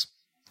condoms.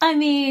 I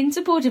mean,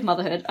 supportive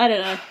motherhood. I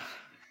don't know.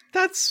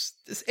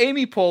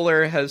 Amy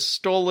Poehler has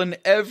stolen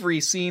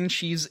every scene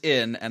she's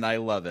in, and I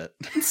love it.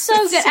 It's so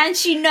good, and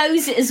she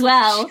knows it as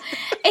well.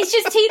 It's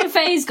just Tina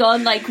Fey's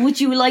gone, like, would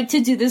you like to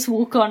do this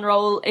walk-on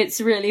role?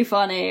 It's really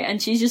funny.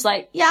 And she's just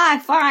like, yeah,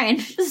 fine,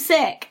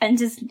 sick. And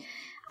just,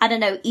 I don't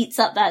know, eats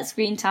up that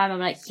screen time. I'm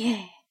like,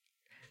 yeah.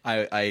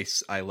 I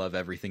love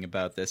everything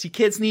about this. You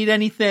kids need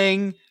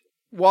anything?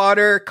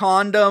 Water,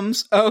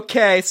 condoms?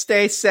 Okay,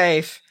 stay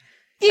safe.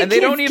 And they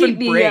don't even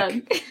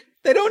break.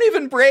 They don't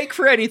even break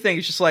for anything.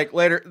 It's just like,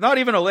 later, not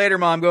even a later,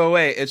 mom, go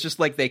away. It's just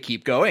like they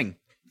keep going.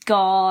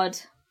 God.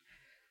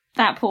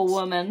 That poor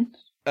woman.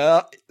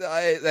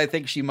 I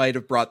think she might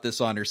have brought this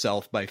on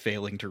herself by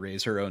failing to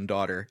raise her own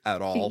daughter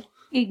at all.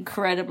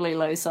 Incredibly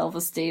low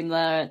self-esteem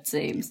there, it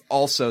seems.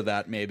 Also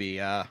that,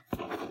 maybe,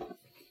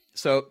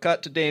 So,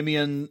 cut to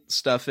Damien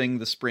stuffing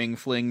the Spring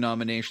Fling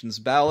nominations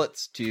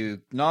ballots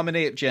to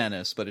nominate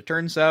Janice, but it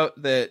turns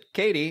out that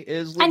Katie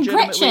is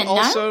legitimately Gretchen,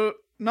 also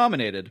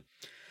nominated.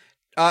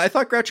 I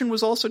thought Gretchen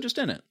was also just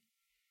in it.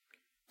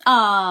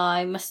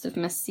 I must have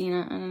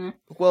misseen it. I don't know.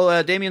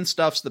 Well, Damien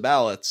stuffs the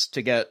ballots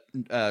to get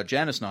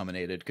Janice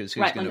nominated, because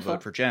who's going to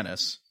vote for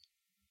Janice?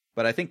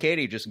 But I think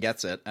Katie just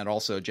gets it, and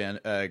also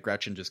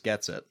Gretchen just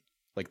gets it.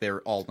 Like, they're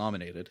all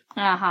nominated.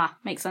 Aha,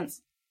 makes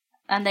sense.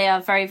 And they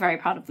are very, very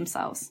proud of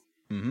themselves.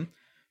 Mm-hmm.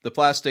 The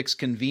Plastics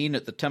convene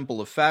at the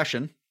Temple of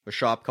Fashion, a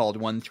shop called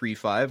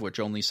 135, which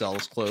only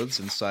sells clothes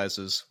in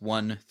sizes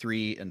 1,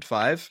 3, and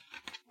 5.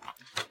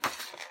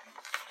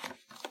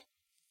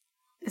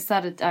 Is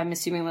that I'm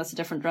assuming that's a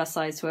different dress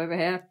size to over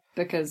here?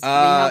 Because we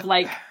have,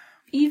 like,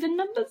 even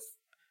numbers?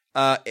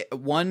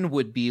 1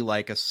 would be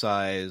like a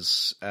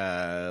size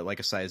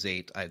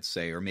 8, I'd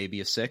say, or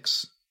maybe a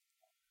 6.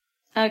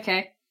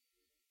 Okay.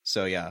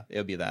 So yeah, it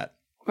would be that.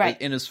 Right.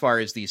 In as far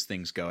as these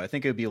things go, I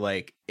think it would be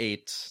like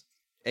 8,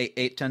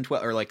 10,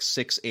 12, or like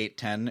 6, 8,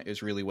 10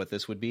 is really what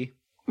this would be.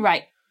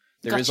 Right.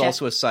 There is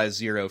also a size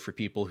 0 for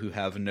people who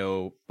have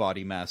no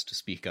body mass to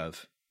speak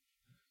of.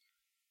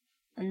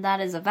 And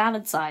that is a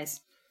valid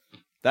size.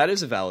 That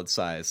is a valid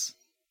size.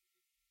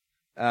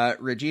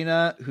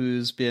 Regina,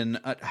 who's been...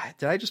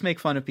 did I just make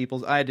fun of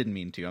people's... I didn't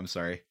mean to, I'm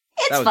sorry.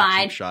 That was fine.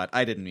 A cheap shot.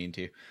 I didn't mean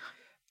to.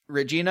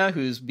 Regina,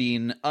 who's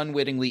been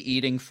unwittingly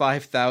eating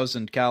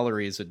 5,000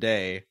 calories a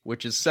day,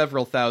 which is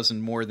several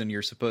thousand more than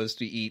you're supposed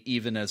to eat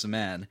even as a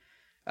man,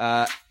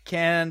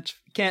 can't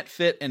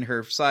fit in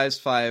her size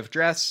 5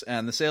 dress,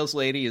 and the sales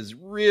lady is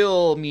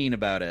real mean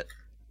about it.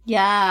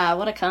 Yeah,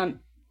 what a cunt.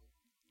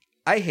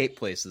 I hate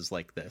places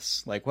like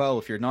this. Like, well,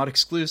 if you're not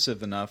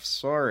exclusive enough,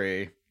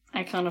 sorry.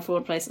 I can't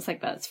afford places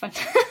like that, it's fine.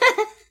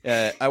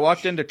 I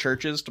walked into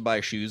Church's to buy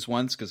shoes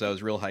once because I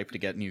was real hyped to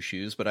get new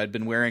shoes, but I'd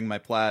been wearing my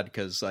plaid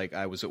because, like,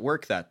 I was at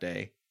work that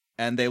day.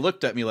 And they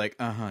looked at me like,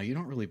 you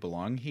don't really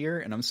belong here.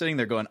 And I'm sitting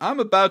there going,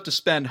 I'm about to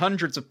spend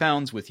hundreds of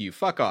pounds with you.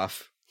 Fuck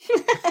off.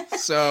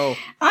 So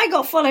I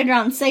got followed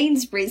around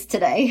Sainsbury's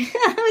today.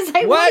 I was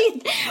like,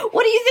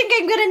 what do you think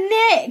I'm gonna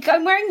nick?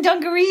 I'm wearing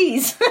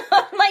dungarees.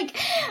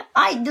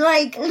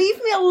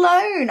 Leave me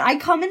alone. I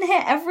come in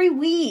here every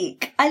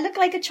week. I look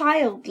like a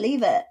child.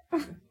 Leave it.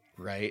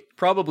 Right.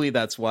 Probably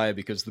that's why,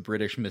 because the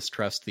British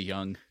mistrust the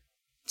young.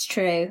 It's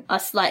true.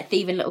 Us, like,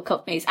 thieving little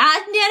cockneys. You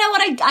know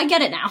what? I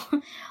get it now.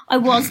 I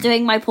was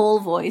doing my Paul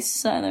voice,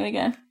 so there we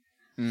go.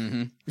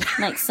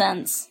 Mm-hmm. Makes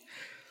sense.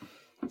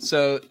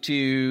 So,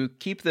 to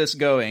keep this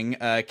going,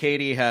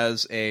 Katie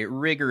has a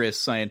rigorous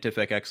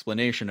scientific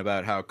explanation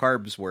about how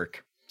carbs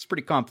work. It's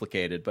pretty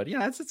complicated, but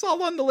yeah, it's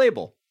all on the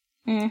label.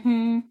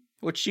 Mm-hmm.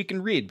 Which she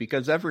can read,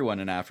 because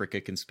everyone in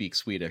Africa can speak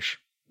Swedish.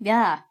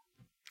 Yeah.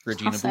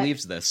 Regina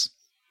believes this.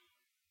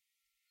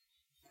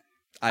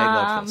 I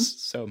love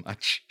this so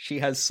much. She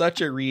has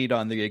such a read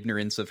on the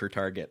ignorance of her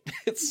target.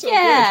 It's so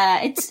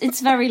good. it's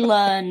very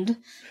learned.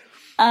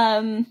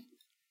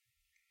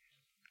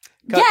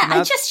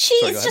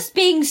 She's just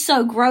being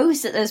so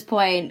gross at this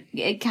point,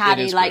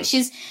 Caddy. Like,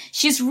 gross.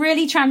 she's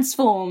really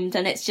transformed,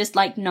 and it's just,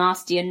 like,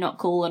 nasty and not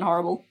cool and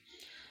horrible.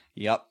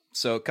 Yep.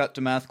 So cut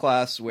to math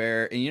class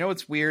where, and you know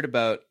what's weird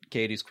about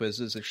Katie's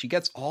quizzes? If she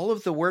gets all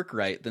of the work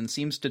right, then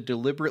seems to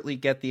deliberately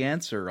get the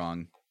answer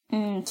wrong.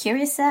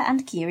 Curiouser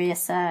and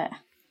curiouser.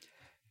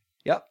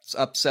 Yep.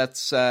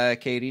 Upsets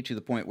Katie to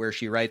the point where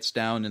she writes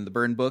down in the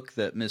burn book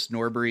that Miss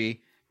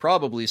Norbury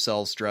probably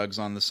sells drugs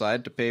on the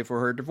side to pay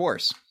for her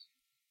divorce.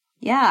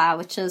 Yeah,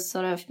 which is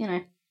sort of, you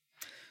know.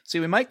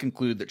 See, we might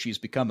conclude that she's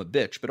become a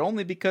bitch, but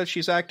only because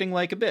she's acting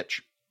like a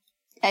bitch.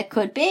 It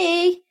could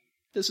be.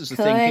 This is the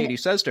thing Katie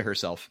says to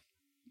herself.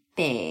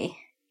 Be.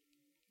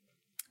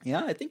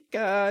 Yeah, I think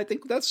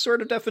that's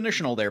sort of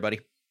definitional there, buddy.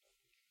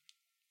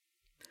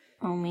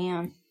 Oh,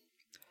 man.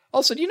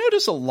 Also, do you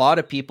notice a lot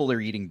of people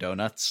are eating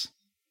donuts?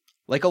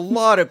 Like, a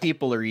lot of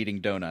people are eating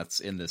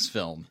donuts in this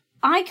film.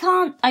 I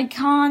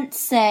can't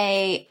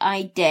say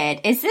I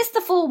did. Is this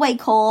the 4-way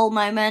call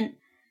moment?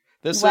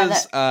 This Whether-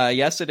 is,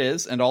 yes, it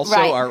is, and also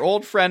Right. our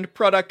old friend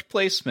product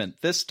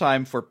placement. This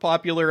time for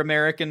Popular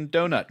American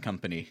Donut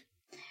Company.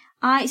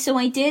 I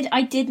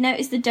did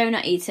notice the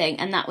donut eating,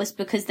 and that was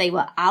because they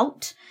were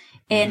out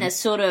in a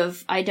sort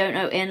of, I don't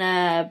know, in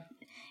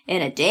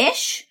a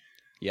dish.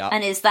 Yeah,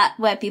 And is that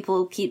where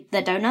people keep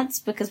their donuts?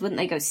 Because wouldn't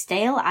they go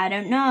stale? I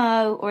don't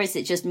know. Or is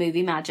it just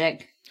movie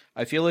magic?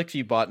 I feel like if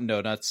you bought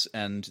donuts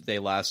and they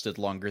lasted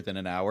longer than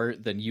an hour,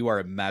 then you are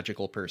a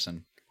magical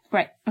person.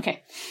 Right.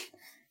 Okay.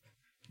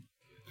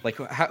 Like,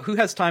 who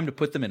has time to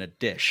put them in a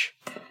dish?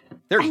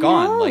 They're I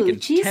gone, know, like, in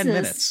Jesus. 10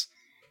 minutes.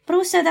 But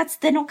also,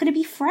 they're not going to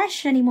be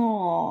fresh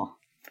anymore.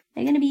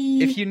 They're going to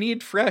be. If you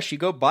need fresh, you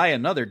go buy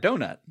another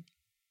donut.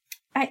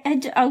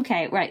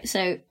 Okay, right.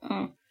 So,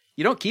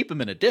 You don't keep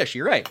them in a dish,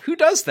 you're right. Who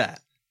does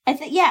that? I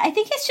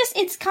think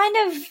it's kind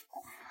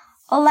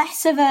of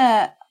less of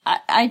a.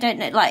 I don't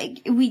know.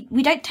 Like we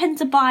don't tend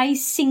to buy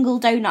single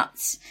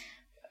donuts.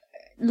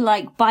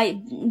 Like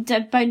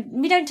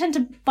we don't tend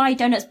to buy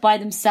donuts by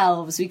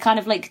themselves. We kind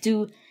of like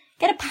to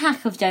get a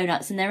pack of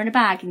donuts and they're in a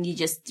bag and you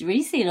just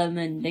reseal them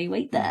and they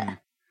wait there.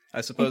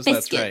 I suppose Like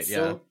that's right, biscuits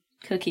yeah. or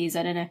cookies,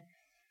 I don't know.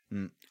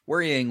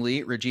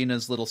 Worryingly,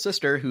 Regina's little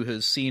sister, who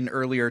has seen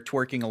earlier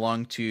twerking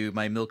along to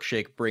My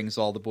Milkshake Brings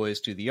All the Boys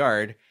to the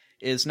Yard,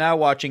 is now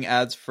watching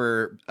ads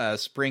for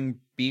spring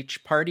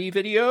beach party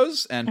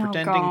videos and Oh,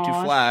 pretending to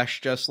God. flash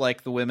just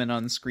like the women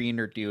on screen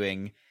are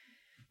doing.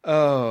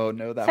 Oh,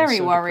 no, that was Very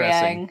so worrying.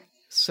 depressing.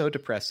 So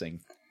depressing.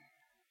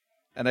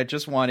 And I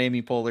just want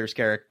Amy Poehler's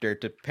character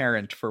to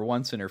parent for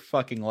once in her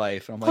fucking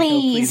life. And I'm like,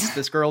 oh, please,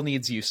 this girl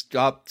needs you.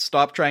 Stop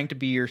trying to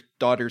be your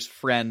daughter's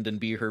friend and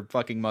be her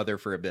fucking mother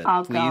for a bit,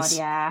 Oh please. God,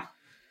 yeah.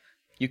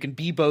 You can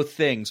be both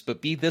things,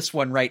 but be this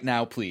one right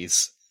now,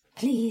 please.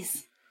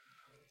 Please.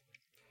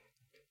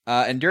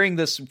 And during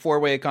this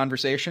four-way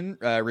conversation,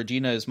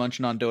 Regina is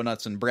munching on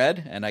donuts and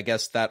bread, and I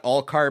guess that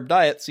all-carb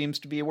diet seems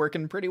to be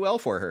working pretty well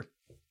for her.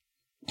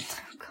 Oh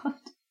God.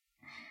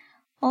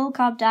 All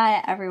carb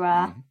diet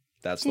everywhere.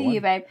 That's Do the one.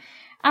 you, babe?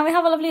 And we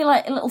have a lovely,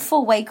 like, little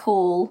four-way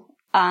call,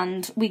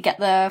 and we get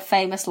the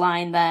famous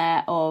line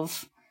there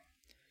of,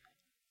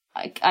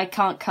 I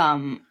can't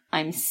come,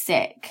 I'm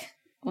sick,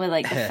 with,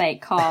 like, the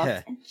fake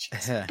cough. And she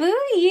goes, boo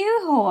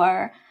you,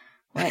 whore!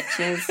 Which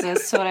is a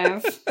sort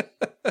of...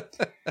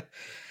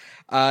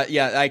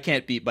 Yeah, I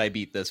can't beat by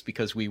beat this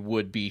because we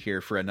would be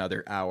here for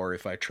another hour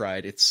if I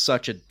tried. It's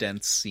such a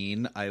dense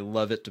scene. I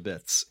love it to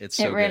bits. It's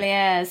so It really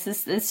good.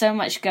 is. There's so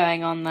much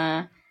going on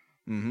there.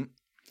 Mm-hmm.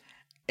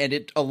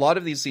 And a lot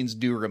of these scenes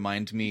do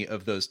remind me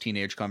of those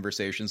teenage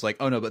conversations, like,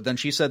 oh no, but then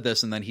she said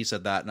this and then he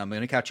said that, and I'm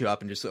going to catch you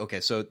up and just,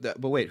 okay, so,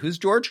 but wait, who's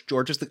George?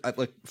 George is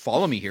like,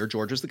 follow me here.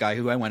 George is the guy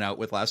who I went out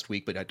with last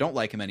week, but I don't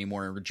like him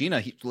anymore. And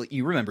Regina,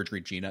 you remembered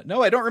Regina.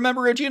 No, I don't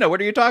remember Regina.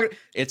 What are you talking?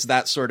 It's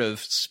that sort of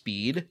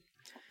speed.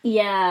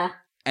 Yeah.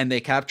 And they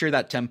capture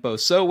that tempo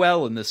so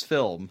well in this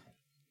film.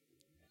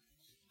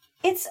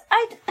 It's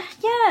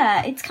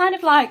kind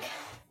of like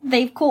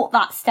they've caught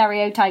that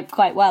stereotype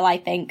quite well, I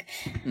think.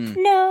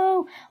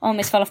 No, I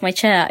almost fell off my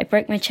chair. I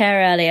broke my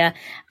chair earlier.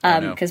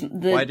 No. Because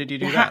Why did you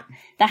do that?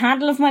 The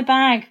handle of my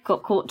bag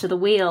got caught to the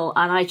wheel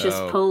and I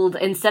just pulled,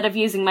 instead of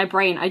using my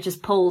brain, I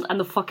just pulled and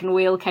the fucking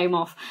wheel came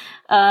off.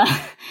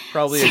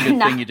 Probably a good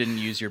thing you didn't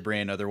use your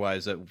brain,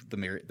 otherwise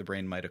the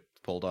brain might have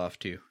pulled off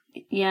too.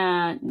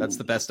 Yeah. That's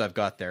the best I've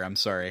got there. I'm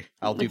sorry.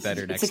 I'll do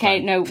better next time. It's okay,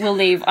 no, we'll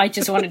leave. I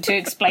just wanted to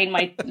explain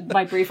my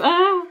brief.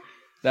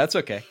 That's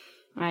okay.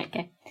 Right,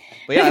 okay.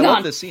 But yeah, Moving I love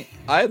on. this scene.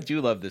 I do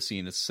love this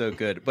scene. It's so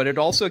good. But it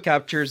also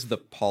captures the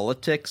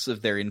politics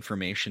of their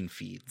information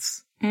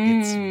feeds.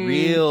 It's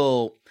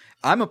real.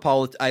 I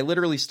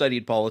literally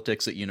studied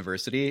politics at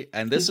university,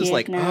 and this is did,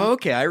 like, no. oh,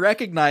 okay, I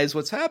recognize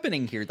what's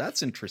happening here.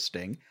 That's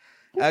interesting.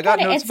 I got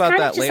notes It's about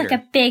kind that of just later. like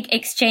a big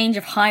exchange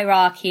of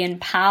hierarchy and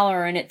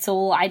power, and it's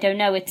all, I don't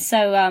know, it's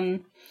so,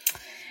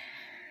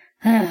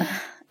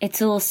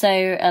 it's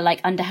also,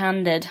 like,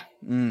 underhanded.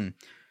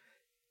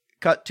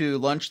 Cut to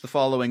lunch the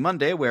following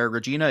Monday, where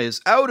Regina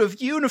is out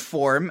of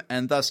uniform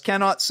and thus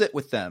cannot sit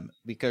with them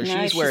because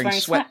No, she's wearing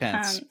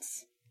sweatpants.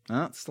 sweatpants. Oh,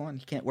 that's the one.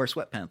 You can't wear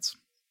sweatpants.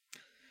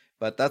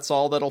 But that's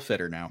all that'll fit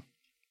her now.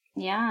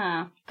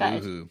 Yeah,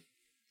 good. Woohoo.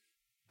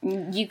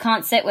 You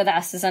can't sit with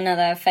us is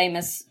another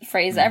famous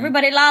phrase that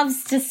everybody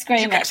loves to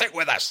scream it. Sit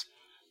with us.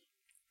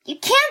 You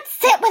can't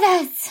sit with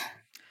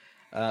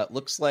us!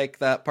 Looks like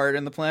that part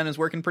in the plan is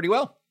working pretty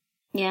well.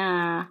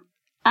 Yeah.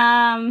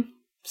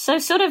 So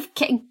sort of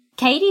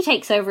Katie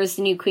takes over as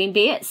the new queen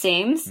bee, it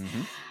seems.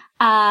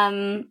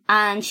 And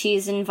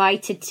she's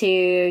invited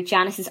to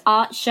Janice's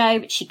art show,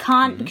 but she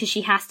can't because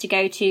she has to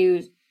go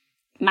to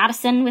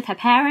Madison with her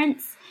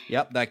parents.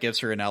 Yep, that gives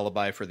her an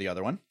alibi for the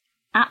other one.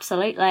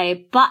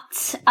 Absolutely.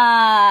 But,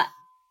 And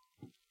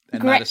Madison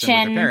with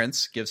Gretchen- her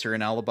parents gives her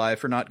an alibi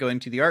for not going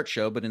to the art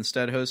show, but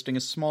instead hosting a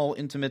small,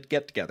 intimate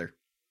get-together.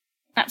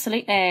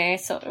 absolutely,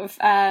 sort of,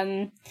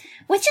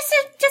 with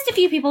just a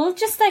few people,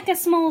 just like a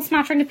small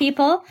smattering of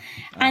people.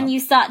 And you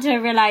start to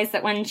realize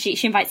that when she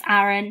invites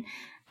Aaron,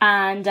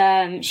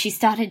 and, she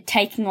started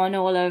taking on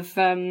all of,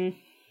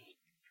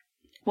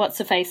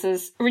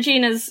 what's-her-faces?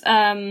 Regina's,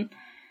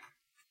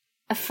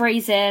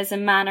 phrases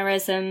and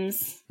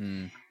mannerisms.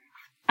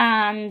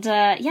 And,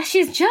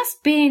 she's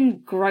just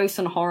being gross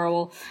and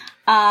horrible.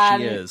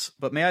 She is.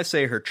 But may I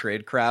say her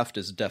tradecraft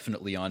is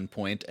definitely on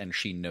point, and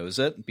she knows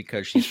it,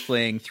 because she's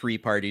playing three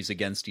parties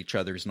against each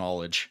other's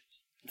knowledge.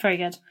 Very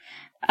good.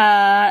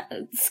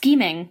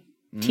 Scheming.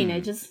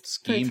 Teenagers.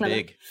 Scheme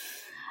big.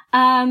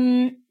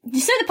 So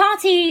the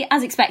party,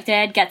 as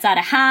expected, gets out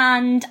of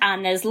hand,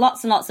 and there's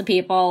lots and lots of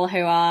people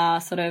who are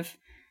sort of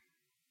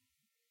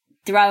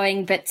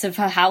throwing bits of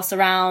her house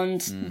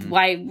around.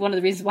 One of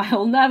the reasons why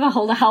I'll never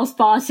hold a house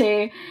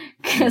party,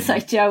 because I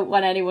don't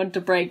want anyone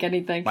to break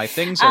anything. My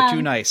things are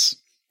too nice.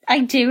 I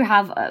do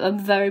have, I'm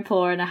very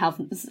poor and I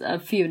have a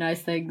few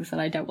nice things and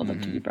I don't want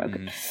them to be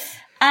broken.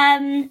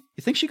 You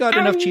think she got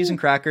enough cheese and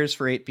crackers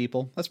for 8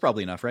 people? That's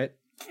probably enough, right?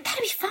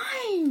 That'd be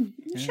fine.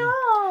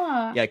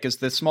 Sure. Yeah, because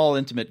the small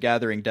intimate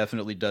gathering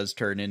definitely does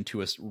turn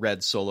into a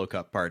red Solo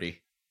Cup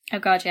party. Oh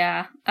god,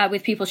 yeah.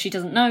 With people she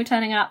doesn't know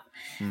turning up,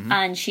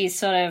 and she's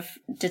sort of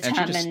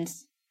determined. And she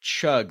just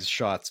chugs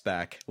shots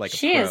back like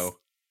she a pro. Is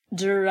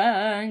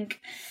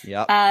drunk.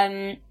 Yep.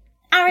 Aaron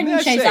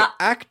shows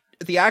up.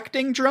 The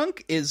acting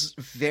drunk is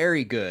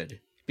very good,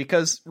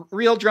 because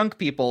real drunk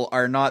people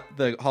are not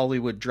the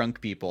Hollywood drunk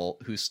people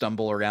who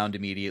stumble around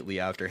immediately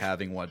after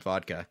having one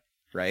vodka,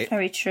 right?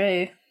 Very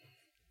true.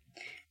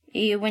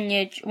 When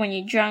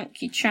you're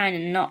drunk, you're trying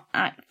to not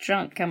act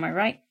drunk. Am I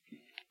right?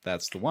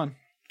 That's the one.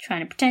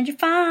 Trying to pretend you're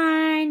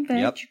fine, but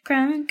you're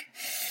drunk.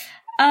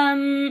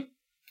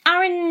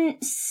 Aaron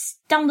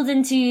stumbles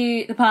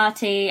into the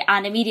party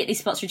and immediately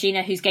spots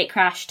Regina, who's gate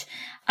crashed,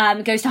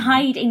 goes to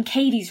hide in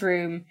Katie's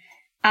room,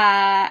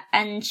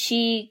 and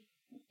she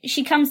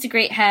comes to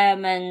greet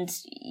him, and,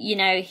 you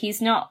know,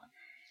 he's not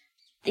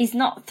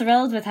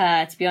thrilled with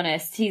her, to be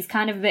honest. He's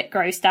kind of a bit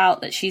grossed out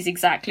that she's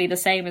exactly the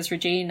same as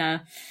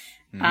Regina,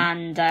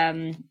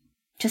 and,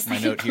 just my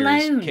like note a clone.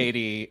 Here is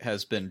Katie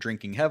has been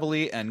drinking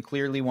heavily and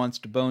clearly wants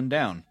to bone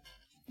down.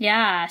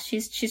 Yeah,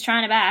 she's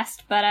trying her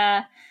best,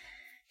 but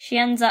she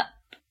ends up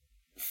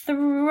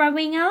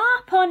throwing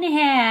up on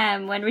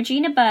him when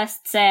Regina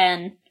bursts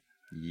in.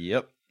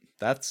 Yep,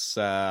 that's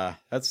the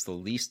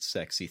least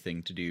sexy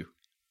thing to do.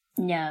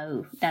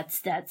 No,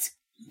 that's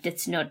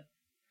not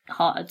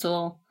hot at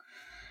all.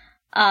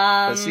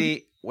 But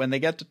see, when they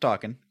get to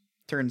talking,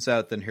 turns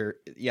out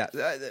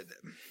that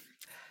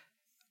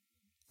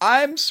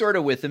I'm sort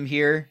of with him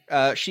here.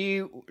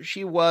 She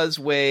was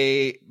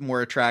way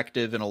more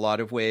attractive in a lot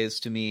of ways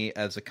to me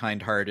as a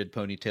kind-hearted,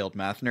 ponytailed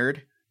math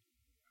nerd.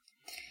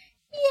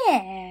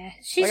 Yeah,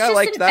 she's I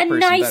liked that person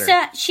nicer.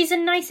 better. She's a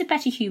nicer,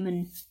 better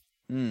human.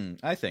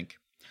 I think.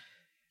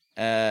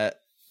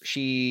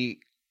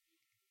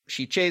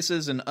 She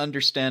chases an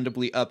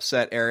understandably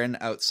upset Aaron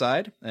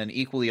outside. An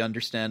equally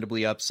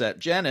understandably upset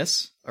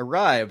Janice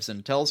arrives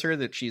and tells her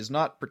that she's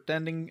not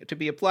pretending to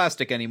be a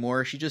plastic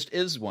anymore. She just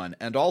is one.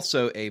 And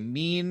also a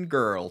mean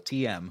girl,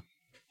 TM.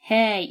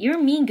 Hey, you're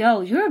a mean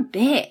girl. You're a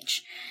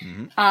bitch.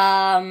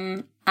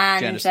 And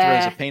Janice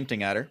throws a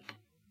painting at her.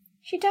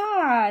 She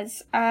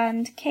does.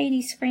 And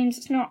Katie screams,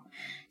 it's not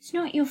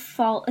your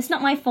fault. It's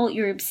not my fault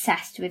you're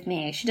obsessed with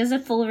me. She does a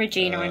full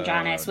Regina and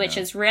Janice, which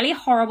is really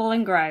horrible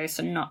and gross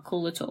and not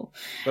cool at all.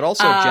 But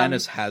also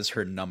Janice has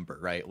her number,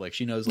 right? Like,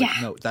 she knows, like,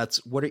 no,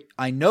 that's what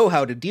I know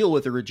how to deal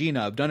with a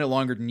Regina. I've done it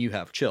longer than you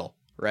have. Chill,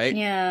 right?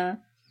 Yeah.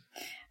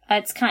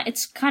 It's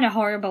kind of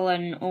horrible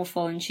and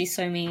awful, and she's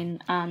so mean.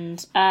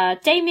 And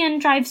Damien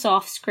drives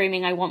off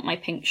screaming, I want my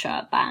pink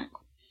shirt back.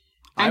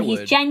 And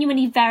he's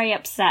genuinely very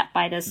upset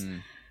by this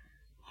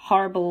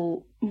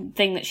horrible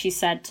thing that she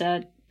said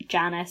to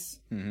Janice.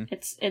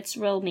 It's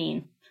real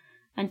mean.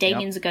 And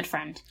Damien's a good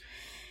friend.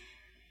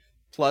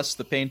 Plus,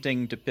 the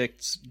painting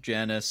depicts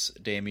Janice,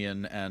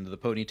 Damien, and the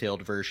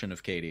ponytailed version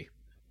of Katie.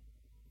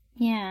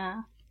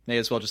 Yeah. May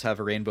as well just have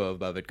a rainbow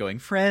above it going,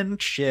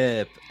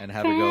 friendship, and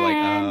have it go like,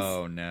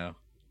 oh no.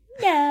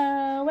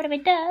 No, what have I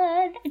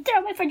done? I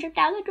throw my friendship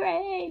down the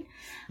drain.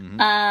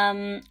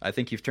 I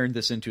think you've turned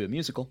this into a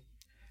musical.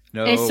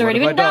 No, it's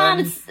already what been have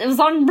I done. It was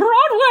on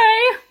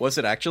Broadway. Was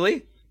it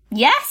actually?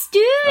 Yes,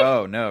 dude.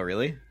 Oh, no,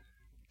 really?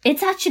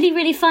 It's actually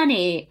really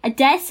funny. I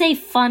dare say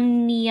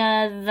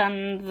funnier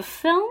than the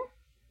film.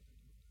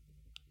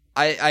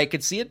 I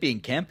could see it being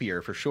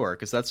campier for sure,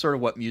 because that's sort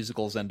of what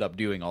musicals end up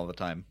doing all the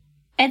time.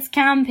 It's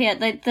campier.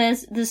 Like,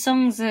 the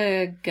songs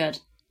are good.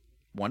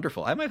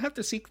 Wonderful. I might have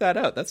to seek that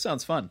out. That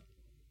sounds fun.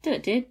 Do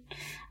it, dude.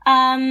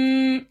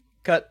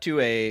 Cut to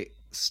a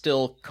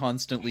still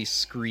constantly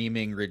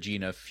screaming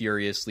Regina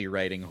furiously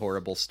writing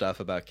horrible stuff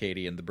about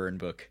Katie in the burn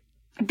book.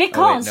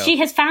 Because she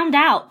has found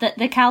out that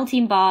the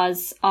Caltine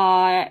bars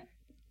are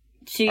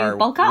to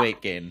bulk up.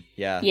 Weight gain,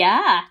 yeah.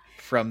 Yeah.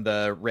 From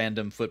the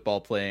random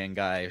football playing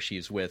guy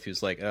she's with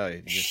who's like,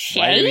 oh,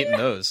 Shane? Why are you eating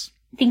those?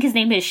 I think his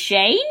name is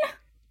Shane?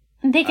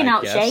 I'm picking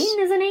out guess.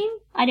 Shane as a name?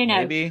 I don't know.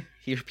 Maybe.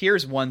 He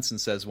appears once and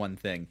says one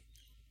thing.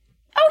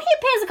 Oh, he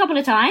appears a couple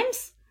of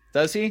times.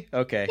 Does he?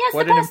 Okay. Yes,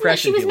 what the an person that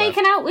she impression was he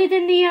making left. out with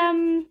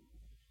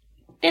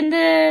in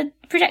the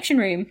projection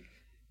room.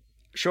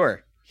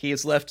 Sure. He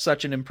has left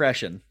such an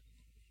impression.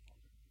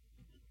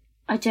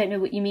 I don't know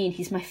what you mean.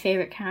 He's my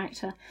favorite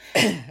character.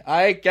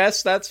 I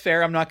guess that's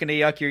fair. I'm not going to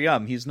yuck your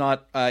yum. He's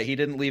not. He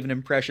didn't leave an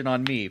impression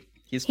on me.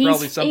 He's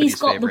probably somebody's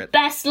He's got favorite. the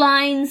best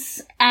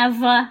lines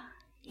ever.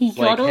 He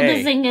got all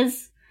hey, the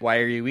zingers. Why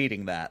are you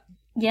eating that?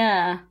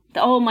 Yeah.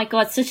 Oh my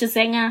god, such a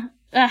zinger.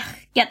 Ugh,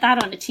 get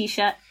that on a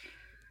t-shirt.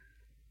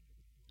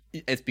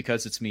 It's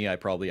because it's me. I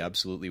probably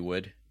absolutely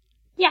would.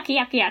 Yaka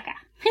yaka yaka.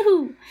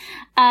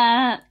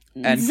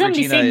 And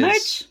Somebody Regina say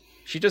merch.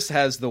 She just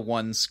has the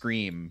one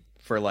scream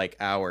for like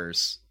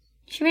hours.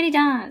 She really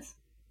does.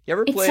 You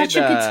ever It's played? such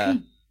a good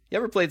scream. You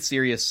ever played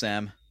Serious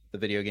Sam, the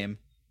video game?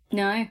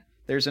 No.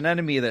 There's an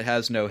enemy that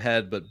has no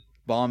head but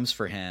bombs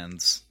for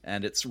hands,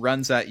 and it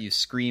runs at you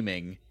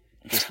screaming,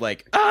 just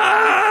like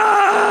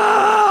ah!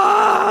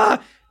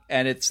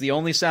 And it's the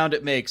only sound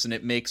it makes, and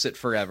it makes it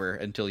forever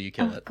until you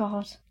kill it.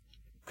 God.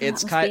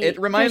 It's it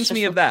reminds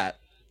me of that.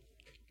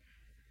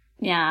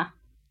 Yeah.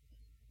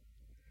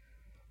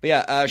 But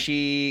yeah,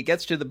 she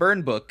gets to the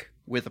burn book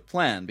with a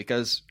plan,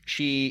 because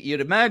you'd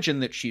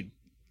imagine that she'd,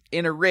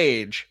 in a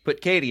rage,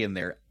 put Katie in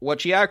there.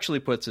 What she actually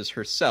puts is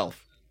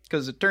herself,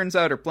 because it turns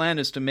out her plan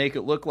is to make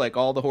it look like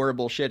all the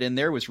horrible shit in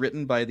there was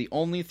written by the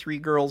only 3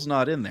 girls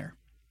not in there.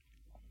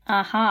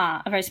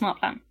 Aha, a very smart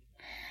plan.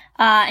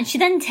 And she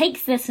then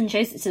takes this and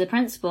shows it to the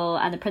principal,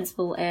 and the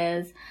principal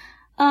is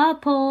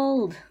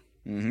appalled.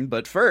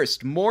 But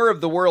first, more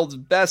of the world's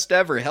best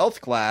ever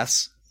health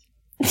class.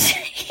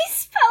 He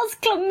spells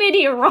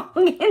chlamydia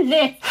wrong in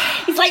this.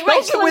 He's like,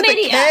 right, Spells it with a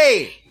chlamydia.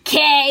 K.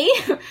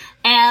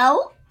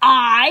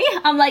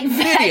 K-L-I. I'm like,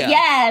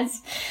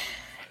 yes.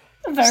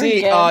 Very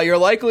See, good. you're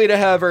likely to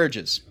have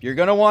urges. You're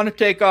going to want to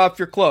take off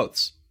your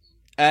clothes.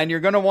 And you're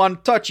going to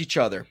want to touch each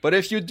other. But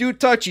if you do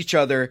touch each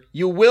other,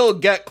 you will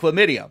get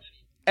chlamydia.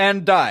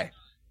 And die.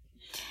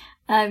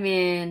 I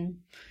mean...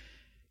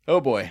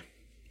 Oh boy.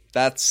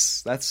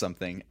 That's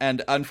something.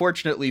 And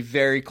unfortunately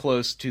very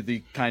close to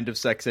the kind of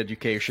sex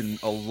education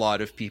a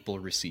lot of people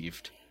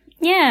received.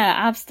 Yeah,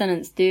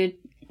 abstinence, dude.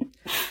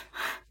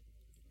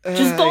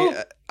 Just don't...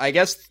 I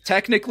guess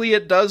technically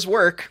it does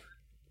work.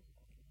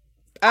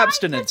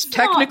 Abstinence. It's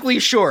not. Technically,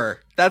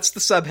 sure. That's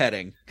the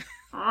subheading.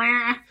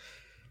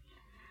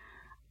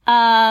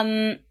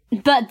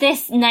 But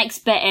this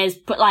next bit is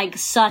like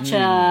such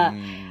a...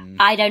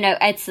 I don't know,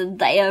 it's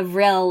a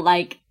real,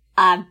 like,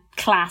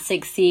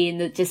 classic scene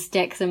that just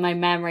sticks in my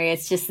memory.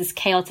 It's just this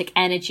chaotic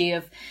energy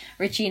of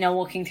Regina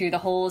walking through the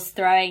halls,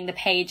 throwing the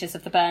pages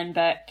of the burn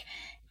book,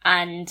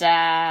 and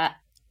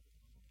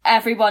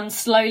everyone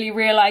slowly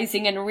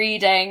realizing and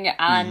reading,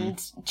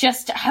 and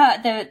just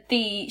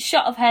the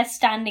shot of her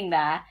standing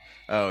there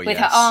with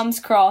her arms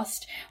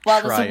crossed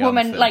while there's a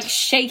woman like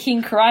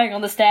shaking, crying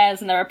on the stairs,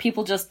 and there are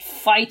people just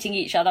fighting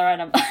each other,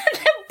 and the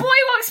boy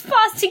walks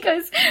past, he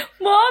goes,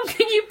 "Mom,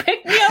 can you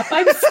pick me up?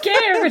 I'm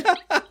scared."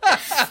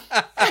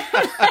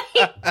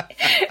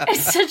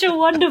 It's such a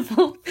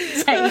wonderful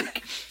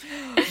take.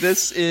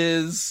 This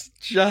is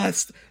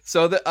just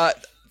so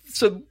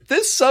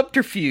this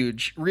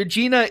subterfuge,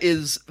 Regina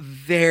is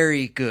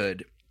very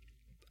good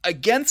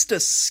against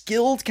a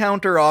skilled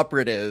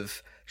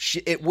counter-operative.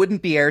 It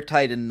wouldn't be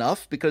airtight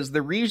enough, because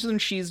the reason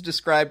she's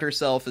described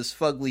herself as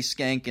fugly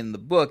skank in the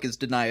book is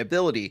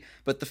deniability.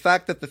 But the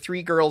fact that the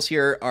 3 girls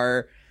here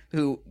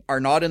who are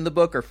not in the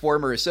book are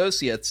former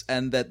associates,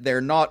 and that they're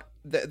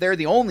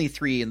the only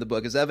 3 in the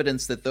book, is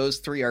evidence that those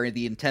 3 are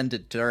the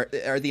intended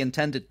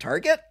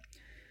target,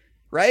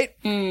 right?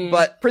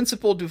 But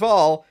Principal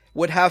Duval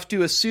would have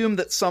to assume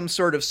that some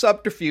sort of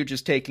subterfuge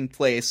is taking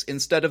place,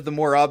 instead of the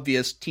more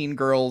obvious teen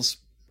girls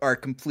are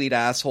complete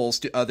assholes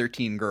to other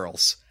teen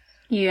girls.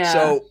 Yeah.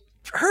 So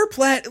her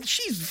plan,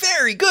 she's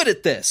very good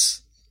at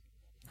this.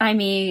 I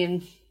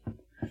mean,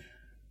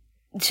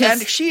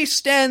 and she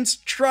stands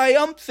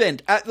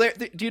triumphant.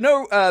 Do you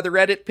know the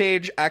Reddit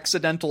page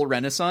Accidental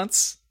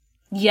Renaissance?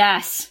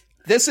 Yes.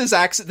 This is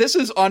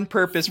on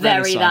purpose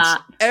Very Renaissance.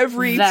 that.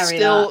 Every Very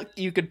still that.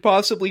 you could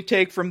possibly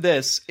take from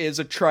this is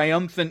a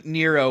triumphant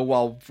Nero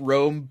while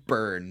Rome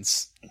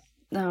burns.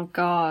 Oh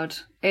God,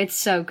 it's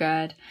so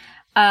good.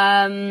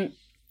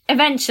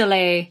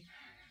 Eventually,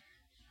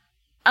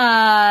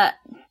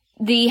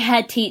 the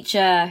head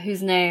teacher,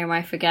 whose name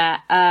I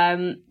forget,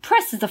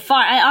 presses the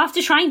fire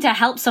after trying to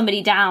help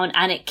somebody down,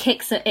 and it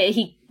kicks it.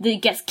 He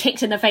gets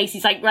kicked in the face.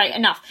 He's like, right,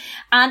 enough,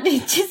 and he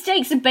just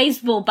takes a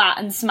baseball bat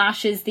and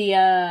smashes the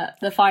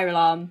fire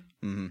alarm,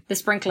 the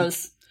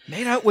sprinklers.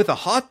 Made out with a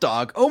hot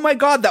dog. Oh my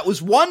God, that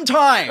was one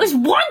time. It was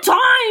one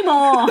time.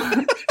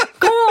 Oh,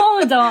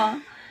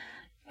 God,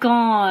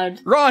 God.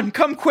 Ron,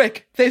 come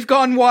quick! They've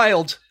gone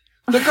wild.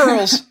 The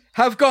girls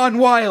have gone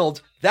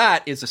wild.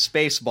 That is a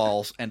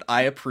Spaceballs, and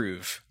I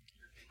approve.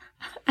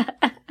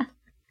 And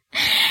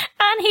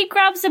he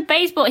grabs a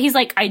baseball. He's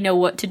like, I know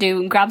what to do,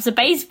 and grabs a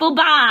baseball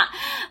bat.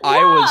 I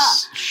What?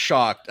 was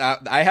shocked.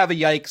 I have a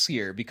yikes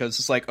here, because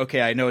it's like,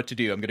 okay, I know what to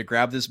do. I'm going to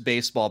grab this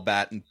baseball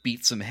bat and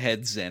beat some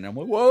heads in. I'm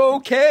like, whoa,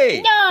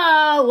 okay.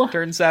 No!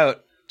 Turns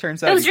out.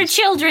 Those are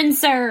children,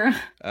 sir.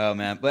 Oh,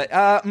 man. But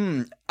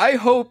I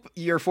hope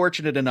you're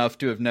fortunate enough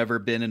to have never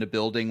been in a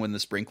building when the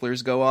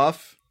sprinklers go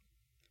off.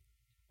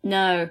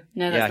 No,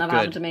 that's never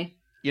happened to me.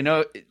 You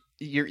know,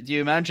 do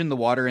you imagine the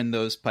water in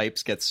those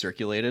pipes gets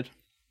circulated?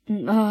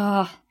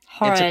 Ugh,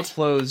 horrid. It's a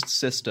closed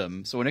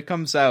system, so when it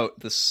comes out,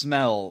 the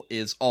smell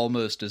is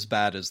almost as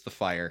bad as the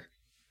fire.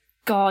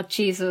 God,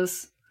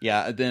 Jesus.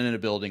 Yeah, I've been in a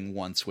building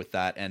once with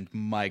that, and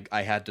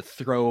I had to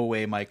throw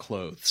away my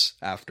clothes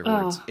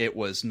afterwards. Oh. It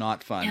was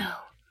not fun.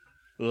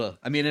 No. Ugh.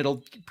 I mean,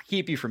 it'll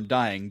keep you from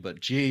dying, but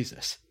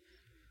Jesus.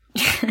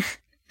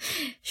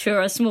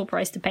 Sure, a small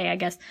price to pay, I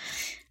guess.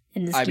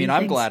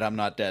 I'm glad I'm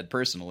not dead,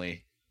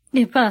 personally.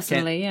 Yeah,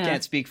 personally,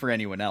 Can't speak for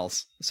anyone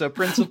else. So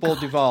Principal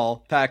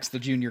Duval packs the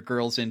junior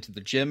girls into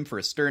the gym for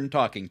a stern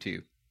talking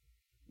to.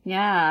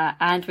 Yeah,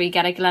 and we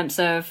get a glimpse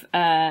of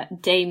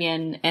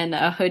Damien in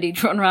a hoodie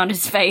drawn around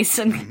his face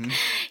and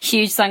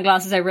huge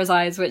sunglasses over his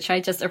eyes, which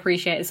I just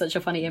appreciate. It's such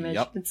a funny image.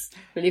 Yep. It's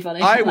really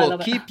funny. I will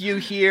love keep you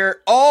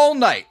here all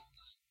night.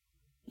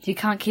 You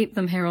can't keep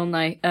them here all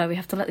night. We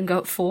have to let them go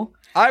at 4.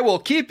 I will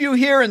keep you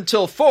here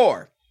until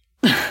 4.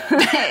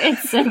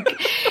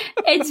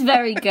 It's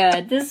very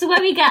good. This is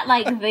where we get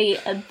like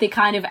the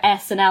kind of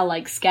SNL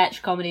like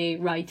sketch comedy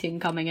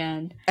writing coming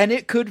in. And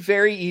it could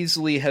very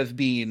easily have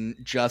been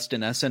just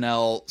an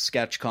SNL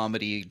sketch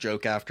comedy,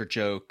 joke after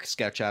joke,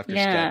 sketch after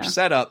sketch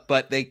setup,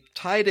 but they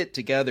tied it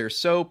together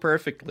so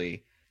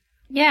perfectly.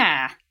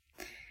 Yeah.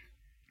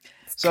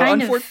 So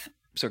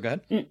go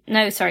ahead.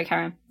 No, sorry,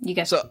 Karen. You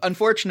go. So,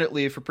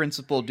 unfortunately for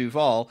Principal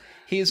Duval,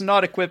 he's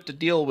not equipped to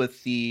deal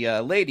with the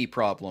lady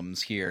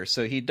problems here,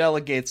 so he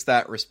delegates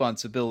that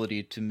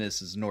responsibility to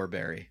Mrs.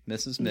 Norbury.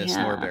 Miss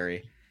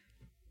Norbury.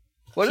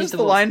 What is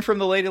the line from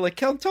the lady? Like,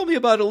 tell me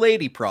about a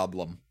lady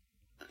problem.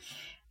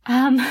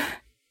 Everyone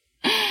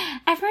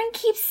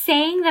keeps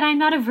saying that I'm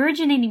not a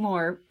virgin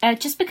anymore,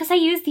 just because I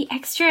use the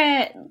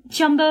extra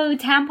jumbo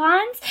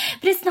tampons,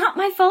 but it's not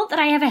my fault that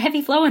I have a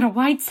heavy flow and a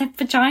wide-set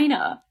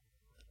vagina.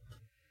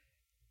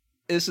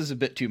 This is a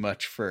bit too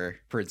much for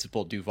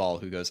Principal Duval,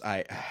 who goes,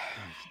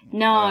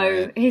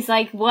 No, he's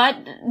like, what?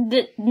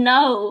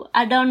 No,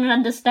 I don't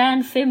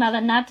understand female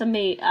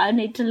anatomy. I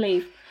need to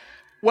leave.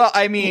 Well,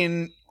 I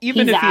mean,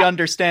 even if he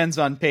understands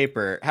on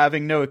paper,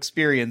 having no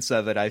experience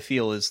of it, I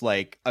feel is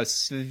like,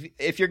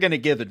 if you're going to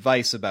give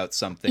advice about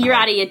something. You're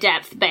out of your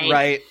depth, babe.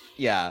 Right?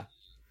 Yeah.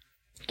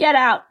 Get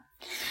out.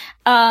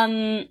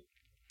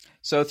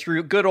 So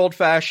through good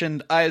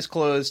old-fashioned, eyes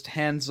closed,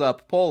 hands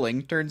up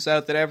polling, turns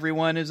out that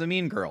everyone is a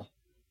mean girl.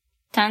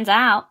 Turns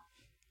out.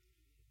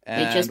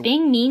 And they're just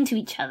being mean to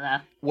each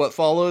other. What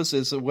follows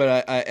is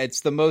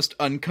it's the most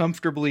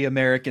uncomfortably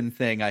American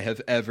thing I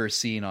have ever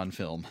seen on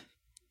film.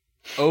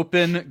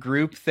 Open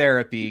group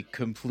therapy,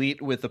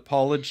 complete with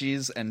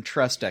apologies and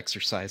trust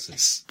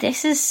exercises.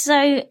 This is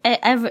so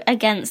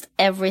against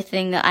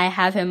everything that I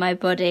have in my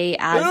body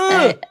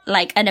as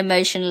an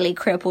emotionally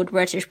crippled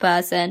British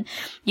person.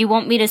 You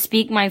want me to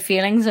speak my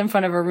feelings in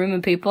front of a room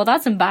of people?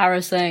 That's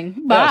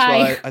embarrassing. Bye.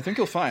 Yes, well, I think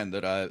you'll find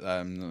that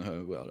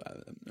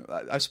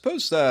I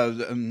suppose,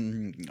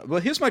 well,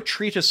 here's my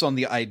treatise on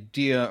the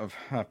idea of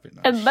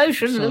happiness.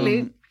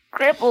 Emotionally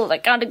crippled. I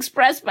can't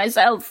express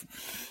myself.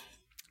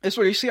 It's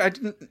what you see. I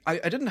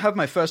didn't have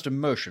my first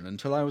emotion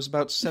until I was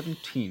about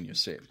 17. You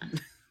see,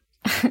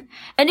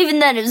 and even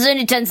then, it was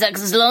only 10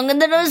 seconds long,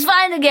 and then it was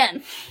fine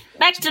again.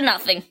 Back to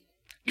nothing.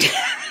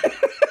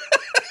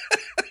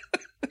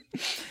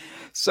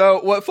 So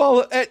what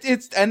followed?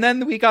 And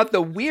then we got the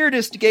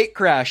weirdest gate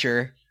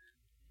crasher.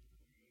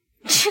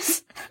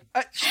 Just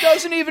she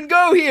doesn't even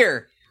go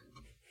here.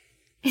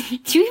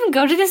 Do you even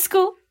go to this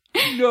school?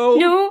 No.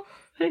 No.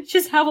 I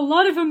just have a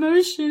lot of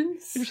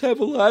emotions. I just have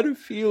a lot of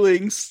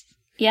feelings.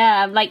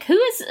 Yeah, like, who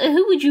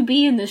would you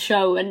be in the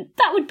show? And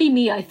that would be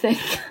me, I think.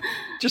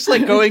 Just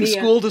like going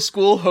school to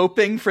school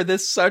hoping for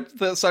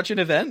such an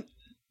event?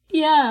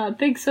 Yeah,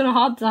 big sort of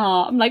heart to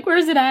heart. I'm like, where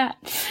is it at?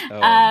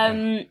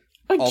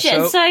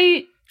 Also,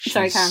 sorry,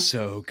 Karen.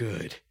 So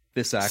good.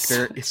 This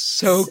actor is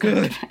so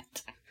good.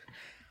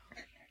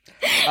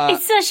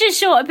 It's such a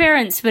short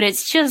appearance, but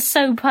it's just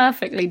so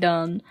perfectly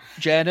done.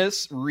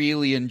 Janice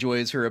really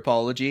enjoys her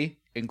apology,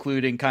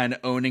 including kind of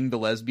owning the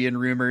lesbian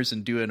rumors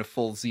and doing a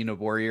full Xena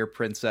warrior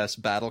princess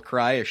battle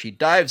cry as she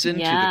dives into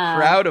the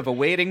crowd of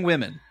awaiting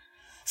women.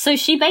 So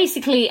she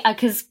basically,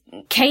 because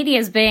Katie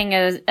is being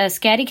a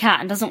scaredy cat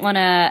and doesn't want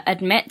to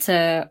admit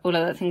to all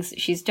of the things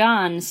that she's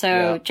done.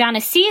 So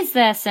Janice sees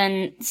this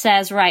and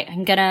says, right,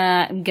 I'm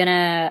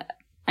gonna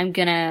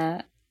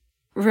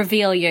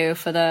reveal you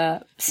for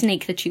the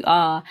sneak that you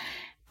are.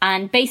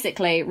 And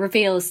basically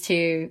reveals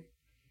to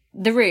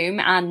the room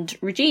and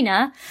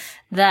Regina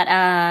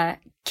that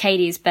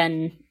Katie's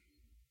been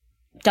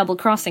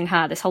double-crossing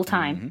her this whole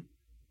time.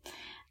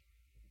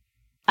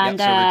 And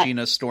so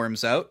Regina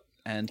storms out,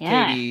 and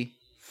Katie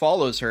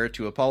follows her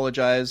to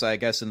apologize, I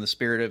guess in the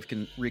spirit of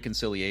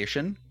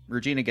reconciliation.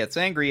 Regina gets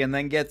angry and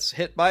then gets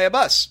hit by a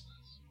bus.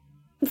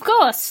 Of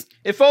course.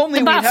 If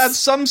only we'd had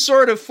some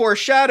sort of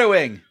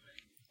foreshadowing.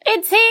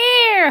 It's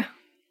here!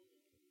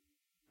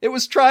 It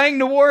was trying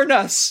to warn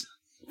us.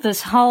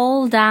 This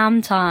whole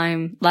damn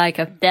time.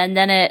 And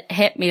then it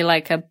hit me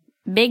like a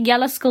big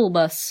yellow school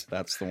bus.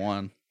 That's the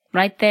one.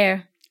 Right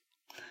there.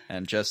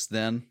 And just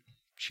then,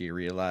 she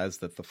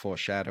realized that the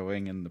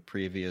foreshadowing in the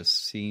previous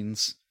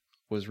scenes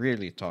was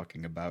really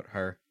talking about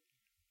her.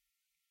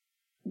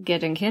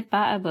 Getting hit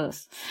by a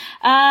bus.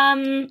 I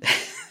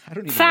don't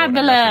even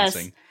Fabulous.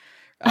 know what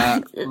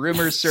I'm referencing.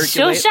 Rumors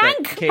circulate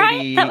Shawshank, that Katie...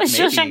 right? That was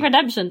maybe. Shawshank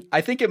Redemption.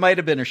 I think it might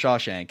have been a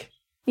Shawshank.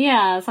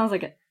 Yeah, sounds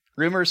like it.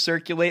 Rumors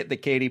circulate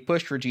that Katie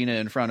pushed Regina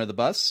in front of the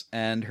bus,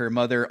 and her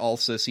mother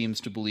also seems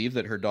to believe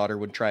that her daughter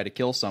would try to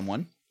kill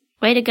someone.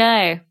 Way to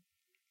go.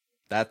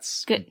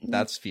 That's Good.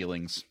 That's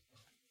feelings.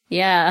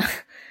 Yeah.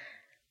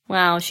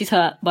 Wow, she's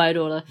hurt by her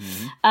daughter.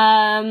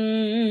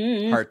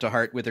 Heart to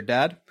heart with her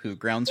dad, who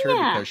grounds her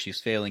Yeah. because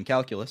she's failing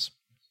calculus.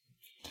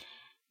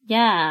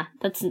 Yeah,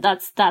 that's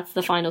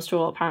the final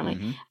straw,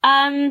 apparently.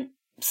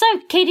 So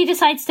Katie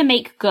decides to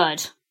make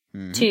good.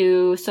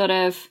 To sort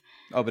of...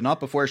 Oh, but not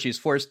before she's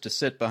forced to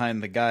sit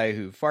behind the guy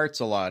who farts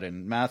a lot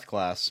in math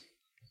class.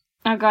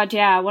 Oh god,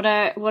 yeah, what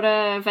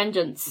a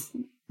vengeance.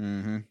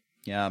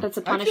 Yeah. That's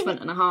a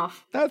punishment and a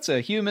half. That's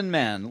a human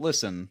man.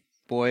 Listen,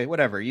 boy,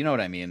 whatever, you know what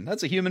I mean.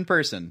 That's a human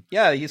person.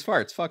 Yeah, he's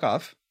farts. Fuck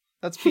off.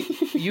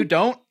 You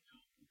don't?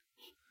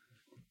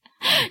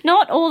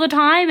 Not all the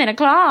time in a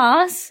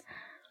class.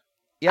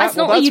 Yeah, That's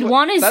not what you'd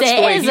want to that's say,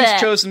 the way is he's it?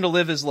 chosen to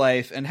live his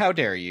life, and how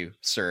dare you,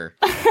 sir?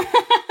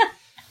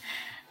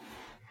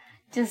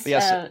 Just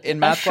Yes, in a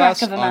math Shrek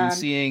class, of a man.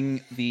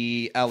 seeing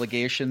the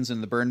allegations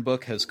in the burn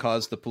book has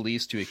caused the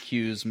police to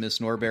accuse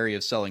Miss Norbury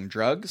of selling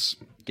drugs,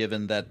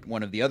 given that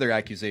one of the other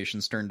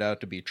accusations turned out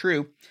to be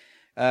true.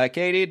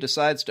 Katie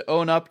decides to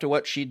own up to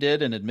what she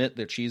did and admit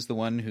that she's the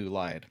one who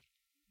lied.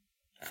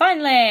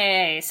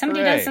 Finally,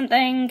 somebody Hooray. does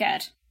something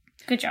good.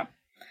 Good job.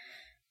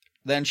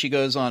 Then she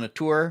goes on a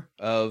tour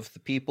of the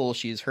people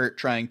she's hurt,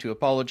 trying to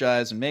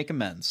apologize and make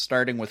amends,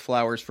 starting with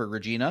flowers for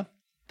Regina,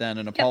 then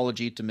an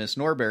apology to Miss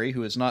Norbury,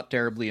 who is not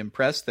terribly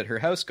impressed that her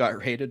house got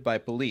raided by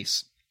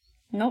police.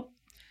 Nope.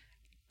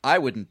 I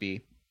wouldn't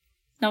be.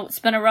 No, it's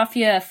been a rough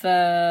year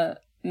for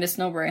Miss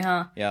Norbury,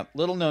 huh? Yeah,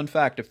 little known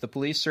fact, if the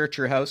police search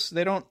your house,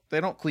 they don't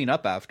clean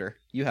up after.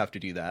 You have to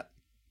do that.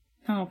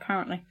 Oh,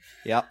 apparently.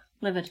 Yeah.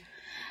 Livid.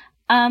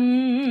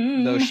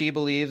 Though she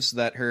believes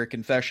that her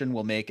confession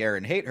will make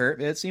Aaron hate her,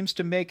 it seems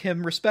to make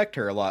him respect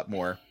her a lot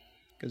more.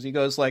 Because he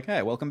goes like,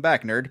 hey, welcome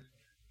back, nerd.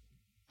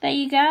 There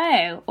you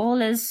go.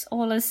 All is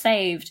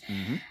saved.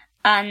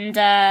 And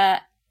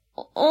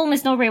all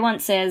Miss Norbury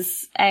wants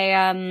is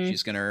a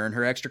She's going to earn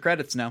her extra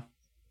credits now.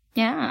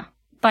 yeah,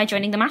 by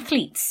joining the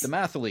mathletes. The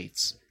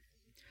mathletes.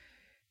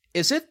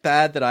 Is it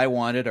bad that I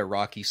wanted a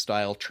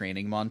Rocky-style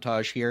training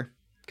montage here?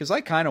 Because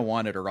I kind of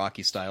wanted a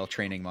Rocky-style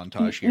training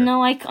montage here.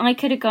 No, I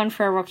could have gone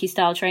for a Rocky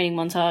style training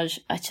montage.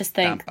 I just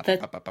think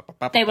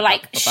that they were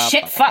like,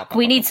 shit, fuck,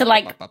 we need to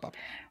like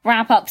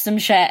wrap up some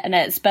shit, and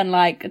it's been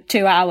like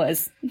 2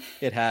 hours.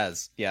 It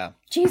has, yeah.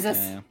 Jesus.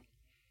 Yeah.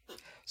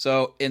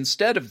 So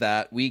instead of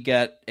that, we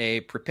get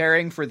a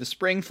preparing for the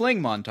spring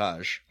fling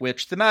montage,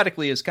 which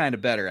thematically is kind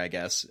of better, I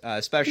guess,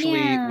 especially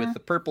Yeah. with the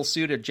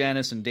purple-suited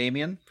Janice and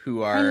Damien,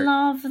 who I are...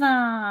 love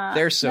that.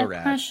 They're so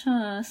rad.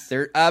 Precious.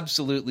 They're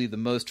absolutely the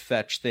most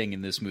fetch thing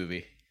in this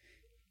movie.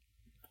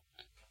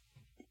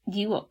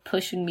 You are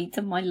pushing me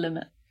to my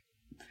limit.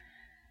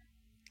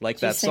 Like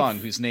Did you that say song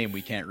whose name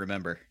we can't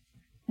remember.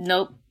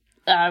 Nope.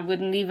 I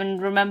wouldn't even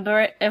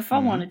remember it if I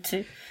wanted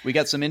to. We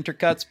got some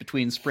intercuts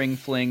between Spring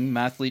Fling,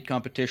 Mathlete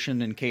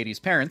competition, and Katie's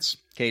parents.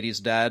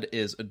 Katie's dad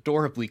is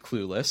adorably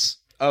clueless.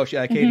 Oh,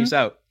 yeah, Katie's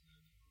out.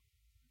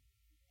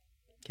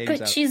 Katie's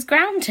But out. she's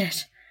grounded.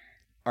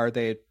 Are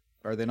they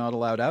not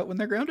allowed out when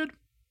they're grounded?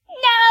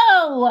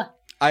 No!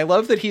 I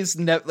love that she's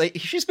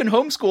been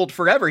homeschooled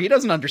forever. He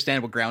doesn't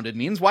understand what grounded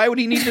means. Why would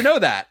he need to know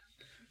that?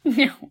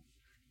 No.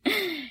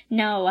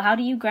 No, how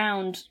do you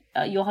ground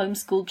your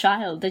homeschooled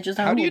child? They just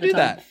How do you do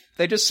that?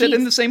 They just sit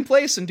in the same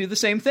place and do the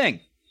same thing.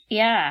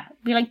 Yeah.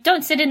 Be like,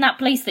 don't sit in that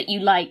place that you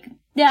like.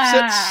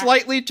 Ah, Sit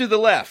slightly to the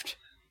left.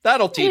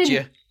 That'll teach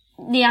you.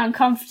 the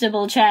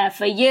uncomfortable chair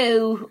for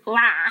you.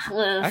 Ah,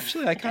 ugh.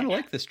 Actually, I kind of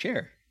like this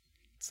chair.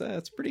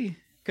 It's pretty...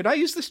 Could I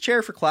use this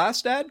chair for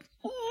class, Dad?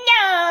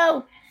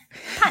 No!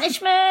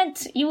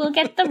 Punishment! You will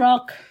get the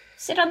rock.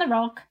 Sit on the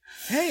rock.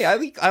 Hey,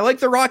 I like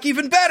the rock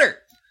even better!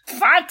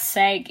 Fuck's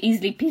sake,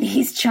 easily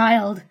pleased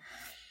child.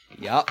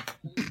 Yup.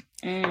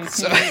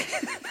 So...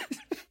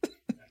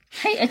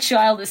 Hate a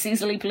child that's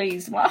easily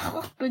pleased.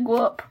 Wow, big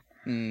whoop.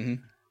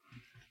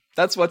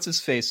 That's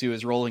what's-his-face who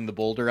was rolling the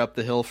boulder up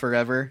the hill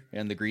forever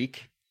in the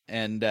Greek.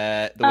 And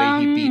the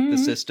way he beat the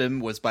system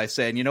was by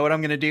saying, you know what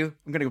I'm going to do?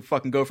 I'm going to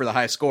fucking go for the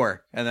high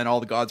score. And then all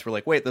the gods were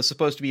like, wait, that's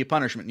supposed to be a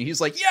punishment. And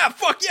he's like, yeah,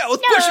 fuck yeah,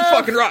 let's push the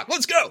fucking rock.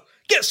 Let's go.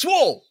 Get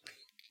swole.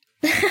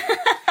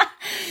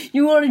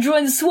 You want to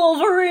join the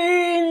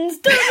Swolverines?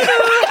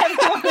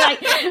 Everyone like,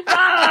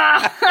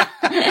 ah!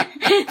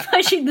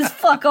 Pushing this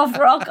fuck off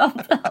rock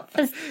up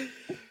the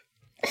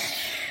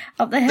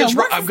hill.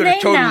 I'm going to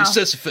totally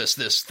Sisyphus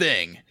this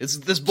thing.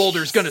 This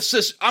boulder's going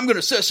to I'm going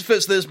to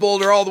Sisyphus this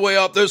boulder all the way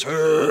up this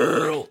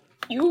hill.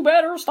 You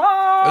better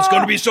stop. It's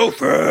going to be so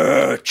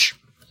fetch.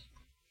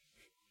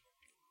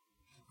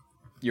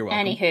 You're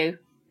welcome. Anywho,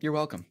 You're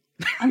welcome.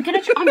 I'm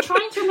trying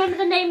to remember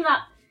the name of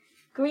that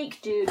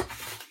Greek dude.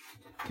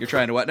 You're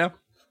trying to what now?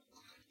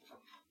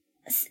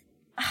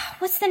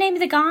 What's the name of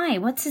the guy?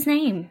 What's his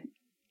name?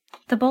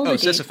 The boulder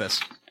dude. Sisyphus.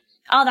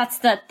 Oh, that's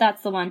the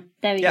one.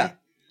 There we go.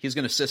 He's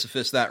going to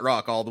Sisyphus that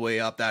rock all the way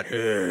up that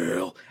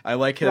hill. I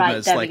like him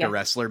as like a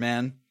wrestler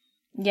man.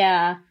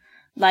 Yeah.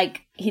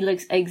 Like, he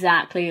looks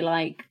exactly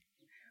like...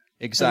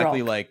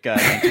 Exactly like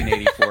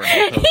 1984 Hulk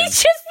Hogan.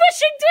 He's just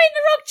pushing Dwayne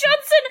The Rock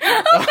Johnson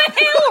up the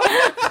hill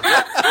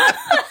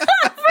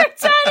for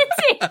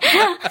eternity.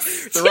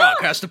 The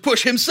Rock has to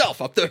push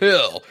himself up the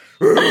hill.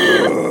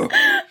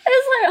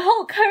 It's like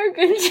Hulk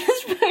Hogan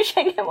just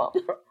pushing him up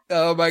the rock.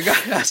 Oh my god,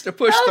 has to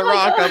push The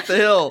Rock up the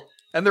hill.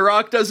 And The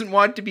Rock doesn't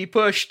want to be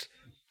pushed.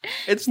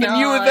 It's the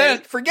new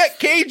event. Forget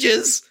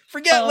cages.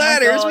 Forget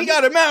ladders. We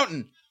got a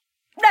mountain.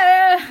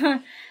 No.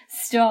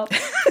 Stop.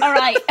 All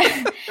right.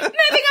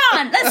 Moving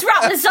on. Let's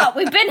wrap this up.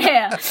 We've been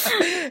here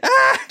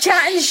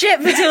chatting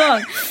shit for too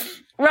long.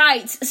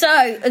 Right.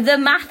 So, the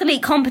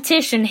mathlete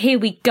competition. Here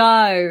we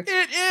go.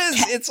 It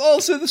is. It's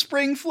also the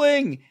spring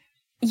fling.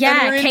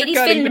 Yeah, Katie's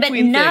feeling a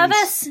bit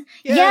nervous.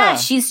 Yeah,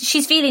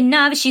 she's feeling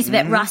nervous. She's a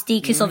bit rusty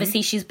because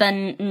obviously she's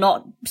been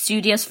not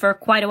studious for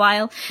quite a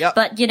while. Yep.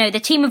 But, you know, the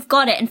team have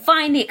got it. And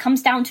finally it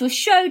comes down to a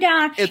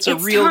showdown. It's a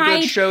real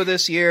good show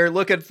this year.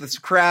 Look at this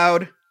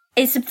crowd.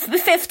 It's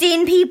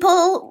 15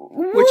 people.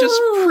 Which is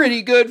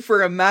pretty good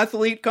for a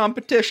mathlete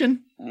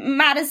competition.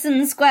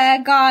 Madison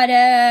Square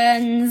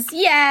Gardens.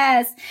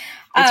 Yes.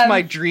 It's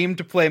my dream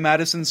to play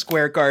Madison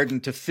Square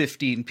Garden to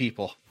 15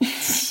 people.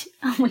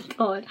 Oh my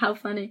god, how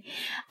funny.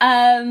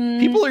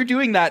 People are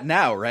doing that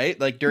now, right?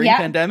 Like during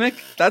pandemic?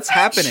 That's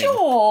happening.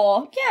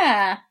 Sure,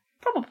 yeah.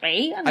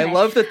 Probably. I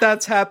love that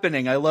that's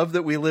happening. I love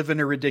that we live in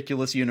a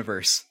ridiculous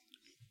universe.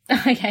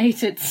 I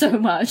hate it so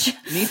much.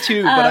 Me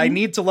too, but I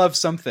need to love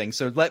something,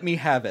 so let me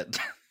have it.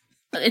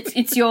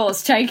 It's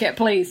yours. Take it,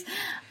 please.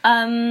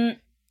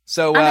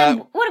 So,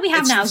 what do we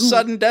have now? It's the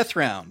sudden death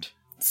round.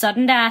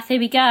 Sudden death, here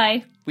we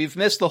go. We've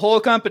missed the whole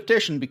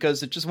competition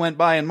because it just went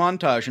by in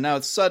montage, and now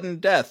it's sudden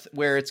death,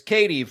 where it's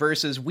Katie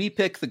versus We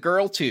Pick the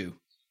Girl 2.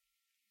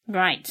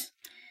 Right.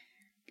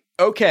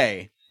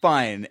 Okay,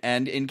 fine.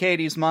 And in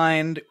Katie's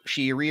mind,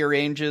 she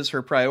rearranges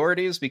her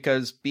priorities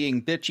because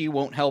being bitchy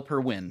won't help her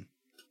win.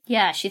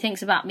 Yeah, she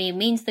thinks about me,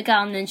 means the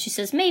girl, and then she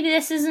says, maybe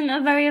this isn't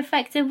a very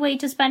effective way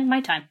to spend my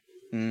time.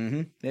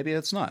 Maybe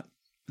it's not.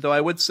 Though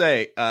I would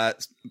say,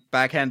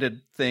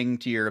 backhanded thing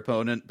to your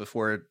opponent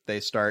before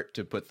they start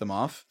to put them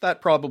off, that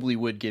probably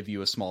would give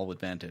you a small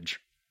advantage.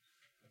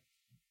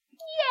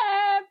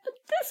 Yeah, but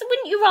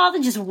wouldn't you rather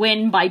just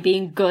win by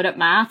being good at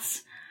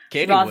maths?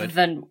 Katie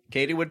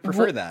would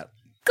prefer that.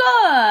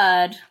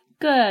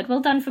 Good.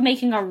 Well done for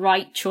making a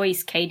right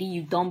choice, Katie,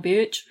 you dumb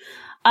bitch.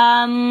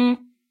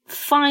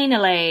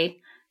 Finally,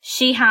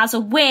 she has a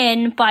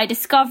win by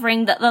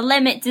discovering that the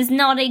limit does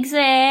not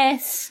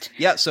exist.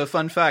 Yeah, so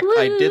fun fact,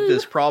 I did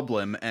this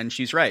problem, and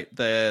she's right.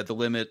 The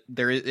limit,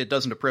 it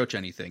doesn't approach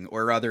anything,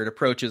 or rather it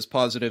approaches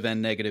positive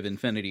and negative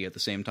infinity at the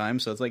same time,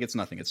 so it's like it's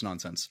nothing, it's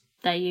nonsense.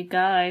 There you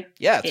go.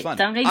 Yeah, it's fun.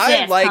 Don't exist,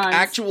 I like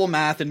actual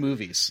math in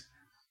movies.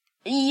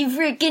 You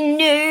freaking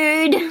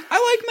nerd.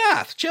 I like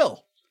math,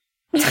 chill.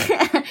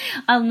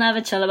 I'll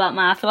never chill about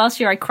math. Last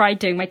year I cried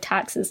doing my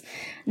taxes.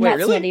 Wait, that's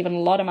really? not even a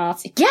lot of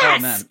maths. Yes!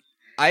 Oh, man.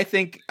 I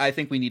think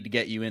we need to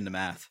get you into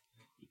math.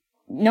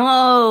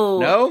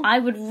 No? I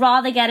would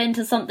rather get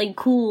into something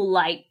cool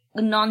like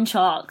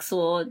nunchucks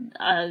or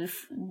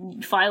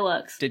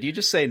fireworks. Did you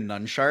just say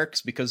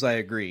nunchucks? Because I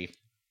agree.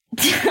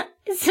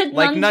 Is it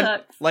like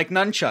nunchucks? Like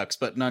nunchucks,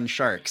 but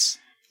nunsharks.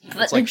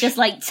 But they're just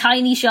like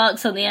tiny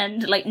sharks on the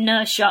end, like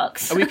nurse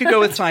sharks. We could go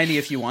with tiny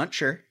if you want,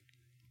 sure.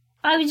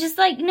 I was just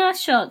like, nurse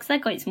sharks, they're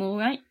quite small,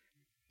 right?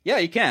 Yeah,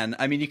 you can.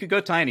 I mean, you could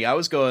go tiny. I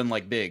was going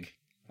like big.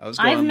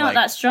 I'm not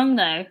that strong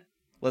though.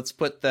 Let's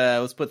put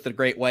the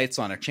great whites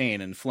on a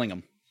chain and fling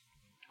them.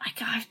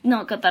 I've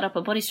not got that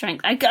upper body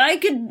strength. I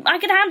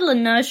could handle a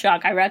nurse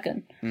shark, I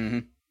reckon.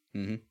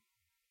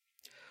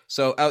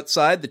 So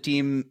outside, the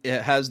team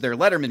has their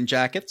Letterman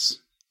jackets,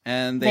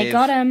 and they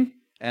got him.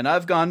 And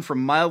I've gone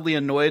from mildly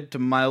annoyed to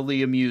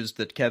mildly amused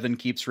that Kevin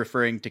keeps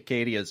referring to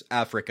Katie as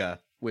Africa,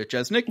 which,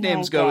 as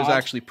nicknames go, is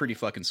actually pretty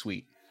fucking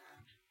sweet.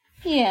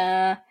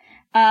 Yeah.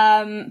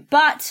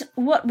 But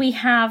what we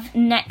have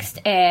next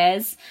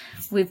is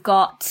we've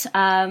got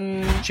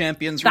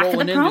champions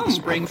rolling into the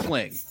spring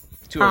fling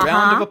to a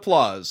round of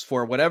applause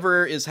for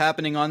whatever is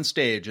happening on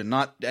stage, and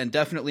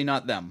definitely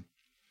not them.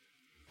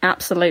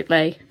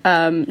 Absolutely,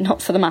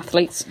 not for the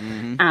mathletes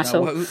at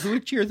all. Who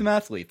would cheer the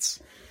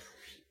mathletes?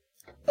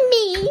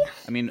 Me.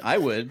 I mean, I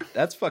would.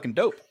 That's fucking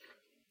dope.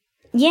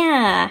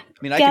 Yeah. I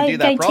mean, I can do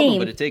that problem, team.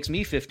 but it takes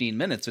me 15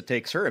 minutes. It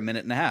takes her a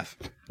minute and a half.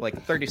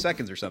 Like 30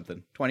 seconds or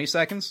something. 20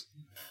 seconds?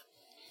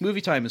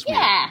 Movie time is weird.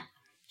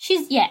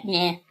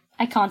 Yeah.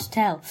 I can't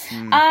tell.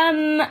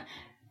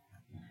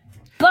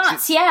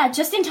 But,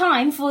 just in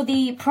time for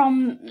the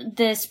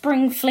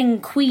Spring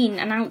Fling Queen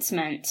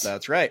announcement.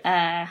 That's right.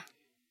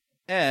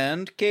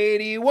 And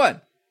Katie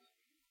won.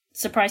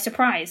 Surprise,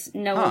 surprise.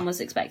 No one was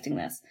expecting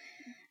this.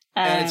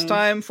 And it's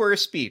time for a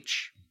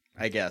speech.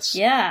 I guess.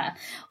 Yeah.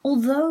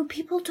 Although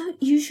people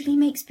don't usually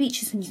make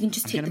speeches and you can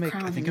just take the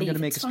crown. I think I'm going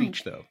to make a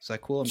speech, though. Is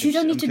that cool? You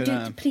don't need to do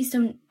it. Please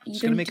don't. You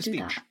don't need to do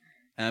that.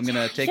 And I'm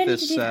going to take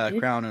this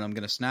crown and I'm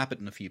going to snap it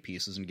in a few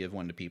pieces and give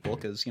one to people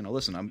because,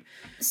 listen, I'm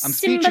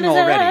speeching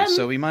already,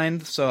 so we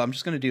mind. So I'm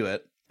just going to do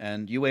it.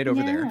 And you wait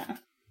over there.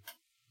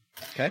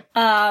 Okay.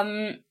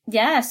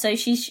 Yeah, so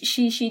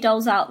she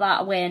doles out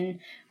that win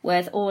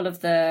with all of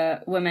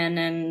the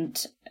women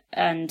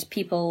and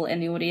people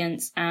in the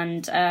audience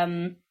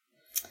and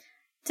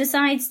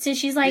decides to,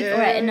 she's like, all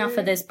right, enough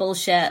of this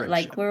bullshit.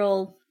 Friendship.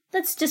 Like,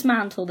 let's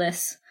dismantle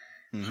this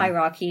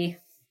hierarchy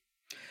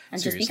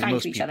and Seriously, just be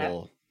kind to each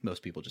other.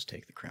 Most people just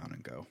take the crown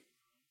and go.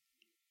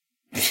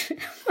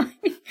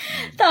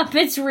 That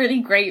bit's really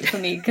great for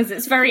me because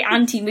it's very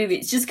anti-movie.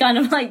 It's just kind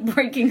of like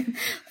breaking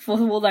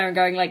fourth wall there and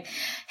going like,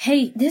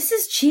 hey, this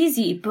is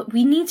cheesy, but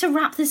we need to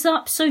wrap this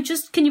up. So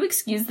just, can you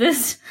excuse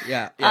this?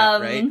 Yeah,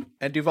 right.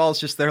 And Duvall's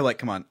just there like,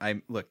 come on,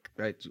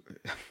 right.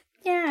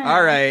 Yeah.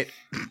 All right.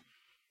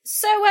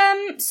 So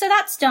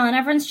that's done.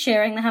 Everyone's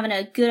cheering. They're having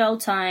a good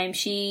old time.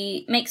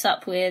 She makes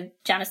up with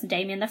Janice and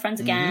Damien. They're friends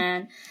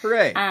again.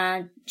 Hooray.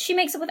 And she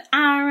makes up with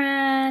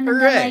Aaron.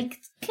 Hooray. And they're like,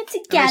 get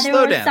together and they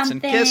slow or dance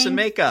something. and kiss and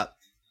make up.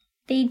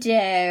 They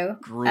do.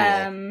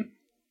 Gruel.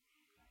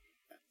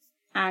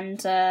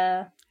 And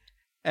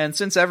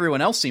since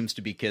everyone else seems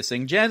to be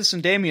kissing, Janice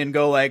and Damien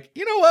go like,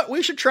 you know what?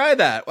 We should try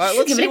that.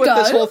 Let's see what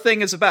this whole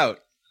thing is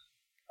about.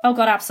 Oh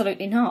god,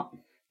 absolutely not.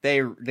 They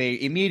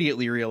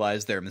immediately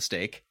realize their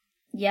mistake.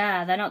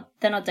 Yeah, they're not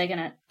digging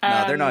it.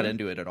 No, they're not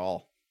into it at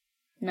all.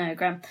 No,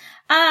 grim.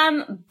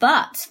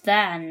 But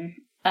then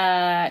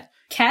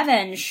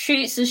Kevin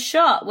shoots a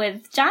shot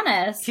with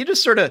Janice. He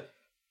just sort of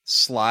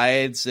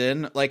slides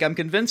in. Like, I'm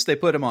convinced they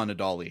put him on a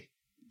dolly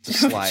to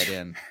slide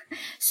in.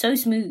 So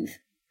smooth.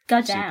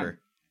 Goddamn. Super.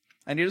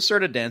 And he just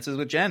sort of dances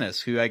with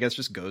Janice, who I guess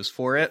just goes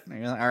for it.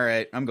 Like, all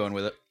right, I'm going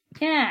with it.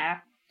 Yeah.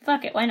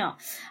 Fuck it, why not?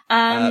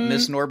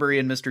 Miss Norbury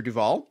and Mr.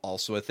 Duvall,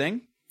 also a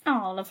thing.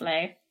 Oh,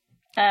 lovely.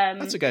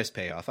 That's a guy's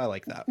payoff. I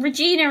like that.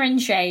 Regina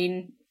and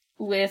Shane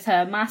with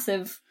her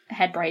massive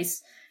head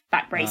brace,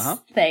 back brace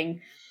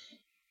thing,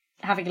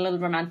 having a little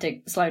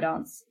romantic slow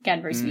dance.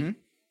 Again, very sweet.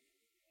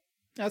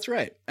 That's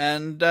right.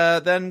 And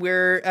then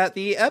we're at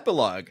the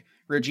epilogue.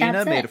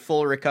 Regina made a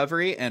full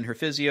recovery, and her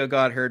physio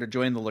got her to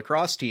join the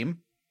lacrosse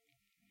team.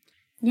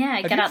 Yeah,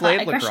 Have get you out played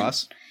that aggression.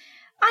 lacrosse?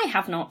 I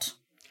have not.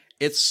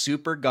 It's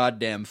super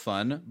goddamn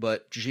fun,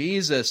 but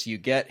Jesus, you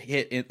get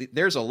hit.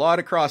 There's a lot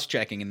of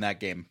cross-checking in that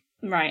game.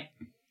 Right.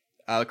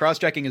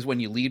 Cross-checking is when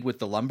you lead with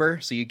the lumber,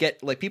 so you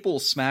get, like, people will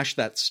smash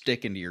that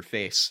stick into your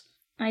face.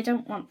 I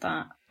don't want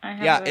that.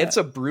 It's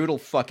a brutal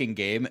fucking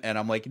game, and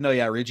I'm like, no,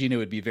 Regina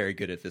would be very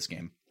good at this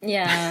game.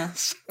 Yeah.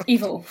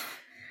 Evil.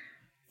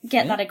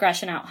 Get that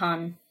aggression out,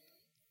 hon.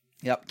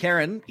 Yep,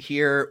 Karen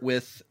here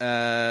with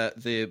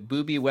the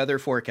booby weather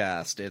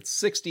forecast. It's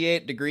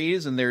 68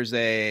 degrees, and there's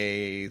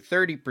a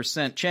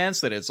 30%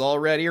 chance that it's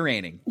already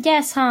raining.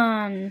 Yes,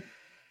 hon.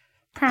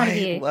 Proud of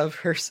you. I love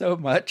her so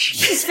much.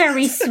 She's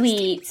very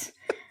sweet.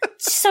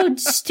 So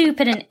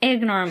stupid and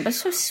ignorant, but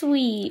so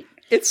sweet.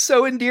 It's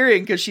so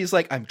endearing because she's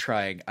like, I'm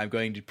trying. I'm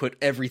going to put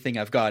everything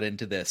I've got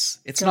into this.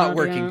 It's not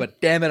working,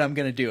 but damn it, I'm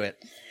going to do it.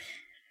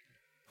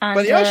 And,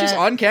 but she's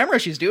on camera.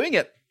 She's doing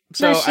it.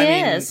 So, she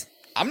is.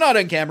 I'm not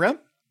on camera.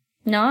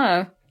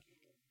 No.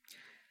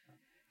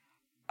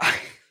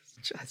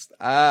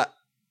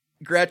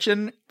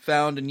 Gretchen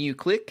found a new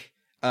clique.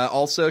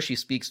 Also, she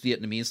speaks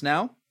Vietnamese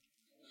now.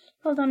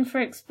 Well done for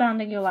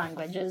expanding your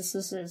languages.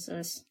 This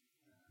is.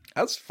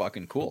 That's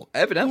fucking cool.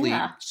 Evidently,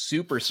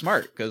 super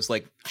smart, because,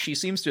 like, she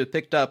seems to have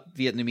picked up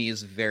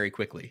Vietnamese very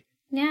quickly.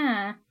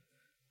 Yeah.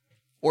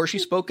 Or she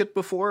spoke it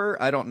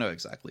before. I don't know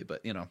exactly,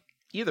 but,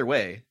 either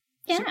way,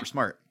 super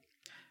smart.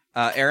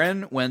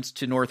 Erin went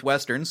to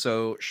Northwestern,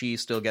 so she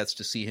still gets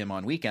to see him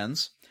on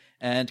weekends.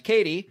 And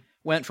Katie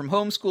went from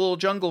homeschool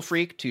jungle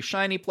freak to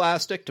shiny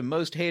plastic to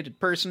most hated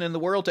person in the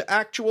world to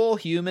actual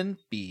human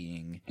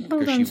being.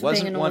 Because she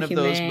wasn't one of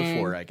those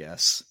before, I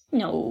guess.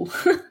 No.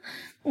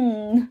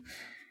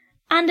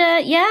 And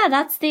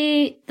that's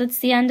the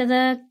end of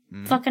the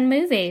fucking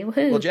movie.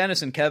 Woohoo. Well,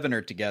 Janice and Kevin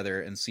are together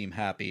and seem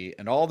happy,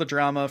 and all the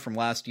drama from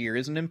last year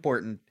isn't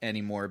important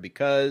anymore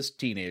because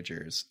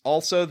teenagers.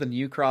 Also, the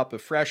new crop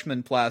of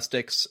freshman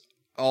plastics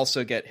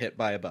also get hit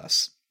by a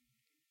bus.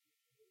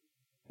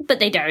 But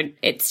they don't.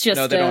 It's just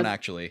no, they don't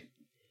actually.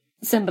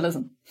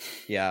 Symbolism.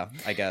 Yeah,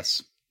 I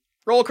guess.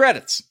 Roll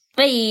credits.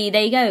 Hey,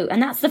 there you go.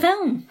 And that's the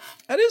film.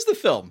 That is the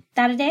film.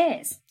 That it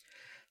is.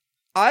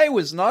 I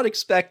was not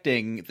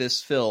expecting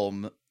this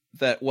film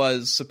that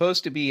was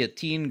supposed to be a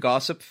teen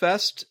gossip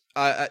fest.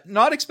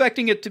 Not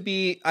expecting it to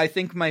be, I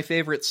think, my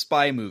favorite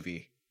spy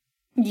movie.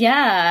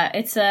 Yeah,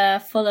 it's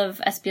full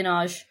of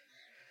espionage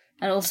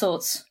and all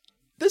sorts.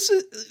 This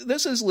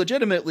is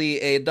legitimately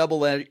a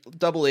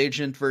double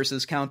agent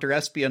versus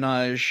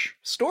counter-espionage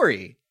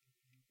story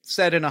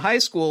set in a high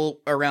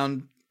school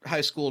around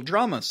high school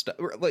drama stuff.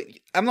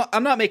 Like, I'm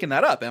not making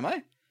that up, am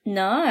I?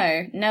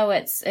 No,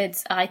 it's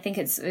I think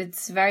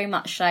it's very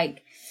much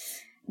like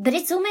but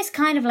it's almost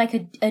kind of like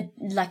a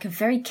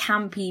very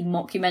campy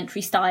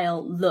mockumentary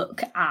style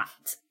look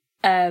at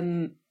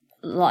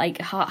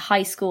like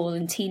high school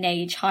and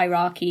teenage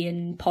hierarchy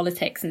and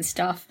politics and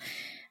stuff,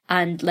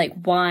 and like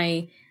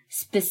why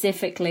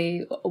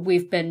specifically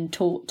we've been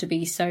taught to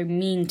be so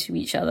mean to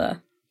each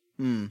other.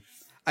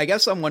 I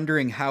guess I'm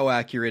wondering how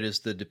accurate is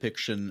the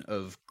depiction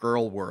of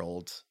Girl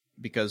World,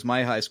 because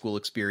my high school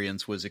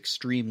experience was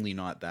extremely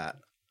not that.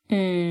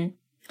 I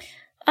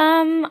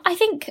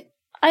think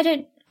I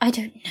don't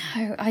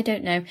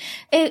know.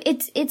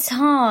 It's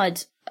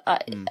hard.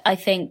 I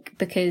think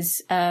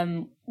because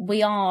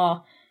we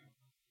are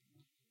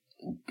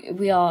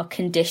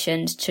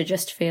conditioned to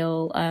just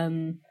feel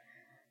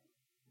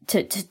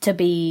to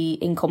be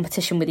in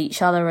competition with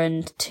each other,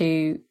 and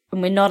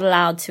we're not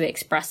allowed to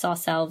express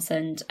ourselves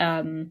and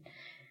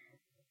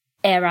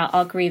air out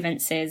our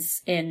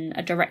grievances in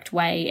a direct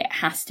way. It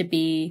has to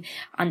be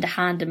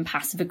underhand and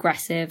passive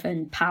aggressive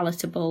and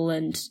palatable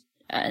and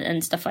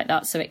stuff like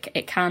that. So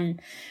it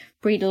can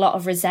breed a lot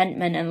of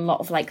resentment and a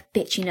lot of like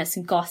bitchiness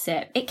and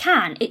gossip.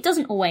 It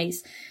doesn't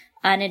always.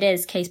 And it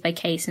is case by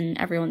case and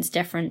everyone's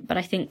different. But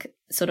I think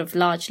sort of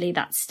largely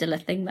that's still a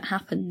thing that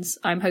happens.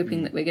 I'm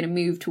hoping that we're going to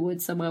move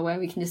towards somewhere where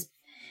we can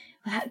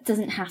that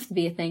doesn't have to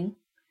be a thing.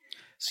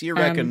 So you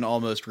reckon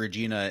almost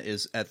Regina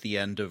is at the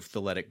end of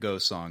the Let It Go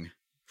song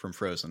from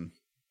Frozen?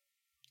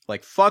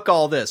 Like, fuck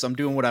all this, I'm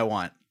doing what I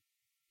want.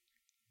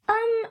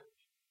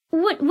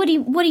 What do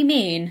you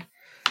mean?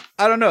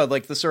 I don't know,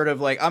 like the sort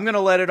of like, I'm going to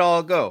let it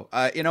all go.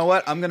 You know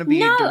what? I'm going to be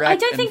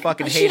direct and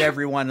fucking hate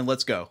everyone and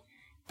let's go.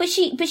 But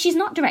she's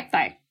not direct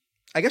though.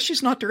 I guess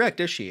she's not direct,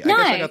 is she? No, I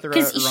guess I got the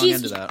wrong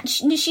end of that.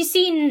 She's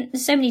seen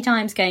so many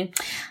times going,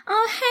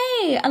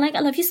 oh, hey, I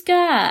love your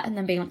skirt. And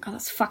then being like, oh,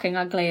 that's fucking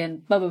ugly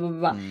and blah, blah, blah,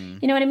 blah.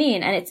 You know what I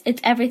mean? And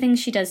it's everything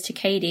she does to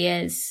Katie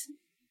is,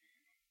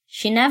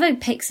 she never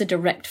picks a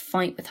direct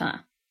fight with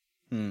her.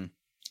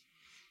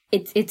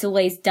 It's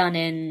always done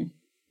in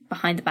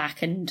behind the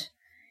back and,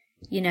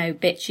 you know,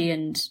 bitchy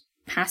and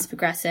passive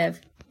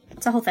aggressive.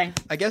 It's a whole thing.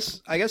 I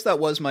guess that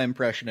was my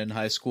impression in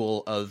high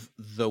school of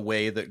the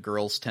way that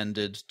girls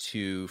tended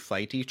to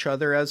fight each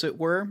other, as it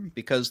were,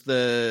 because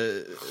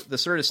the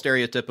sort of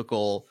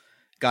stereotypical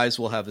guys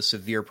will have a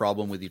severe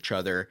problem with each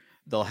other.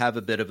 They'll have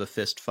a bit of a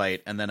fist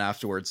fight, and then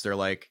afterwards they're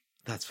like,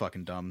 "That's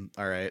fucking dumb.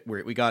 All right,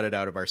 we got it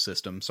out of our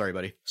system. Sorry,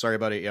 buddy.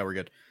 Yeah, we're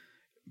good."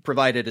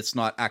 Provided it's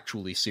not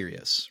actually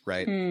serious,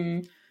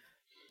 right?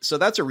 So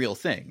that's a real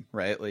thing,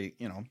 right? Like,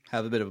 you know,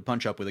 have a bit of a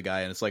punch up with a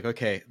guy and it's like,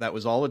 okay, that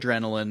was all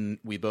adrenaline.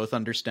 We both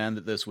understand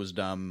that this was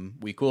dumb.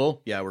 We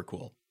cool? Yeah, we're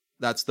cool.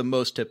 That's the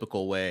most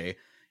typical way.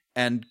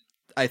 And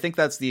I think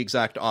that's the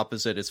exact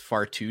opposite is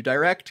far too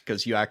direct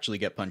because you actually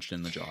get punched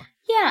in the jaw.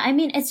 Yeah, I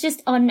mean, it's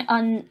just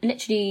on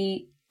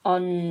literally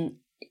on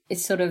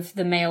it's sort of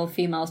the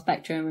male-female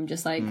spectrum. I'm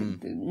just like,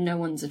 no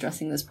one's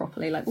addressing this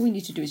properly. Like, all we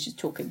need to do is just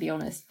talk and be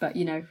honest, but,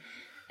 you know,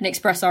 and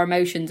express our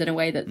emotions in a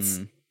way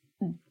that's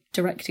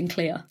direct and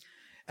clear.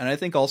 And I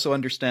think also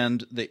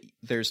understand that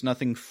there's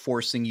nothing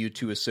forcing you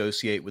to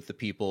associate with the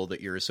people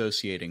that you're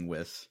associating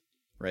with,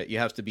 right? You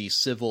have to be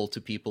civil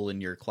to people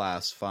in your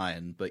class,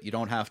 fine, but you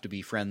don't have to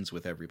be friends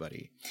with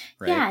everybody,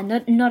 right? Yeah,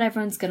 not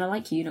everyone's going to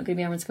like you, not going to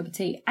be everyone's cup of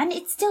tea. And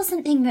it's still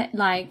something that,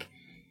 like,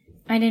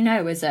 I don't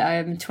know, is it?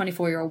 I'm a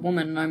 24-year-old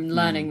woman and I'm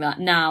learning that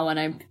now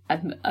and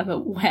I'm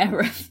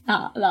aware of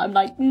that. I'm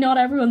like, not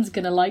everyone's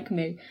going to like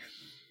me.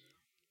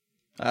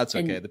 That's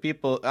okay. The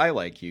people, I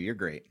like you. You're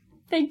great.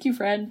 Thank you,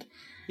 friend.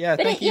 Yeah,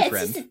 thank you,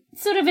 friend.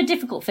 It's sort of a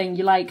difficult thing.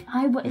 You're like,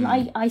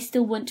 I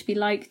still want to be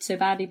liked so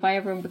badly by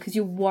everyone because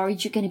you're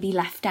worried you're going to be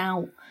left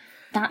out.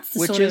 That's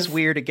the Which is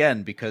weird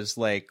again, because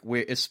like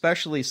we're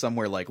especially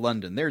somewhere like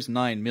London, there's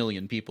 9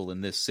 million people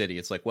in this city.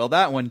 It's like, well,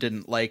 that one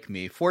didn't like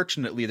me.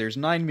 Fortunately, there's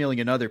 9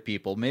 million other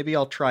people. Maybe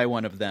I'll try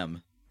one of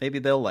them. Maybe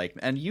they'll like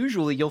me. And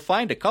usually you'll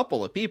find a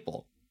couple of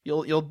people.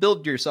 You'll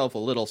build yourself a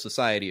little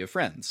society of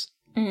friends.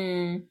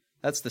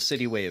 That's the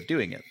city way of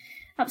doing it.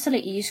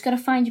 Absolutely. You just got to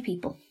find your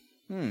people.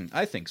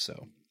 I think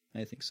so.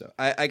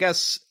 I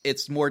guess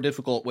it's more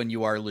difficult when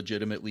you are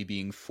legitimately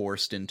being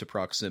forced into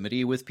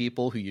proximity with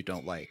people who you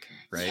don't like,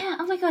 right? Yeah,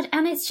 oh my God.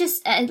 And it's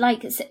just,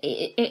 like,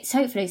 it's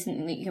hopefully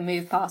something that you can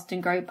move past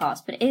and grow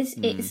past. But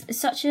it's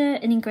such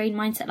an ingrained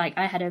mindset. Like,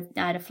 I had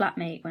a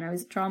flatmate when I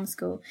was at drama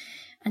school.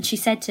 And she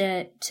said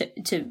there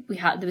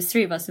was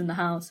 3 of us in the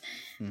house.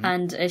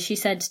 And she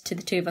said to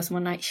the 2 of us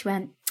one night, she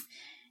went,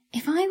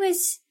 if I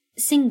was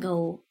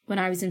single when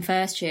I was in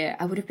first year,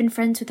 I would have been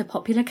friends with the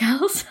popular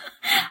girls.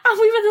 And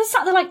we were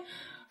sat there like,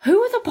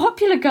 who are the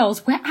popular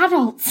girls? We're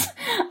adults.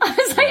 I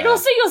was like, and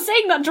also you're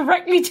saying that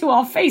directly to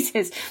our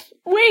faces.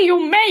 We're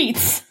your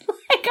mates.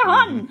 Like,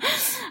 on.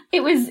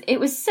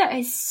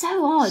 It's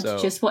so odd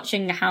just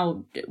watching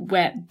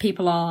where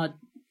people are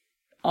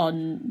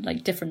on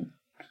like different.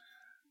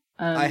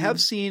 Have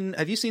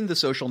you seen The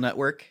Social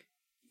Network?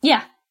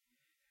 Yeah.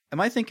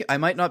 I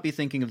might not be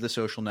thinking of The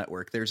Social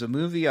Network. There's a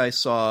movie I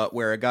saw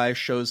where a guy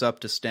shows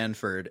up to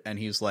Stanford and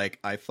he's like,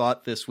 I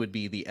thought this would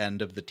be the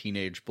end of the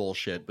teenage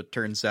bullshit, but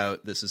turns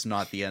out this is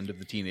not the end of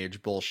the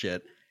teenage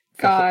bullshit.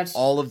 God.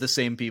 All of the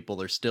same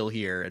people are still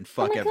here, and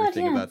fuck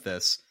everything about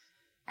this.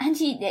 And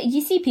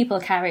you see people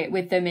carry it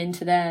with them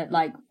into their,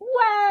 like,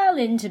 well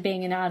into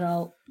being an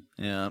adult.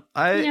 Yeah. You know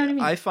what I mean?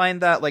 I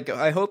find that, like,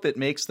 I hope it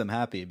makes them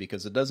happy,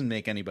 because it doesn't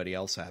make anybody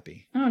else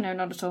happy. Oh, no,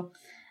 not at all.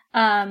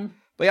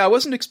 But yeah, I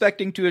wasn't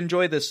expecting to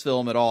enjoy this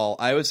film at all.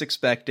 I was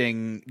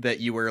expecting that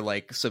you were,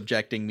 like,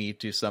 subjecting me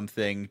to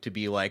something to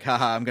be like,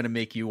 haha, I'm going to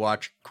make you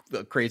watch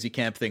a crazy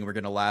camp thing. We're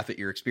going to laugh at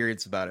your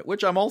experience about it,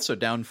 which I'm also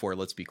down for,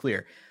 let's be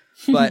clear.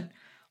 But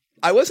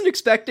I wasn't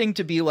expecting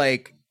to be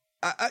like,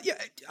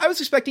 I was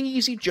expecting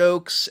easy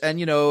jokes and,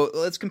 you know,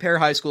 let's compare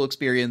high school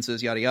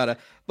experiences, yada, yada.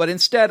 But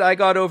instead, I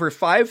got over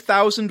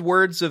 5,000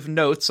 words of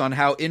notes on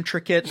how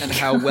intricate and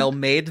how well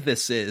made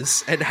this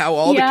is, and how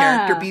all the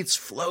character beats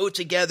flow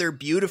together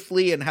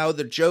beautifully, and how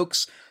the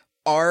jokes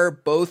are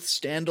both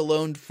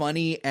standalone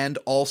funny and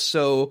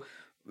also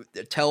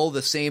tell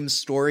the same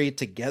story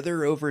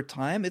together over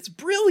time. It's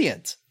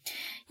brilliant.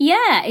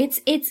 Yeah,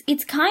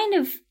 it's kind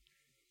of...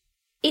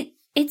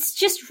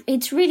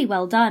 It's really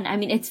well done. I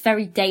mean, it's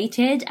very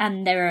dated,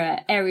 and there are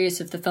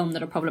areas of the film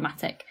that are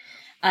problematic.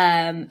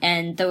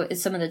 And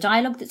some of the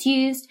dialogue that's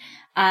used.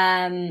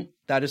 That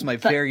is my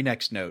very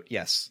next note,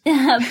 yes.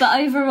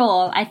 But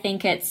overall, I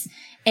think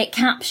it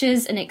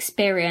captures an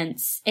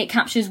experience. It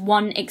captures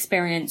one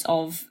experience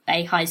of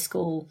a high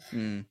school,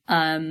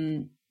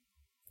 a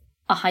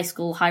high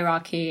school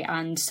hierarchy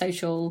and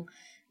social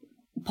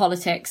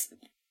politics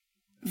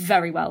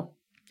very well.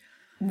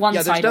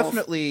 There's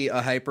definitely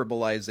a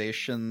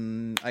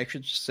hyperbolization. I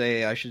should just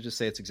say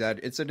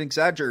it's an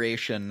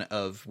exaggeration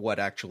of what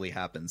actually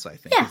happens, I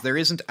think. Yeah. There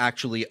isn't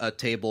actually a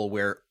table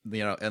where,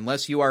 you know,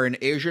 unless you are an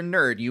Asian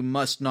nerd, you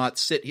must not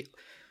sit.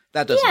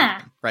 That doesn't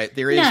happen, right?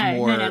 There is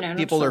more. No,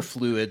 people are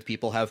fluid.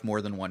 People have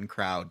more than one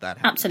crowd. That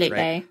happens, absolutely.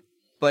 Right?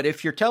 But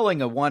if you're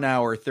telling a 1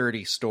 hour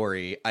 30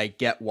 story, I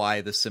get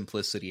why the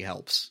simplicity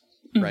helps,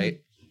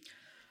 right?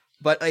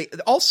 But I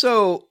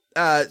also...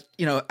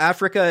 you know,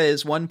 Africa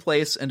is one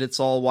place and it's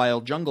all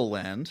wild jungle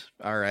land.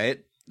 All right,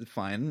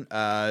 fine.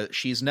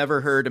 She's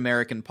never heard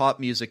American pop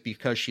music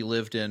because she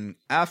lived in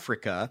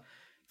Africa.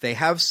 They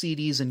have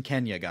CDs in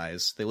Kenya,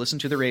 guys. They listen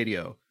to the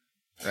radio,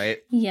 right?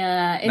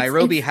 Yeah.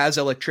 Nairobi has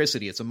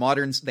electricity. It's a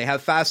modern... They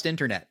have fast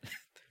internet,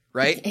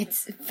 right?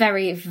 It's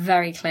very,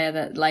 very clear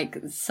that, like,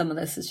 some of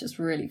this is just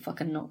really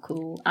fucking not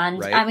cool. And,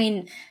 right? I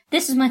mean,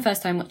 this was my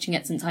first time watching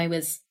it since I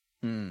was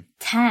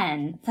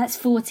 10. That's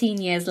 14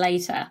 years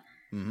later.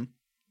 Mm-hmm.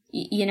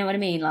 You know what I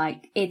mean?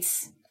 Like,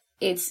 it's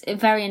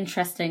very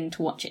interesting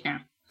to watch it now.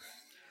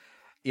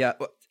 Yeah,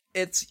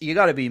 you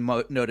got to be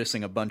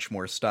noticing a bunch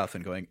more stuff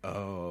and going,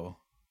 oh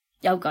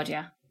god,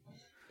 yeah.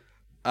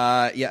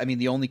 Yeah, I mean,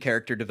 the only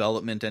character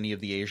development any of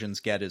the Asians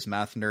get is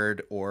math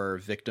nerd or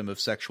victim of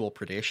sexual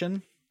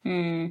predation.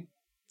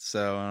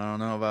 So I don't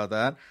know about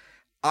that.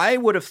 I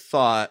would have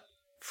thought,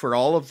 for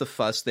all of the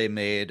fuss they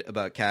made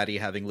about Caddy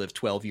having lived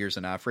 12 years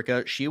in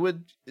Africa,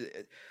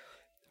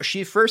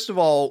 she first of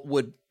all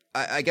would,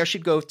 I guess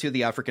she'd go to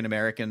the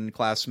African-American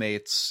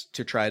classmates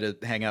to try to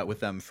hang out with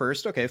them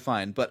first. Okay,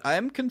 fine. But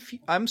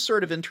I'm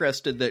sort of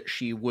interested that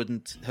she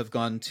wouldn't have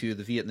gone to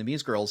the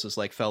Vietnamese girls as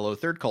like fellow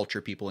third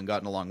culture people and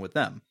gotten along with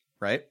them,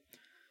 right?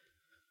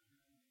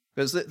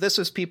 Because this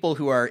is people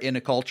who are in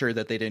a culture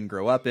that they didn't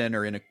grow up in,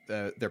 or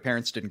their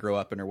parents didn't grow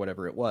up in, or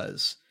whatever it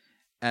was.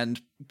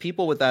 And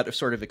people with that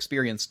sort of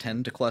experience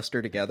tend to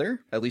cluster together,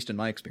 at least in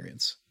my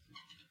experience.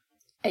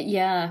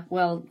 Yeah,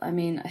 well, I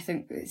mean, I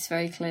think it's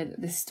very clear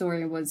that this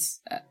story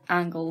was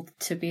angled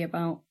to be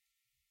about...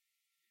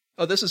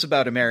 Oh, this is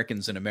about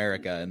Americans in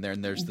America, and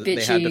then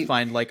they had to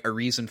find, like, a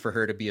reason for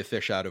her to be a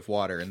fish out of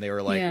water, and they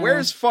were like,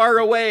 where's far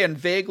away and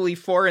vaguely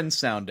foreign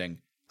sounding?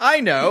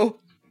 I know!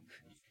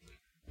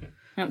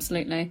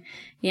 Absolutely.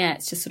 Yeah,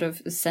 it's just sort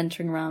of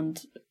centering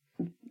around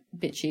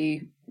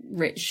bitchy,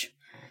 rich,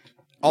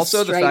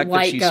 also, the fact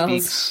that she girls.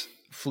 speaks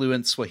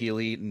fluent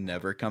Swahili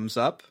never comes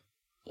up.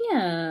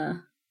 Yeah.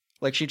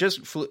 Like, she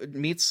just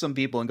meets some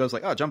people and goes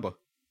like, oh, Jumbo.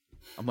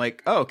 I'm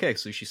like, oh, okay,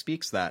 so she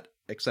speaks that,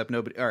 except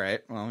nobody... All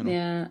right, well, you know,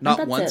 yeah.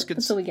 not once could...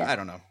 That's all we get. I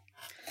don't know.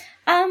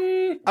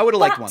 I would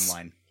have liked one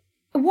line.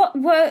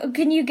 What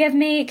can you give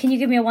me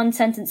a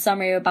one-sentence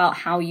summary about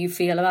how you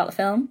feel about the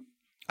film?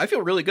 I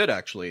feel really good,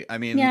 actually. I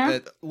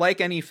mean,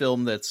 like any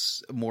film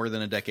that's more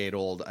than a decade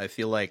old, I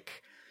feel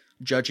like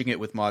judging it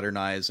with modern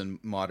eyes and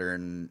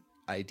modern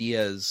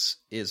ideas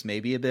is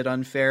maybe a bit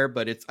unfair,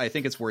 but I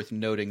think it's worth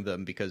noting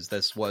them because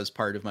this was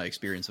part of my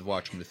experience of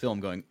watching the film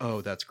going,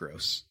 oh, that's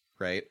gross,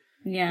 right?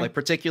 Yeah. Like,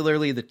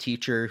 particularly the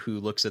teacher who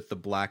looks at the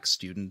black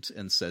student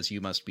and says,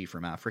 you must be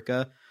from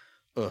Africa.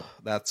 Ugh,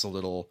 that's a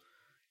little...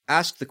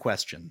 Ask the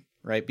question,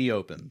 right? Be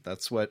open.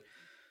 That's what...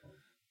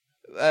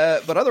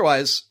 but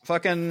otherwise,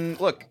 fucking...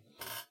 Look,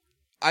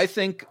 I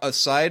think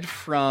aside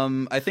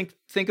from...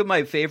 Think of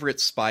my favorite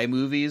spy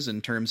movies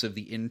in terms of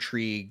the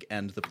intrigue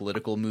and the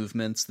political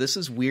movements. This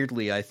is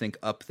weirdly, I think,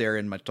 up there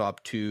in my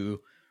top 2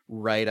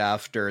 right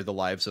after The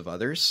Lives of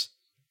Others.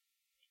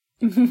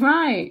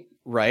 Right.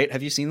 Right?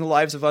 Have you seen The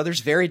Lives of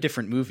Others? Very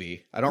different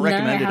movie. I don't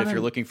recommend it if you're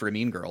looking for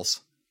Mean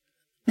Girls.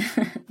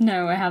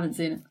 No, I haven't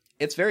seen it.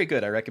 It's very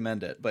good. I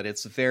recommend it, but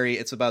it's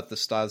about the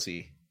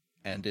Stasi,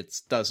 and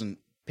it doesn't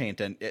paint,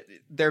 and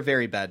they're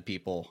very bad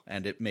people,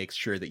 and it makes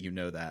sure that you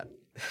know that.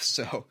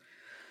 So,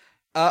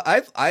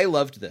 I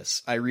loved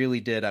this. I really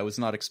did. I was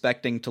not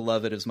expecting to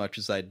love it as much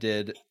as I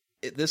did.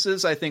 This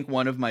is, I think,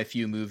 one of my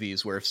few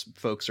movies where if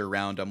folks are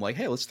around, I'm like,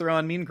 hey, let's throw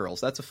on Mean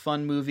Girls. That's a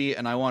fun movie,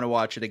 and I want to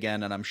watch it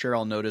again, and I'm sure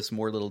I'll notice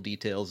more little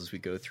details as we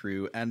go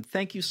through. And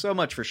thank you so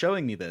much for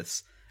showing me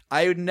this.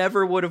 I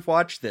never would have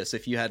watched this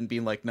if you hadn't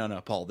been like, no,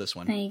 Paul, this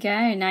one. There you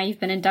go. Now you've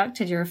been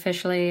inducted. You're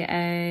officially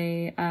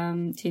a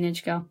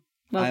teenage girl.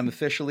 Well, I'm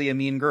officially a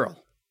mean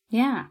girl.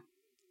 Yeah.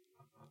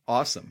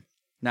 Awesome.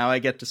 Now I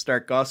get to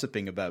start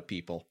gossiping about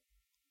people.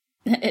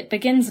 It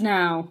begins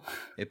now.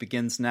 It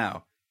begins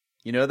now.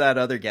 You know that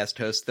other guest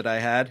host that I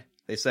had?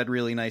 They said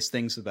really nice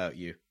things about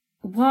you.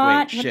 What? Wait,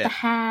 what shit. the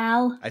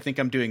hell? I think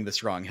I'm doing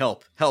this wrong.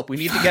 Help. We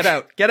need to get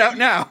out. Get out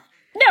now.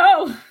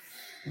 No!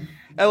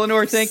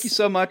 Eleanor, thank you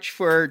so much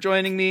for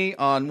joining me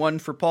on One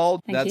for Paul.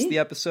 That's the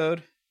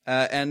episode.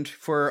 And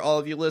for all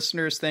of you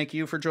listeners, thank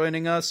you for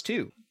joining us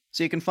too.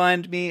 So you can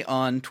find me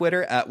on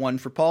Twitter at One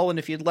for Paul, and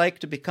if you'd like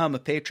to become a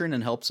patron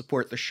and help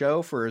support the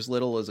show for as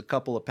little as a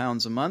couple of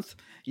pounds a month,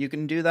 you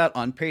can do that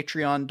on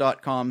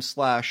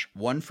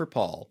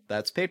patreon.com/oneforpaul.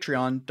 That's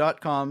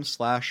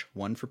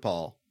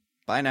patreon.com/oneforpaul.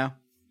 Bye now.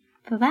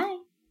 Bye-bye.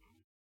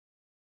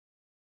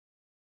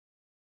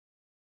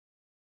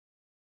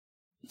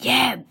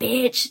 Yeah,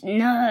 bitch,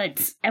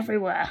 nuts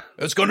everywhere.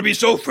 It's gonna be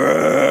so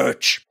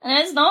fetch! And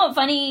it's not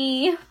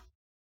funny.